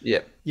 Yeah. Yeah.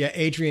 Yeah.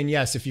 Adrian.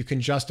 Yes. If you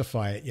can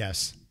justify it.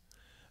 Yes.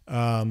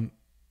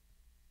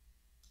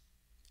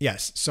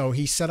 Yes. So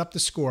he set up the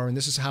score, and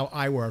this is how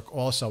I work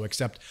also,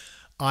 except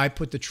I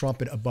put the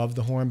trumpet above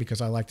the horn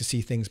because I like to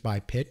see things by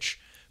pitch.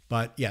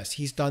 But yes,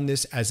 he's done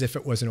this as if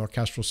it was an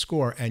orchestral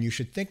score, and you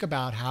should think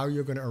about how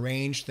you're going to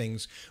arrange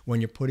things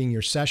when you're putting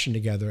your session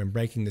together and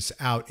breaking this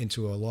out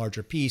into a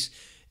larger piece.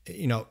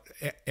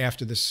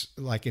 After this,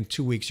 like in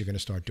 2 weeks, you're going to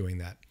start doing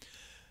that.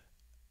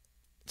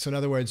 So in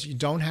other words, you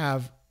don't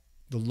have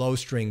the low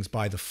strings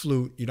by the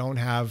flute. You don't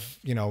have,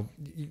 you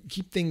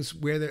keep things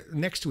where they're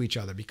next to each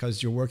other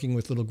because you're working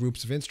with little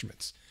groups of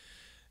instruments.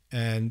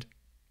 And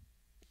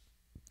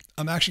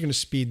I'm actually going to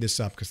speed this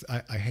up because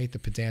I hate the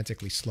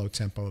pedantically slow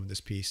tempo of this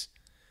piece.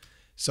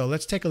 So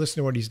let's take a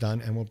listen to what he's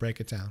done and we'll break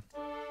it down.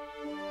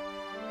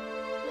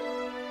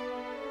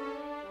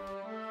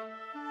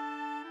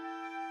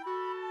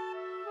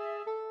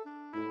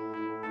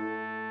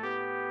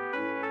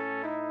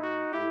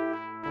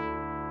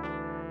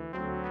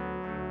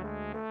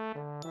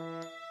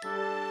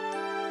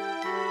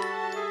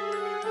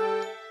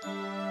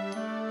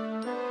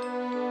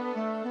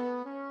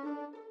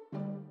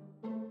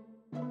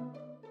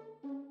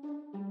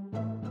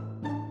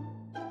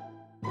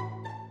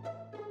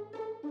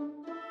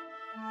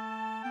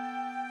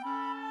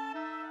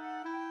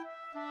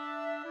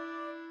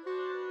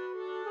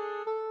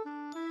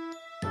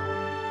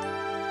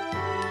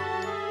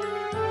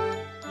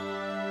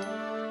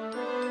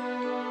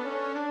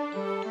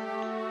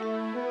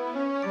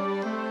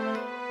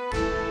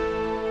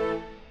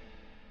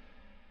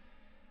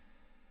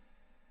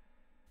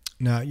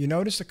 Now, you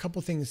notice a couple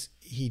things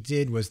he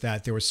did was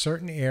that there were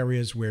certain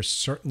areas where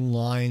certain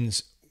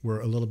lines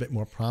were a little bit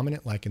more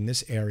prominent, like in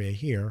this area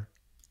here.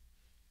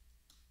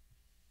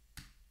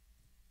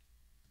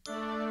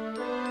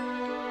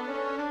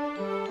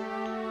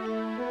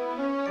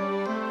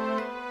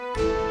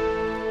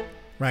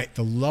 Right,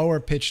 the lower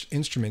pitched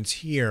instruments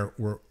here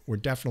were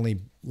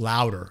definitely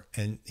louder,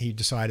 and he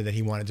decided that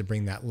he wanted to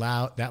bring that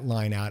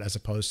line out as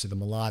opposed to the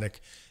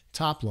melodic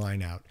top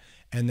line out.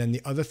 And then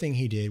the other thing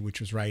he did, which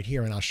was right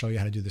here, and I'll show you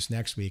how to do this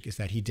next week, is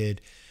that he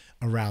did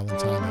a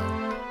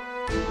rallentano.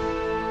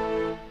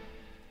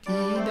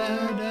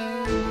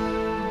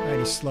 Right,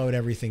 he slowed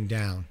everything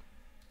down.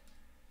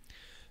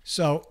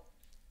 So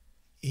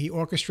he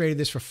orchestrated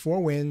this for 4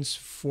 winds,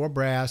 4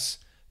 brass,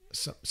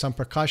 some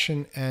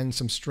percussion, and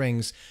some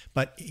strings.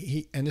 But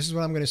and this is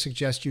what I'm going to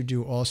suggest you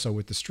do also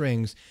with the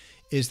strings,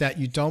 is that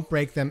you don't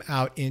break them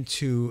out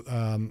into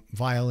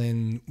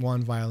violin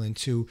 1, violin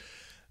 2.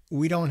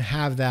 We don't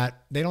have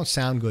that. They don't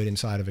sound good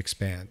inside of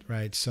Expand,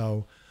 right?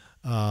 So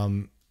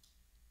what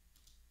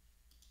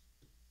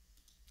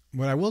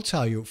I will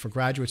tell you for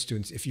graduate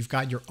students, if you've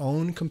got your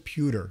own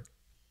computer,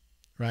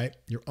 right,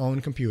 your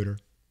own computer,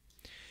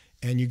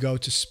 and you go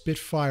to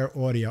Spitfire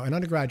Audio, and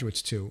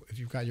undergraduates too, if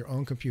you've got your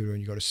own computer and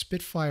you go to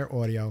Spitfire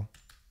Audio,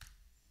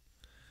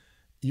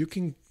 you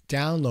can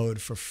download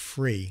for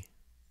free.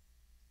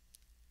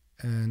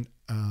 And,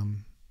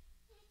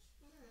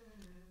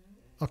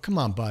 oh, come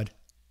on, bud.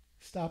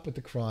 Stop with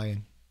the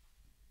crying.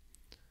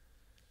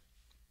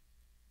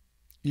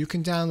 You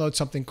can download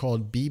something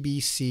called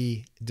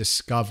BBC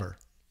Discover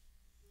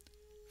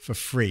for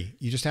free.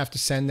 You just have to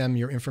send them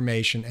your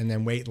information and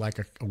then wait like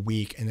a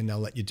week, and then they'll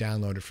let you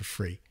download it for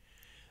free.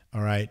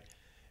 All right.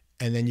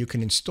 And then you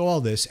can install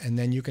this, and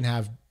then you can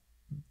have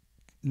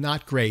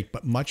not great,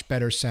 but much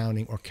better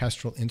sounding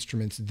orchestral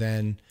instruments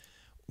than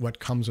what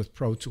comes with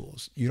Pro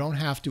Tools. You don't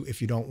have to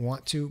if you don't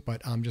want to,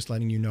 but I'm just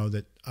letting you know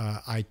that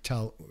I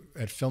tell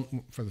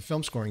for the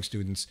film scoring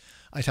students,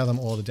 I tell them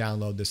all to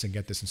download this and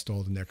get this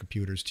installed in their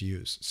computers to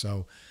use.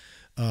 So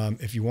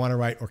if you want to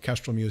write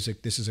orchestral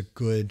music, this is a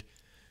good,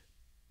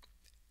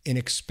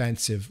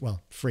 inexpensive,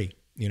 well, free.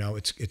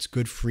 It's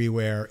good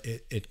freeware.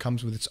 It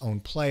comes with its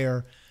own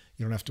player.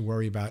 You don't have to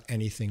worry about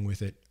anything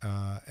with it,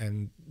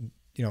 and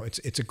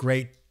it's a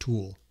great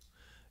tool.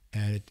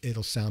 And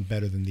it'll sound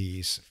better than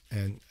these.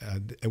 And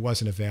it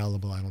wasn't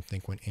available, I don't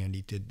think, when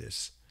Andy did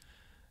this.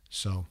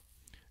 So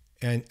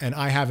And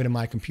I have it in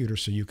my computer,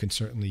 so you can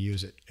certainly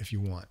use it if you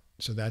want.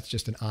 So that's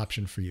just an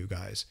option for you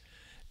guys.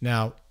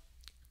 Now,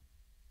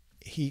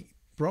 he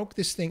broke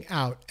this thing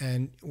out,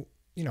 and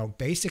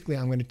basically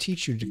I'm going to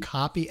teach you to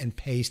copy and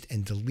paste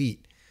and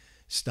delete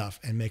stuff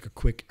and make a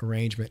quick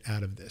arrangement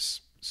out of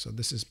this. So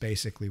this is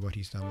basically what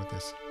he's done with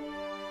this.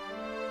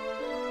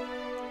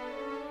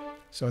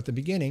 So at the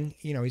beginning,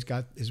 he's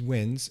got his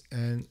winds,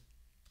 and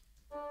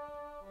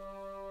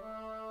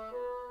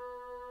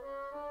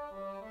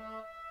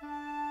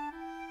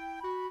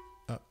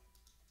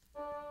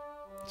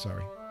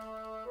sorry,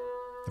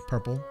 the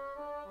purple.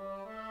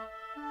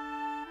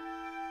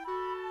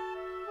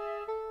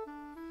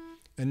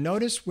 And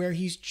notice where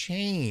he's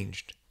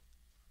changed,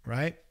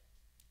 right?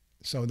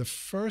 So the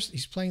first,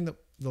 he's playing the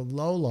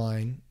low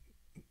line,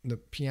 the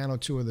piano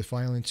 2 or the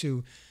violin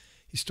 2.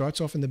 He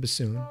starts off in the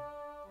bassoon.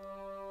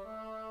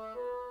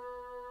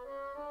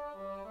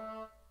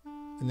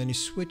 And then he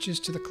switches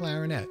to the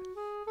clarinet,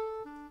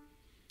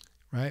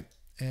 right?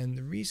 And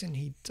the reason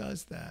he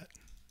does that,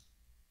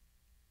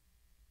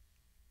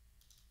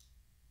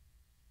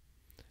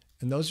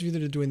 and those of you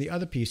that are doing the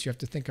other piece, you have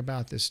to think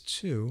about this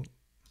too,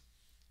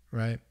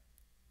 right?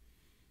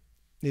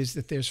 Is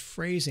that there's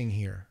phrasing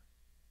here.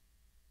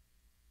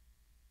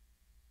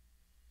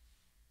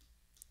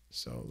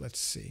 So let's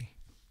see.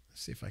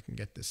 Let's see if I can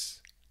get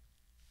this.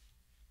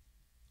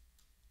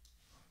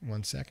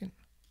 1 second.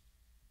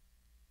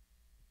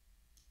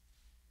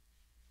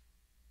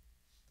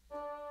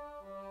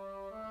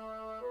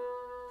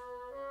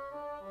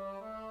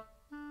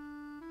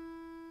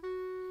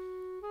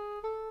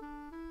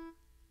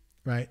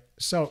 Right?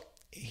 So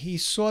he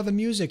saw the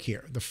music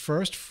here. The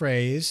first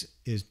phrase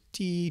is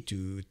dee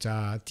doo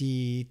da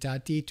dee da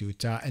dee doo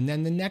da, and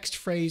then the next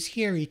phrase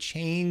here he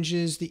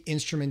changes the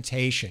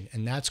instrumentation,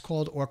 and that's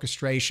called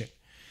orchestration.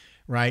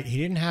 Right? He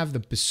didn't have the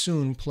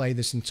bassoon play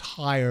this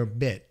entire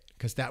bit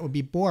because that would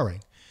be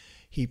boring.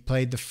 He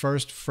played the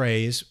first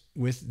phrase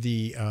with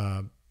the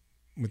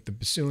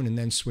bassoon and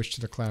then switched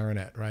to the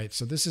clarinet. Right?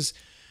 So this is,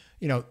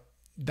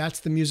 that's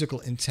the musical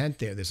intent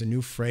there. There's a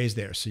new phrase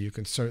there, so you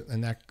can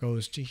and that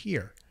goes to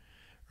here,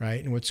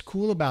 right? And what's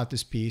cool about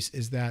this piece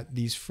is that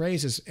these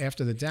phrases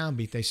after the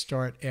downbeat, they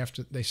start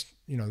after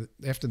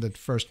after the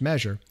first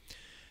measure,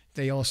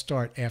 they all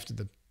start after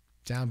the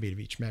downbeat of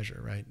each measure,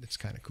 right? It's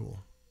kind of cool.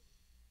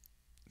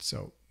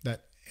 So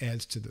that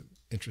adds to the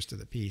interest of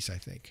the piece, I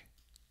think.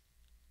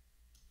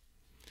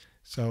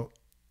 So,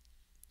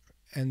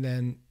 and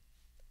then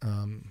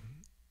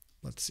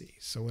let's see.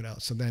 So what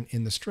else? So then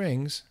in the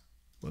strings.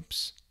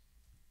 Whoops.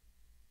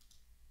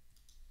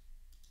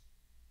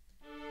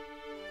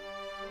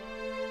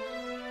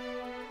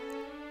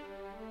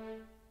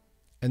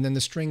 And then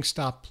the strings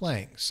stop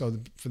playing. So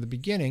for the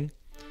beginning,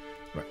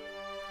 right,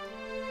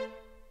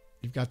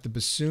 you've got the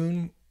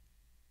bassoon.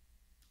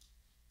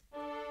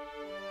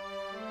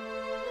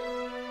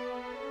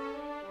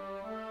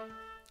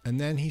 And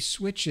then he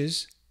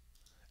switches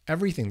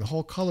everything. The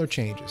whole color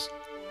changes.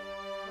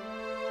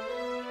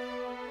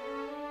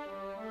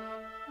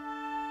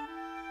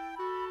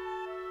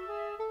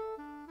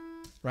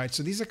 Right,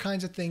 so these are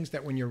kinds of things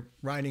that when you're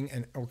writing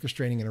and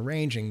orchestrating and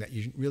arranging that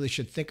you really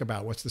should think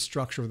about. What's the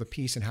structure of the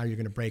piece and how you're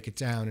going to break it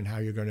down and how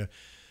you're going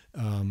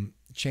to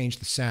change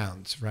the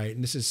sounds, right?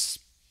 And this is,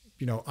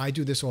 I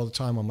do this all the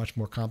time on a much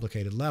more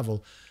complicated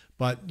level,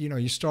 but,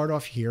 you start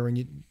off here and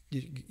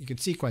you can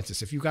sequence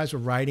this. If you guys were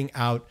writing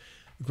out,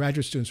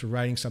 graduate students were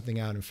writing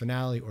something out in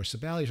Finale or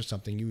Sibelius or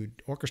something, you would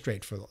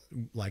orchestrate for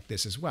like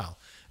this as well.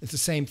 It's the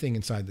same thing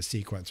inside the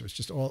sequencer. It's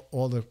just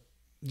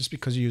just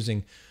because you're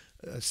using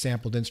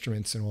sampled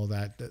instruments and all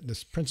that,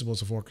 the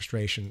principles of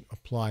orchestration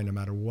apply no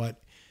matter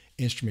what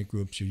instrument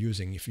groups you're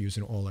using. If you're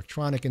using all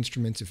electronic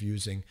instruments, if you're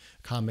using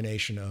a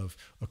combination of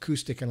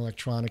acoustic and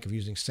electronic, if you're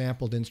using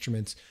sampled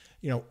instruments,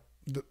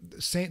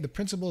 the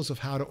principles of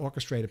how to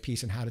orchestrate a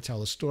piece and how to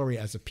tell a story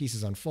as a piece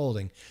is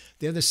unfolding,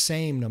 they're the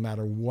same no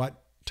matter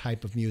what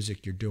type of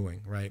music you're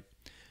doing, right?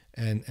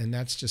 And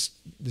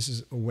this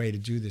is a way to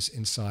do this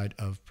inside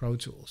of Pro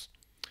Tools.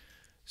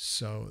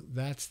 So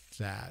that's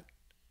that.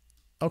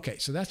 Okay,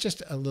 so that's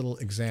just a little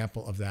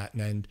example of that,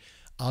 and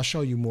I'll show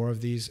you more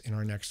of these in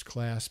our next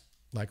class.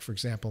 Like, for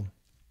example,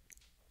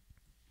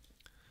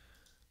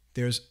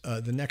 there's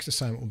the next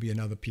assignment will be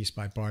another piece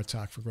by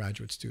Bartok for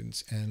graduate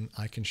students, and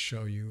I can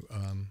show you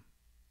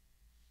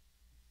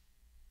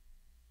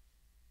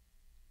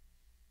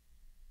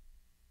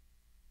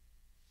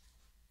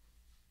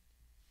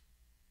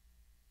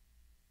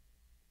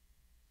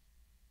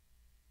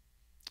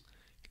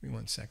give me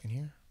 1 second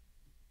here.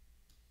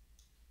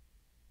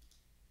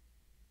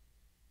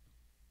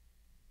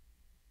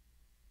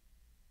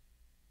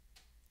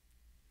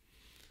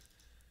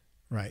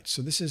 Right,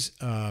 so this is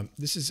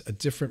a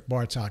different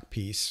Bartok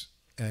piece,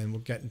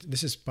 and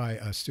this is by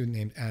a student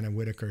named Anna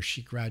Whitaker.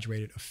 She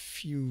graduated a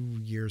few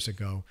years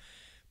ago,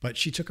 but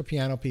she took a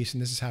piano piece,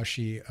 and this is how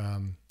she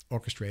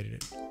orchestrated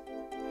it.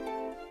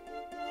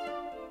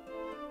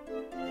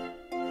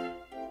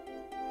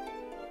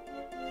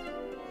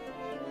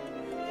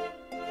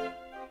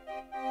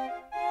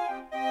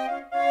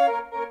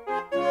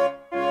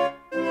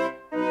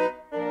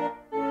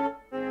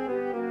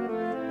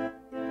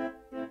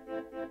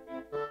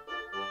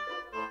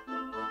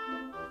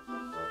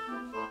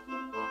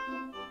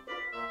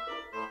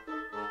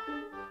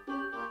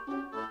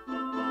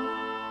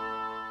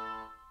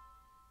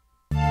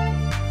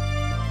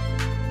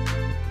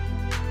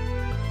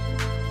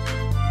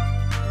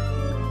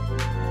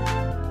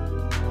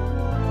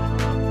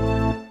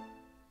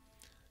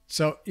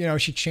 So,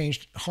 she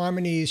changed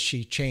harmonies.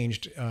 She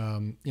changed,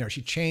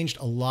 she changed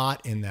a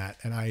lot in that.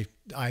 And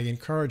I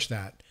encourage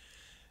that.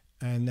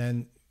 And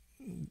then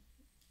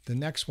the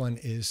next one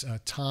is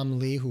Tom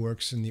Lee, who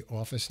works in the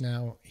office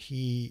now.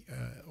 He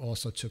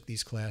also took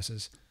these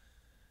classes.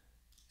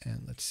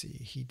 And let's see,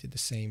 he did the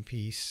same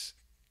piece,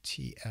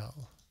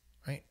 TL,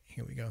 right?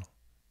 Here we go,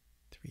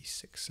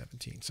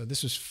 3/6/17. So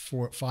this was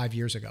 5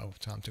 years ago.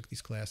 Tom took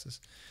these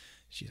classes.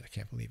 Jeez, I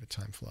can't believe it.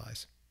 Time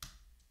flies.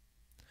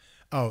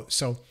 Oh,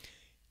 so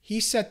he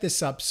set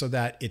this up so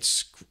that it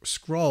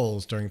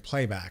scrolls during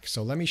playback.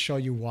 So let me show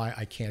you why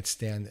I can't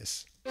stand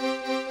this.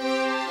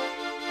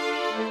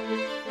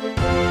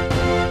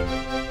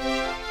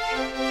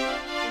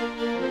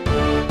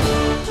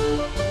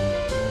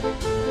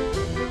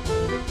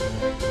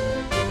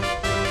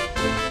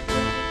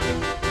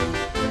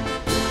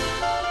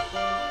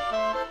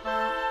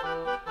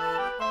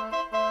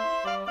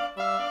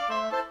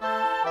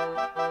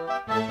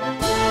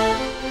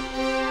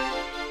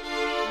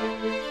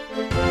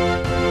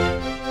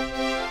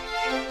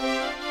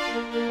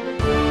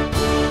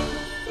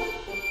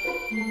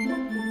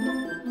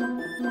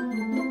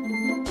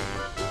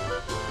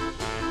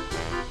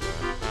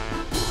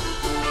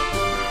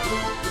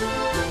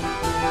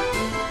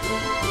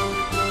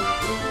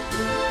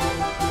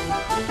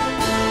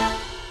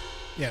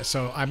 Yeah,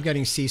 so I'm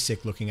getting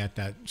seasick looking at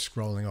that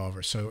scrolling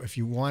over. So if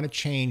you want to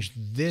change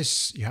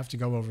this, you have to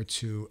go over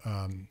to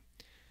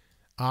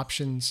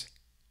Options,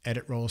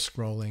 Edit Roll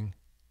Scrolling,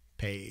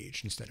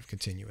 Page instead of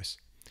Continuous.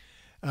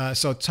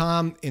 So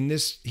Tom, in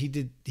this,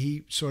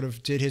 he sort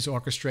of did his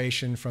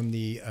orchestration from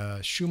the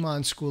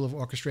Schumann School of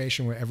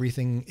Orchestration, where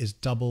everything is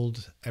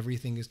doubled, and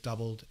everything is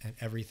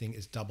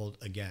doubled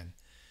again.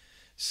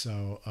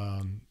 So,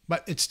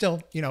 but it's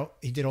still,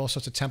 he did all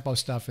sorts of tempo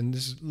stuff, and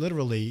this is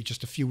literally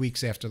just a few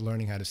weeks after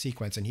learning how to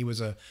sequence, and he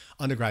was a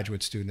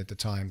undergraduate student at the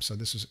time, so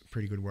this was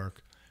pretty good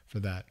work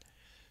for that.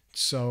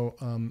 So,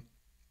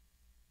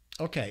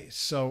 okay,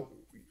 so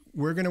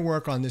we're going to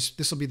work on this.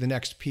 This will be the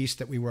next piece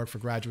that we work for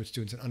graduate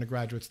students and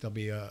undergraduates. There'll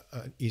be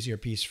an easier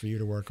piece for you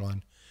to work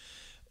on.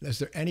 Is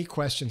there any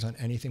questions on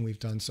anything we've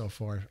done so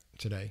far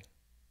today?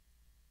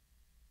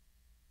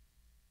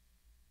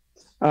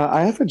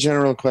 I have a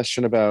general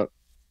question about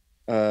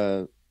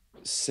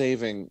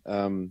saving.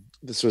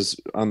 This was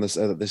on this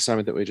the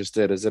assignment that we just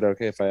did. Is it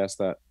okay if I ask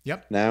that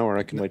now, or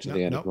I can wait till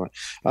the end if you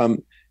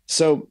want?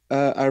 So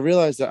I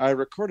realized that I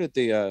recorded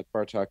the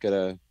Bartok at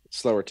a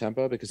slower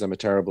tempo because I'm a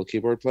terrible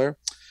keyboard player.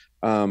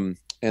 And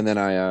then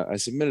I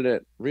submitted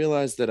it,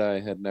 realized that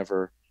I had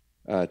never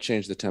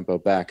changed the tempo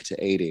back to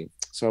 80.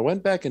 So I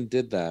went back and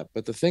did that.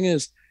 But the thing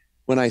is,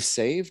 when I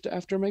saved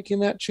after making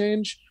that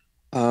change,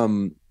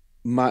 everything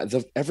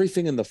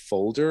in the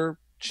folder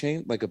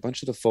changed. Like a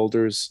bunch of the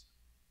folders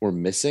were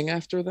missing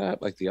after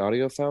that, like the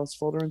audio files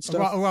folder and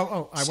stuff.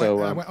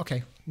 I went,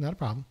 okay, not a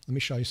problem. Let me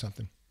show you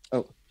something.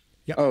 Oh,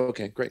 yeah. Oh,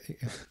 okay, great. Yeah.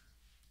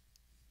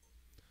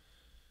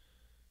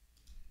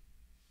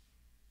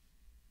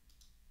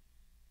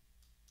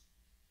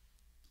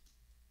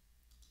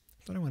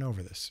 I thought I went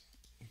over this,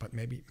 but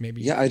maybe.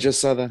 Yeah, I just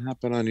saw that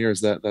happen on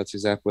yours. That's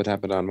exactly what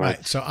happened on mine.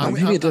 Right. So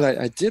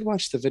I did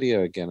watch the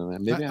video again,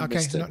 and maybe I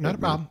missed it. Not a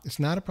problem. It's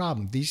not a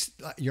problem.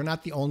 You're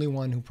not the only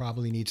one who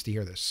probably needs to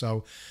hear this.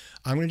 So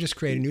I'm going to just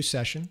create a new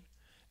session,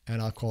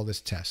 and I'll call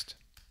this test.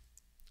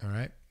 All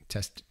right,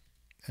 test,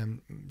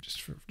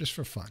 just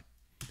for fun,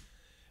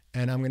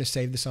 and I'm going to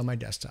save this on my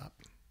desktop.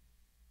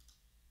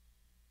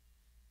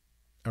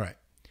 All right.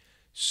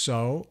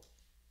 So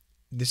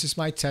this is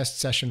my test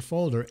session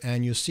folder,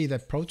 and you'll see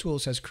that Pro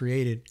Tools has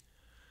created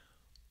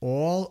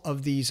all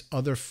of these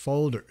other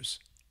folders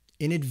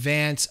in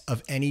advance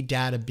of any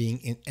data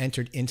being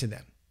entered into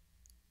them.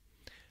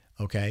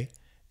 Okay,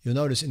 you'll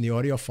notice in the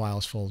audio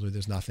files folder,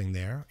 there's nothing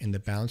there. In the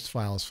bounced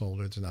files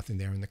folder, there's nothing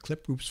there. In the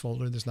clip groups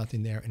folder, there's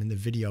nothing there. And in the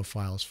video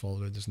files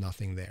folder, there's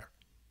nothing there.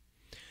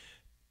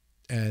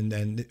 And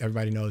then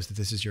everybody knows that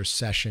this is your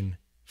session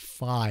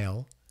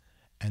file,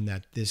 and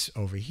that this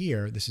over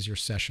here, this is your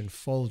session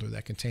folder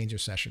that contains your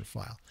session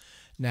file.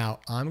 Now,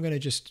 I'm going to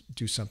just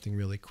do something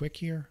really quick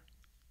here.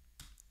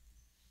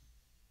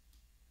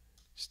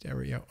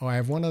 Stereo. Oh, I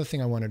have one other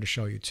thing I wanted to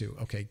show you too.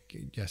 Okay,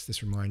 yes,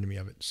 this reminded me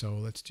of it. So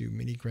let's do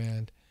Midi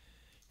Grand,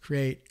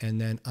 create,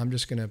 and then I'm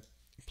just going to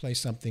play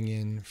something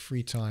in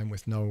free time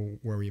with no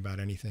worry about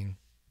anything.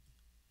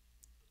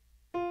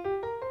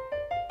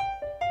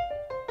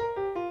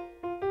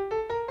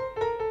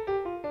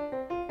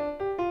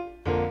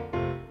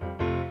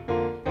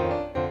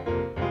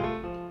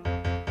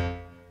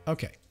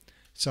 Okay,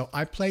 so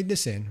I played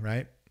this in,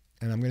 right?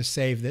 And I'm going to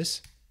save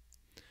this.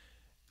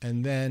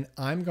 And then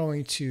I'm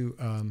going to,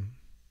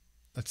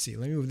 let's see,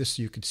 let me move this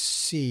so you could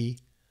see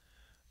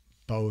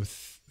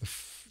both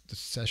the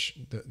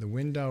session, the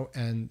window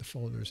and the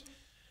folders.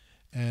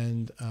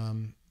 And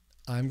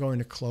I'm going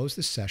to close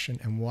this session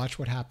and watch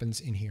what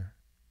happens in here.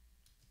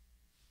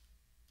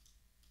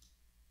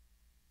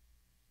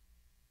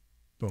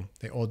 Boom,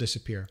 they all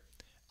disappear.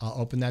 I'll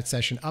open that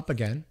session up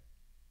again,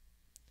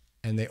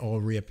 and they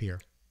all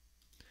reappear.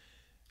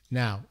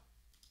 Now,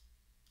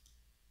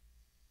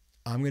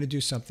 I'm going to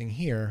do something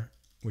here,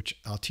 which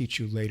I'll teach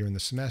you later in the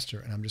semester,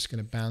 and I'm just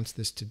going to bounce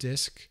this to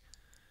disk.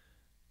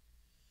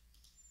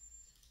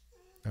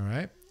 All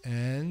right,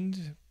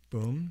 and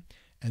boom.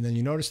 And then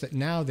you notice that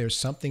now there's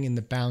something in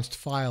the bounced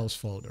files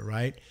folder,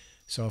 right?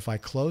 So if I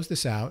close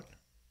this out,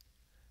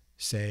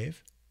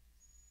 save,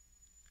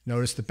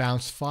 notice the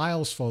bounced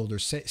files folder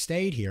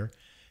stayed here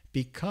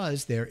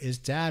because there is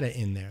data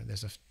in there.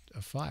 There's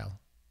a file.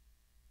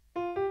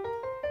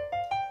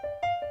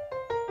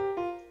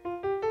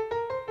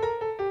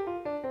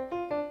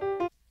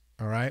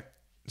 All right.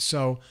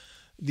 So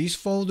these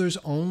folders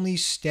only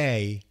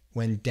stay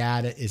when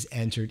data is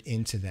entered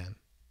into them.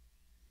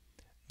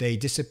 They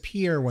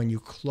disappear when you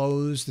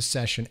close the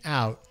session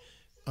out,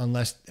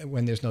 unless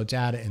when there's no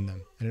data in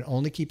them. And it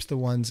only keeps the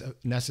ones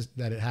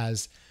that it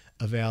has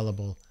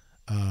available,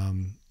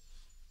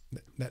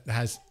 that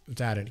has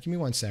data. Give me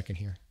 1 second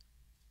here.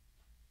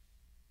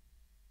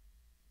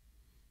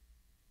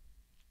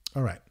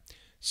 All right.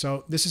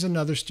 So this is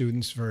another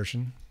student's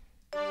version.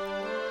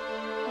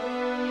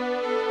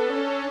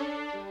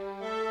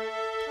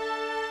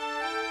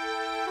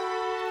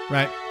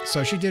 Right.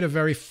 So she did a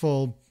very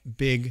full,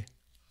 big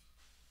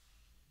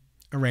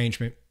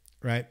arrangement,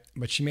 right?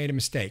 But she made a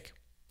mistake.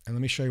 And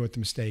let me show you what the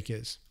mistake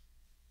is.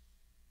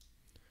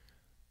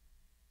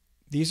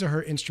 These are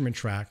her instrument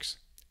tracks,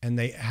 and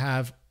they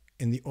have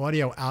in the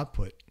audio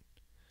output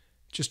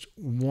just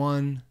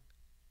one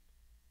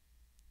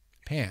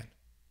pan,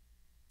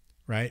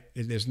 right?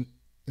 There's,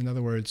 in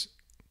other words,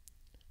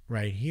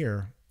 right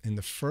here, in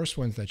the first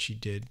ones that she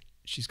did,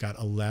 she's got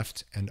a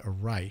left and a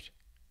right.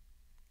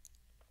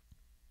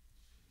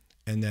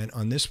 And then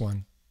on this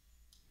one,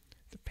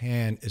 the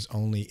pan is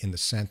only in the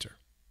center.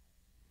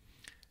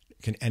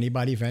 Can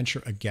anybody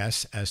venture a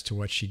guess as to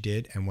what she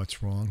did and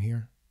what's wrong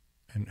here,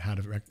 and how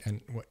to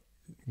and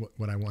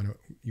what I want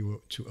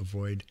you to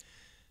avoid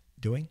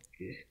doing?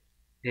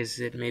 Is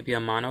it maybe a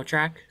mono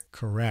track?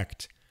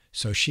 Correct.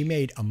 So she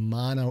made a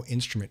mono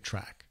instrument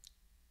track.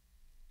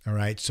 All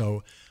right.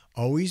 So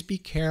always be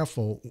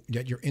careful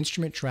that your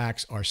instrument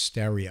tracks are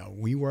stereo.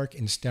 We work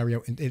in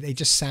stereo, and they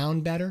just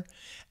sound better.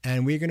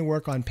 And we're going to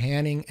work on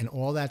panning and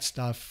all that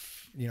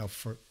stuff, you know,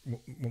 for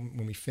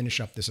when we finish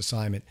up this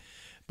assignment.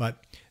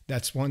 But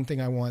that's one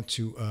thing I want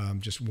to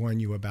just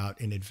warn you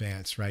about in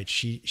advance, right?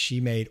 She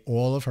made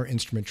all of her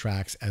instrument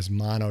tracks as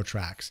mono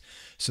tracks.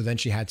 So then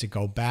she had to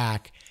go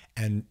back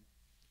and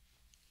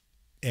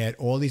add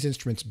all these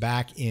instruments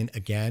back in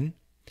again,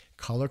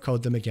 color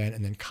code them again,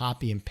 and then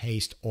copy and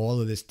paste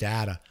all of this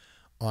data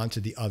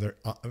onto the other.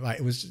 Right?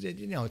 It was,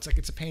 you know, it's like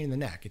it's a pain in the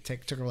neck. It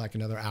took her like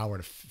another hour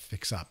to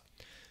fix up,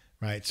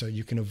 right? So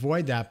you can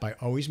avoid that by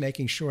always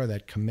making sure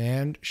that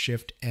Command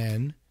Shift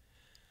N.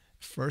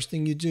 First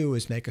thing you do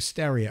is make it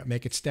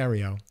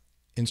stereo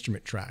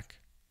instrument track.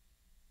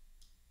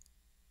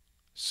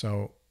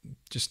 So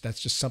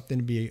that's just something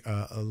to be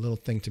a little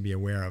thing to be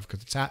aware of,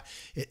 because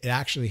it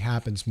actually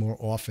happens more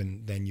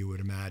often than you would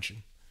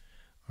imagine.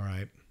 All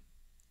right.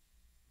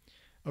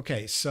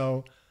 Okay,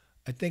 so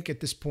I think at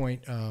this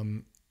point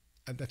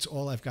that's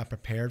all I've got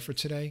prepared for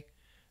today.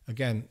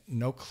 Again,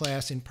 no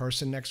class in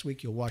person next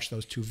week. You'll watch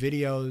those 2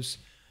 videos,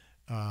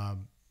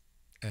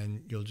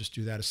 and you'll just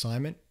do that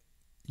assignment.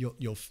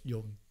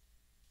 You'll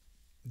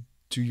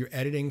do your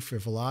editing for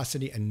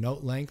velocity and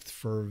note length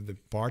for the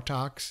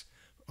Bartoks,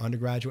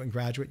 undergraduate and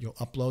graduate. You'll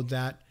upload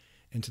that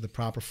into the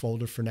proper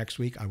folder for next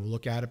week. I will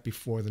look at it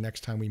before the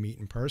next time we meet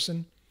in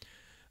person.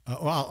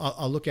 Or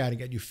I'll look at it and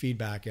get you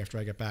feedback after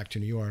I get back to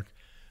New York.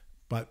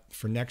 But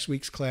for next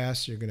week's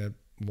class, you're going to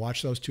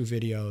watch those 2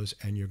 videos,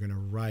 and you're going to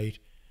write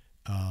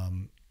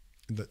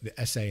the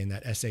essay, and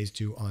that essay is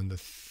due on the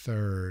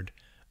 3rd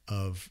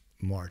of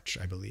March,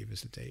 I believe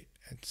is the date.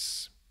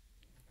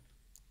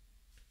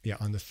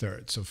 On the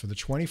 3rd. So for the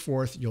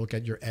 24th, you'll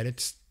get your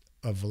edits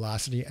of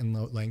velocity and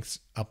note lengths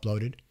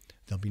uploaded.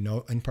 There'll be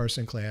no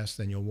in-person class.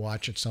 Then you'll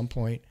watch at some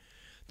point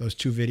those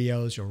 2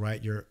 videos. You'll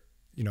write your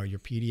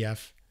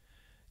PDF,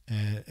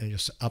 and you'll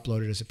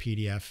upload it as a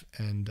PDF.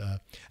 And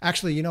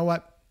actually, you know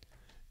what?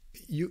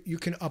 You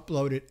can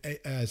upload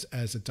it as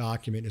a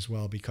document as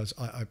well, because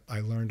I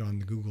learned on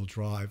the Google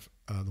Drive,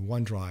 the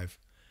OneDrive,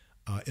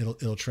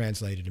 it'll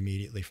translate it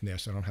immediately from there,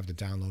 so I don't have to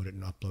download it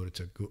and upload it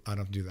to Google. I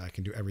don't do that. I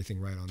can do everything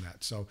right on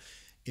that. So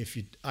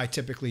I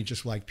typically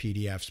just like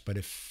PDFs, but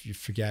if you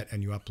forget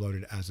and you upload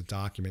it as a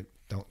document,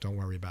 don't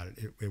worry about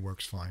it. It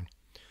works fine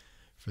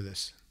for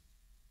this.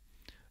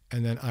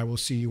 And then I will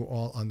see you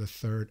all on the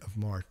 3rd of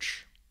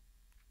March.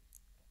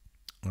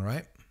 All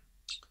right.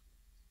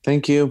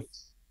 Thank you.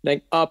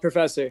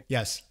 Professor.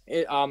 Yes.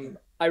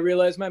 I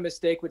realized my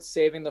mistake with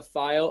saving the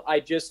file. I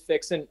just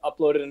fixed and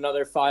uploaded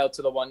another file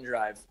to the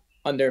OneDrive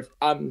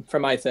for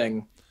my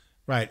thing.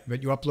 Right,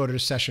 but you uploaded a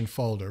session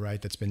folder,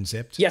 right? That's been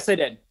zipped. Yes, I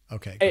did.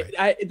 Okay,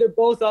 great. They're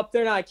both up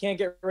there now. I can't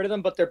get rid of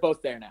them, but they're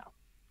both there now,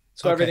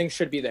 so Okay. everything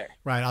should be there.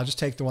 Right, I'll just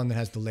take the one that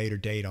has the later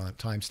date on it,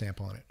 timestamp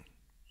on it.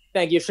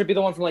 Thank you. It should be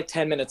the one from like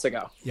 10 minutes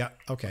ago. Yeah.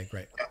 Okay,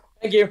 great.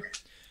 Thank you. All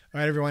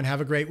right, everyone, have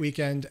a great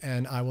weekend,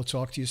 and I will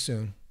talk to you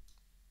soon.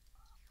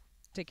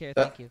 Take care.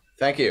 Thank you.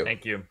 Thank you.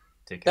 Thank you.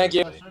 Take care. Thank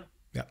you. everybody.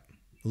 Yep.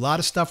 A lot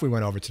of stuff we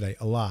went over today.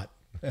 A lot.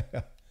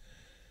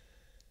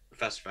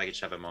 Professor, if I could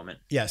just have a moment.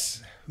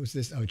 Yes. Who's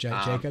this? Oh,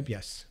 Jacob.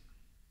 Yes.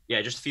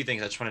 Yeah, just a few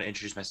things. I just wanted to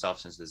introduce myself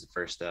since this is the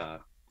first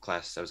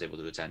class I was able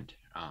to attend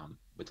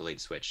with the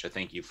late switch. So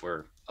thank you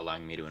for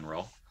allowing me to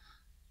enroll.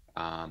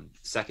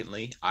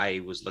 Secondly, I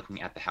was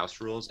looking at the house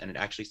rules, and it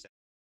actually said